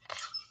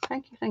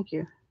 Thank you, thank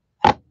you.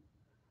 I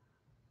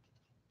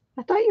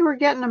thought you were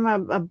getting them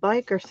a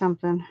bike or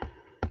something.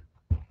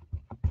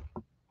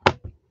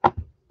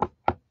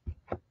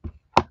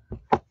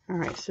 All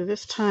right, so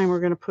this time we're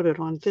going to put it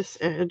on this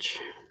edge.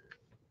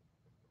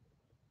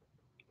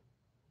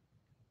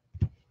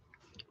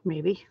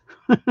 Maybe.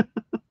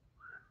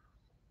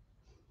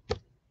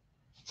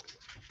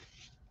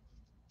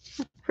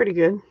 Pretty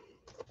good.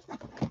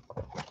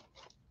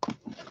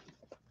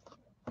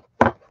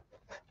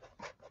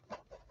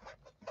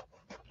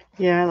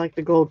 Yeah, I like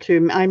the gold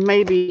too. I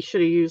maybe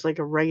should have used like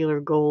a regular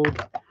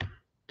gold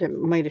that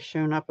might have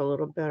shown up a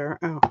little better.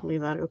 Oh, leave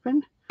that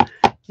open.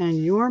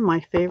 And You're My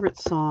Favorite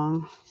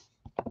Song.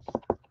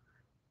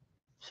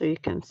 So you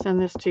can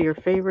send this to your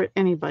favorite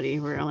anybody,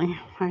 really.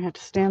 I had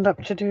to stand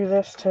up to do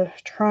this to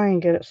try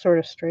and get it sort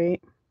of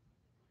straight.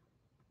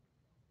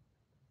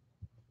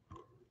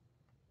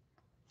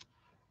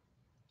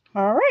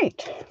 All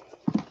right.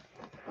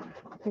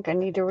 I think I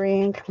need to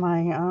re-ink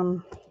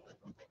my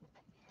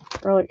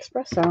Early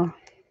Espresso.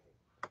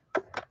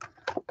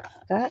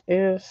 That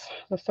is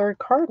the third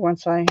card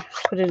once I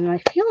put it in.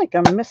 I feel like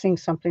I'm missing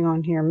something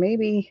on here.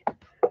 Maybe,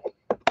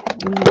 I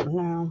don't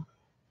know.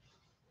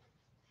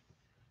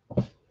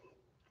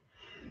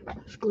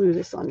 Let's glue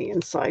this on the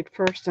inside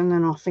first, and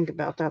then I'll think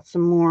about that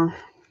some more.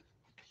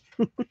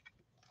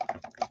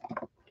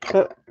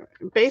 But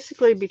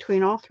basically,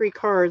 between all three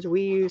cards,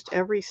 we used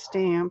every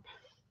stamp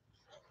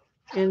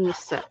in the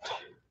set.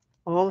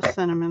 All the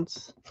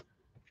sentiments.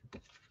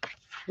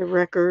 The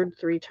record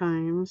 3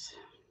 times.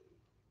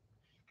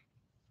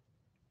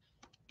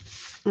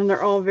 And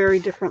they're all very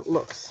different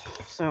looks.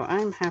 So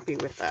I'm happy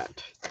with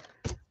that.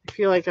 I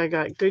feel like I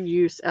got good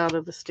use out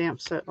of the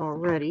stamp set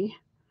already.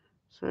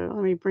 So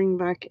let me bring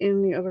back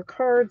in the other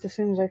cards as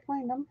soon as I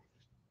find them.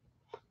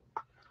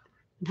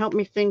 And help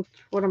me think,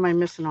 what am I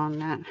missing on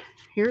that?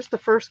 Here's the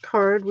first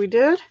card we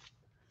did.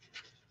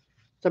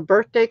 It's a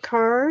birthday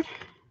card.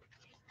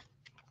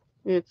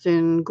 It's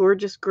in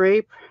Gorgeous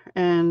Grape.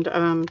 And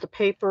the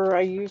paper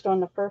I used on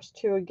the first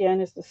two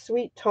again is the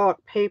Sweet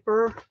Talk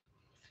paper.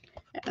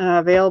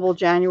 Available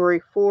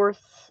January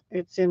 4th.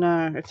 It's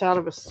out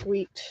of a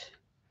suite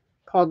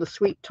called the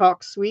Sweet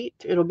Talk Suite.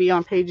 It'll be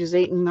on pages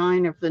 8 and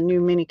 9 of the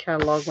new mini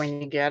catalog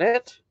when you get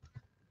it.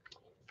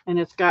 And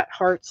it's got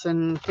hearts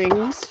and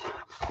things.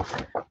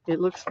 It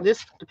looks, the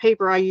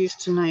paper I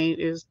used tonight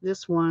is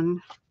this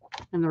one,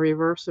 and the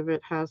reverse of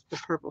it has the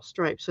purple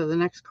stripe. So the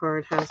next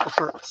card has the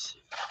hearts.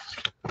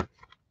 All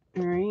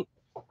right.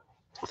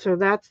 So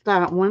that's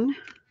that one.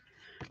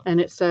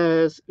 And it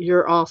says,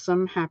 "You're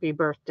awesome, happy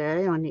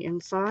birthday" on the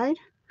inside.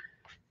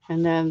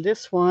 And then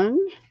this one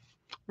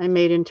I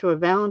made into a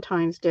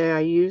Valentine's Day.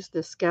 I used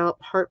the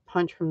Scallop Heart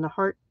Punch from the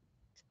Heart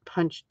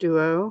Punch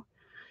Duo.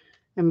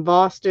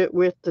 Embossed it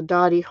with the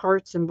Dottie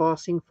Hearts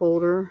embossing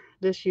folder.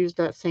 This used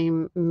that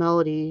same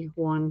Melody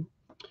one.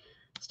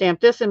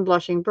 Stamped this in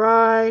Blushing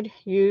Bride.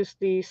 Used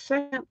the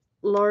second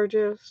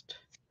largest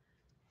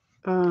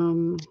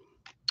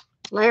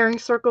layering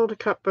circle to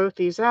cut both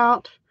these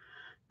out.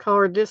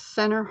 Colored this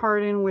center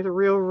heart in with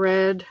Real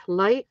Red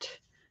Light.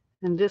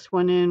 And this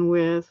one in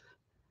with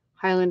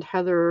Highland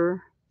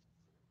Heather.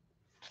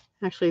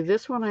 Actually,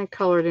 this one I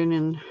colored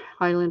in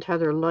Highland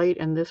Heather Light,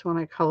 and this one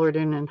I colored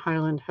in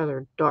Highland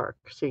Heather Dark,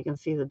 so you can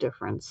see the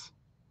difference.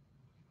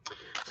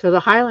 So the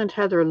Highland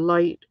Heather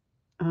Light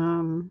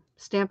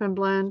Stampin'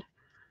 Blend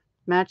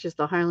matches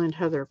the Highland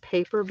Heather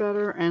paper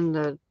better, and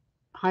the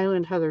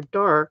Highland Heather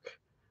Dark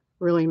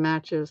Really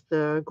matches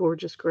the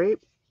gorgeous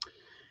grape.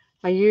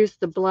 I used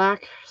the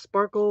black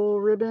sparkle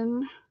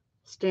ribbon,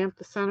 stamped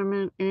the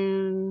sentiment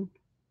in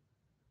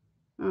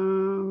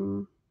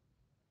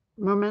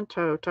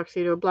Memento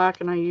Tuxedo Black,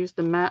 and I used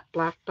the matte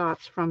black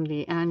dots from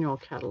the annual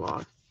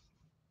catalog.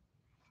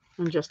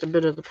 And just a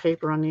bit of the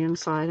paper on the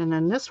inside. And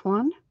then this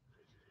one,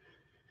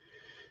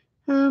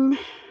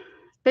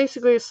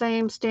 basically the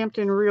same, stamped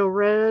in real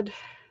red.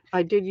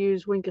 I did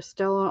use Wink of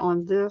Stella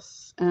on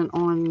this, and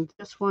on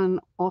this one,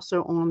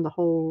 also on the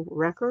whole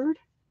record.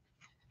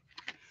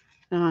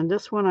 And on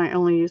this one, I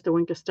only used the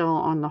Wink of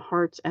Stella on the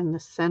hearts and the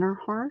center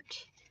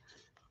heart.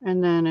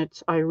 And then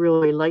it's I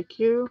Really Like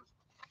You.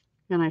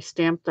 And I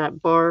stamped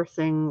that bar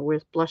thing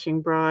with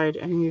Blushing Bride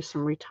and used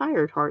some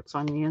retired hearts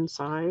on the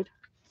inside.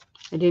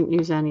 I didn't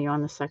use any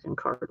on the second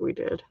card we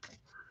did.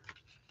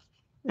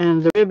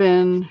 And the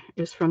ribbon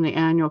is from the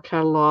annual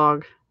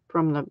catalog.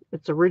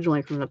 It's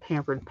originally from the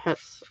Pampered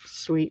Pets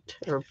suite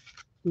or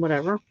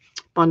whatever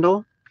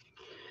bundle.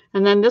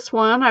 And then this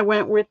one, I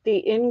went with the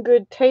In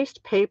Good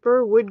Taste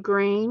paper, wood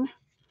grain,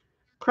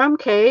 crumb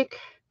cake,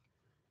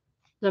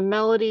 the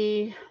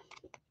Merry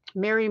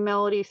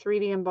Melody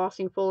 3D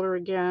embossing folder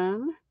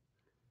again,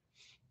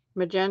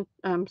 Memento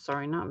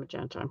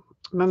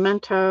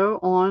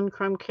on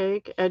crumb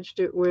cake,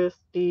 edged it with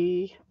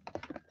the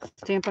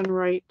Stampin'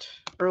 Right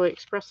Early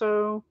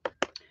Espresso,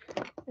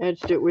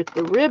 edged it with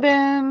the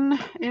ribbon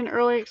in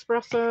Early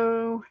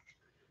Espresso,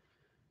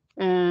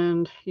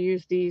 and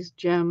used these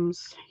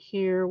gems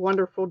here,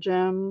 wonderful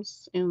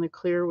gems in the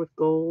clear with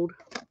gold,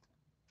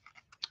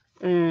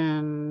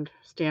 and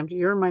stamped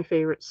You're My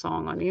Favorite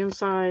Song on the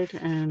inside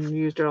and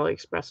used Early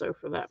Espresso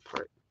for that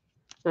part.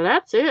 So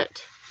that's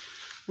it.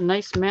 A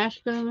nice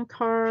masculine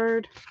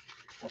card,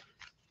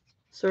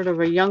 sort of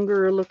a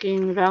younger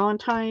looking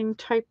Valentine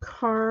type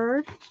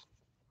card,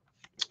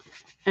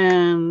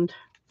 and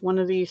one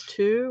of these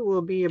two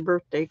will be a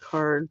birthday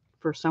card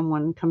for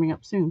someone coming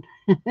up soon.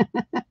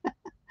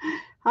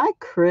 Hi,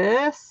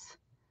 Chris.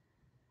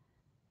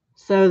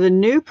 So the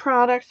new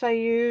products I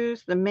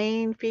used, the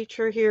main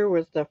feature here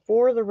was the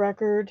For the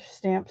Record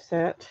stamp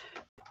set.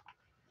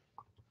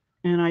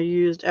 And I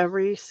used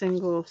every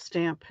single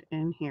stamp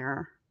in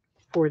here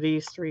for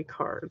these 3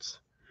 cards.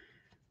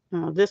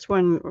 This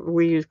one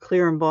we used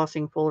clear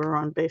embossing folder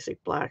on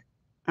basic black,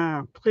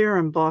 clear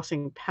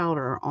embossing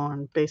powder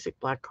on basic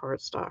black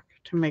cardstock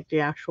to make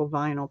the actual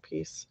vinyl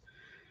piece.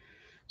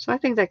 So I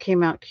think that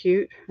came out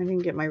cute. I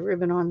didn't get my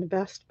ribbon on the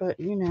best, but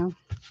you know.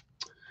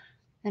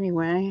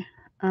 Anyway,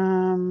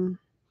 yeah,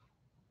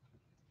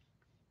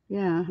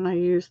 and I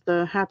used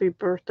the Happy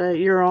Birthday,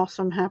 You're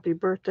Awesome Happy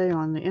Birthday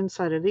on the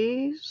inside of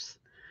these.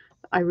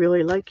 I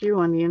Really Like You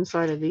on the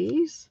inside of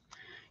these.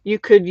 You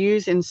could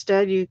use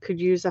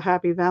a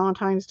Happy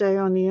Valentine's Day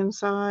on the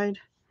inside.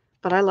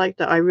 But I like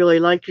the I Really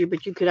Like You,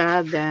 but you could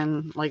add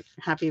then like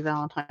Happy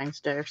Valentine's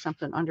Day or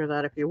something under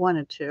that if you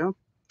wanted to.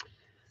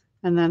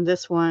 And then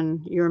this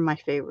one, You're My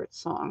Favorite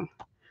Song.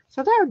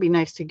 So that would be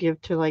nice to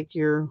give to like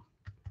your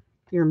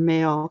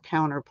male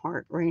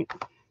counterpart, right?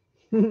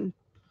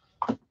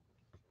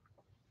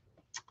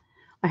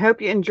 I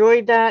hope you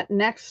enjoyed that.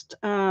 Next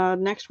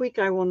week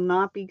I will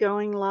not be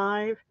going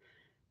live,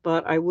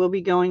 but I will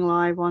be going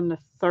live on the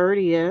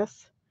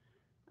 30th.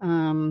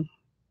 And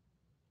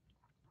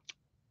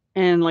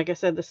like I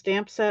said, the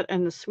stamp set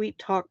and the Sweet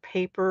Talk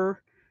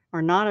paper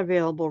are not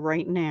available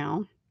right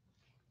now.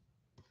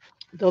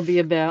 They'll be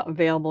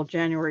available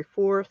January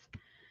 4th.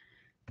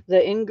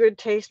 The In Good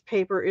Taste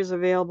paper is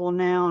available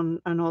now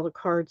on all the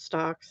card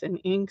stocks and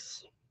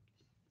inks.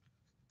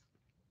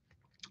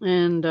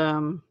 And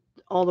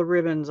all the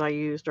ribbons I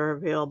used are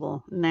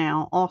available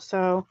now.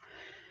 Also,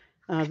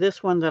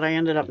 this one that I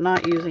ended up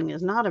not using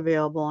is not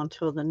available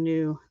until the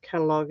new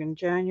catalog in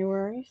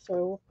January. So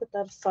we'll put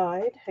that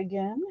aside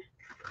again.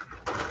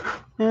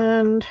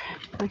 And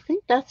I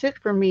think that's it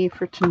for me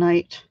for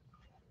tonight.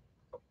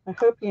 I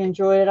hope you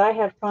enjoyed it. I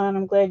had fun.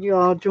 I'm glad you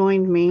all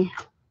joined me.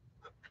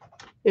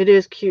 It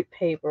is cute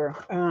paper.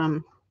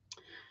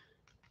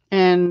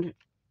 And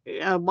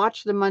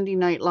watch the Monday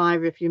Night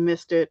Live if you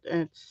missed it.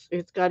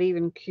 It's got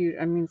even cute.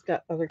 I mean, it's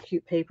got other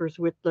cute papers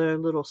with the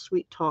little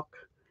Sweet Talk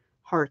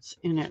hearts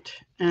in it.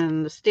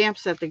 And the stamp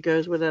set that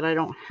goes with it I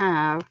don't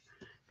have,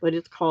 but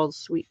it's called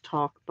Sweet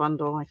Talk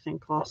Bundle, I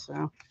think,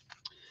 also.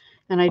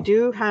 And I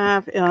do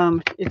have,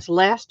 it's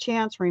last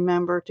chance,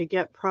 remember, to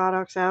get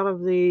products out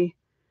of the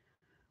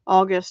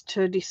August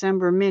to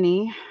December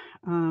mini.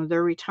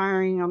 They're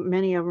retiring.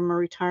 Many of them are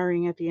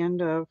retiring at the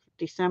end of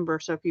December.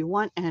 So if you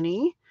want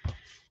any,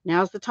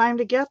 now's the time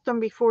to get them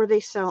before they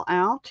sell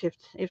out,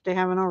 if they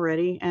haven't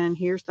already. And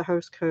here's the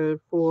host code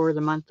for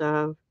the month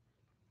of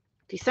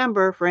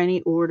December for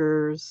any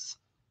orders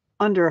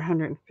under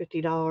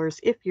 $150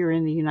 if you're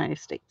in the United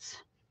States.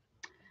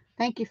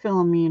 Thank you,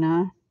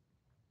 Philomena.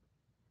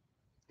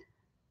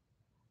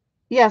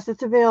 Yes,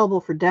 it's available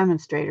for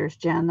demonstrators,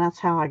 Jen. That's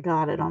how I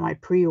got it on my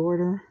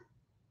pre-order.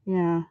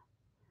 Yeah.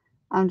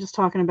 I'm just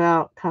talking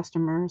about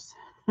customers.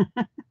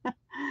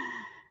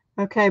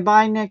 Okay,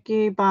 bye,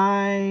 Nikki.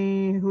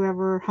 Bye,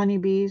 whoever.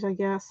 Honeybees, I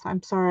guess.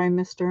 I'm sorry I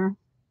missed her.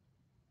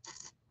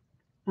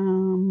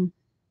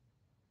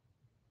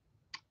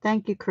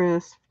 Thank you,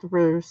 Chris,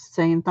 for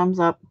saying thumbs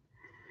up.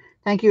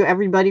 Thank you,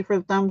 everybody, for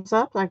the thumbs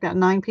up. I've got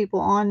 9 people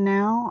on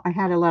now. I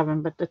had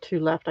 11, but the 2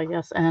 left, I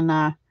guess. And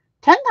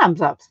 10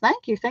 thumbs ups.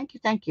 Thank you, thank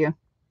you, thank you.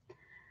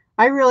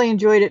 I really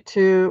enjoyed it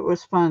too. It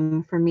was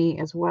fun for me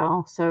as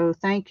well. So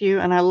thank you.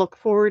 And I look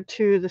forward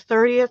to the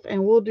 30th.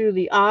 And we'll do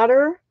the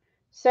otter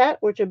set,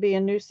 which will be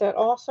a new set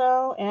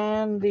also.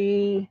 And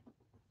the,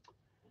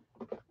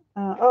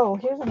 oh,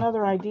 here's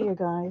another idea,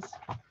 guys.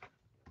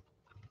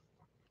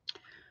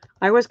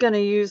 I was going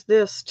to use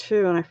this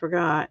too, and I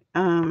forgot.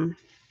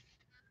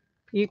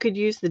 You could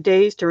use the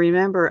days to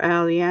remember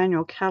out of the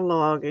annual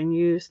catalog and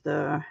use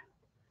the,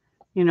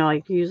 you know,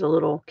 like use a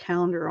little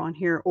calendar on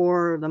here,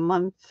 or the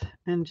month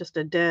and just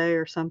a day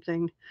or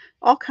something.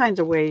 All kinds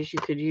of ways you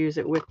could use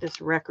it with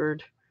this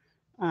record.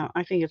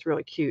 I think it's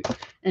really cute.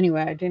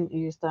 Anyway, I didn't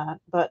use that,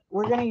 but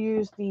we're going to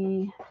use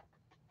the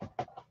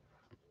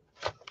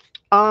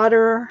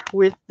otter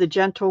with the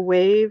gentle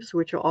waves,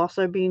 which will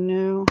also be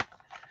new,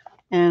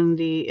 and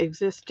the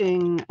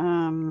existing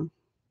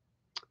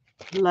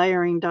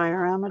layering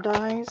diorama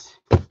dies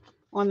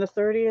on the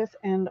 30th.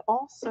 And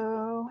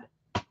also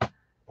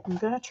I'm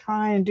going to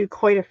try and do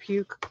quite a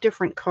few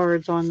different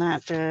cards on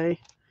that day.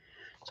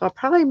 So I'll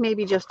probably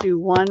maybe just do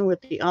one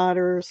with the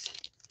otters,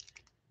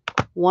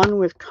 one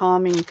with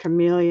calming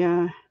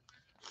camellia.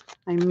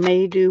 I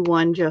may do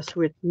one just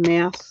with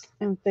masks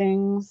and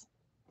things.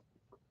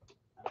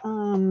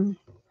 And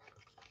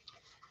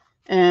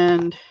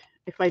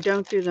if I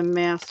don't do the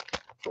mask,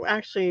 well,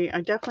 actually,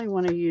 I definitely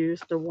want to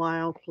use the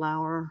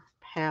wildflower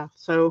path.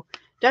 So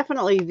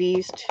definitely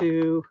these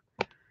two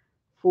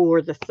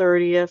for the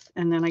 30th.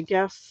 And then I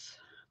guess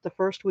the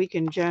first week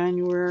in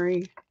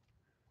January,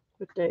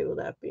 what day will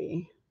that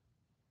be?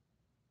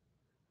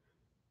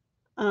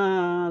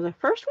 The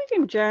first week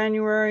in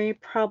January,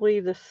 probably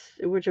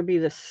which will be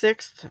the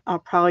 6th, I'll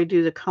probably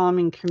do the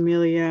calming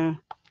camellia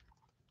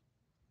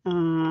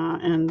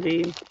and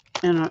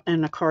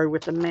a card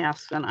with the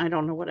mask, and I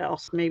don't know what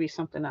else, maybe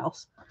something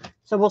else.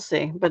 So we'll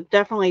see, but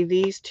definitely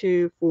these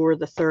two for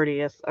the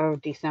 30th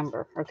of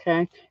December,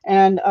 okay?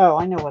 And oh,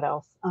 I know what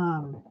else.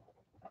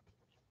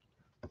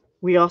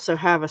 We also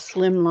have a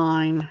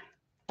slimline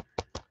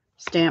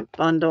stamp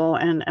bundle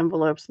and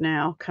envelopes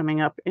now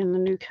coming up in the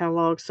new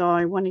catalog, so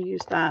I want to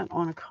use that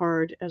on a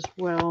card as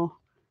well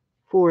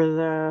for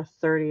the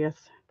 30th.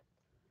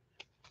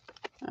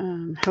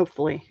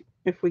 Hopefully,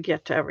 if we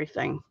get to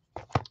everything.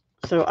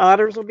 So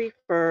otters will be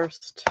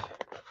first,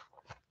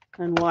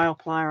 then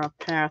wildflower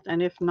path,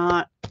 and if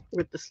not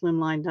with the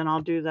slimline, then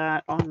I'll do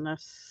that on the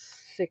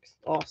 6th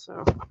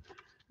also.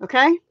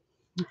 Okay.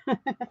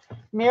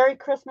 Merry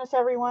Christmas,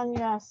 everyone.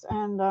 Yes,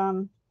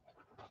 and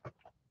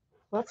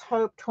let's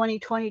hope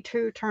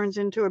 2022 turns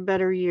into a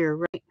better year,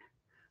 right,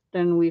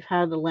 than we've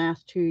had the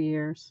last 2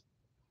 years.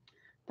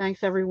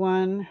 Thanks,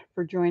 everyone,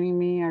 for joining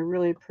me. I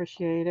really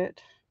appreciate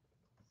it.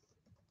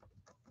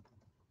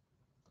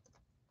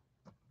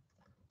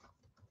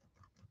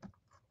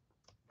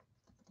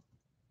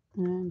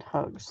 And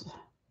hugs,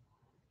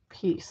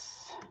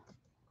 peace,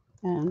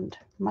 and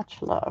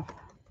much love.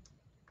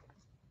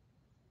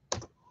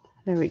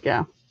 There we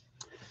go.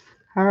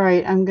 All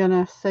right, I'm going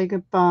to say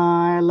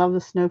goodbye. I love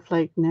the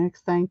snowflake, Nick.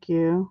 Thank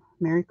you.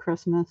 Merry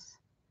Christmas.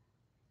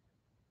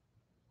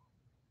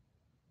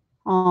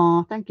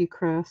 Oh, thank you,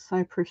 Chris.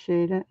 I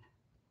appreciate it.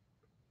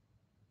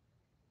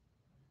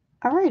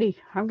 All righty,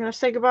 I'm going to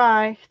say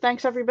goodbye.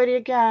 Thanks, everybody,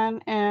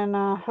 again, and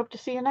hope to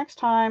see you next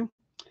time.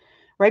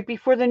 Right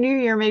before the new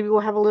year, maybe we'll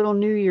have a little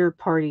New Year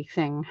party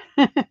thing.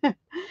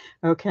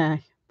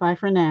 Okay, bye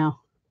for now.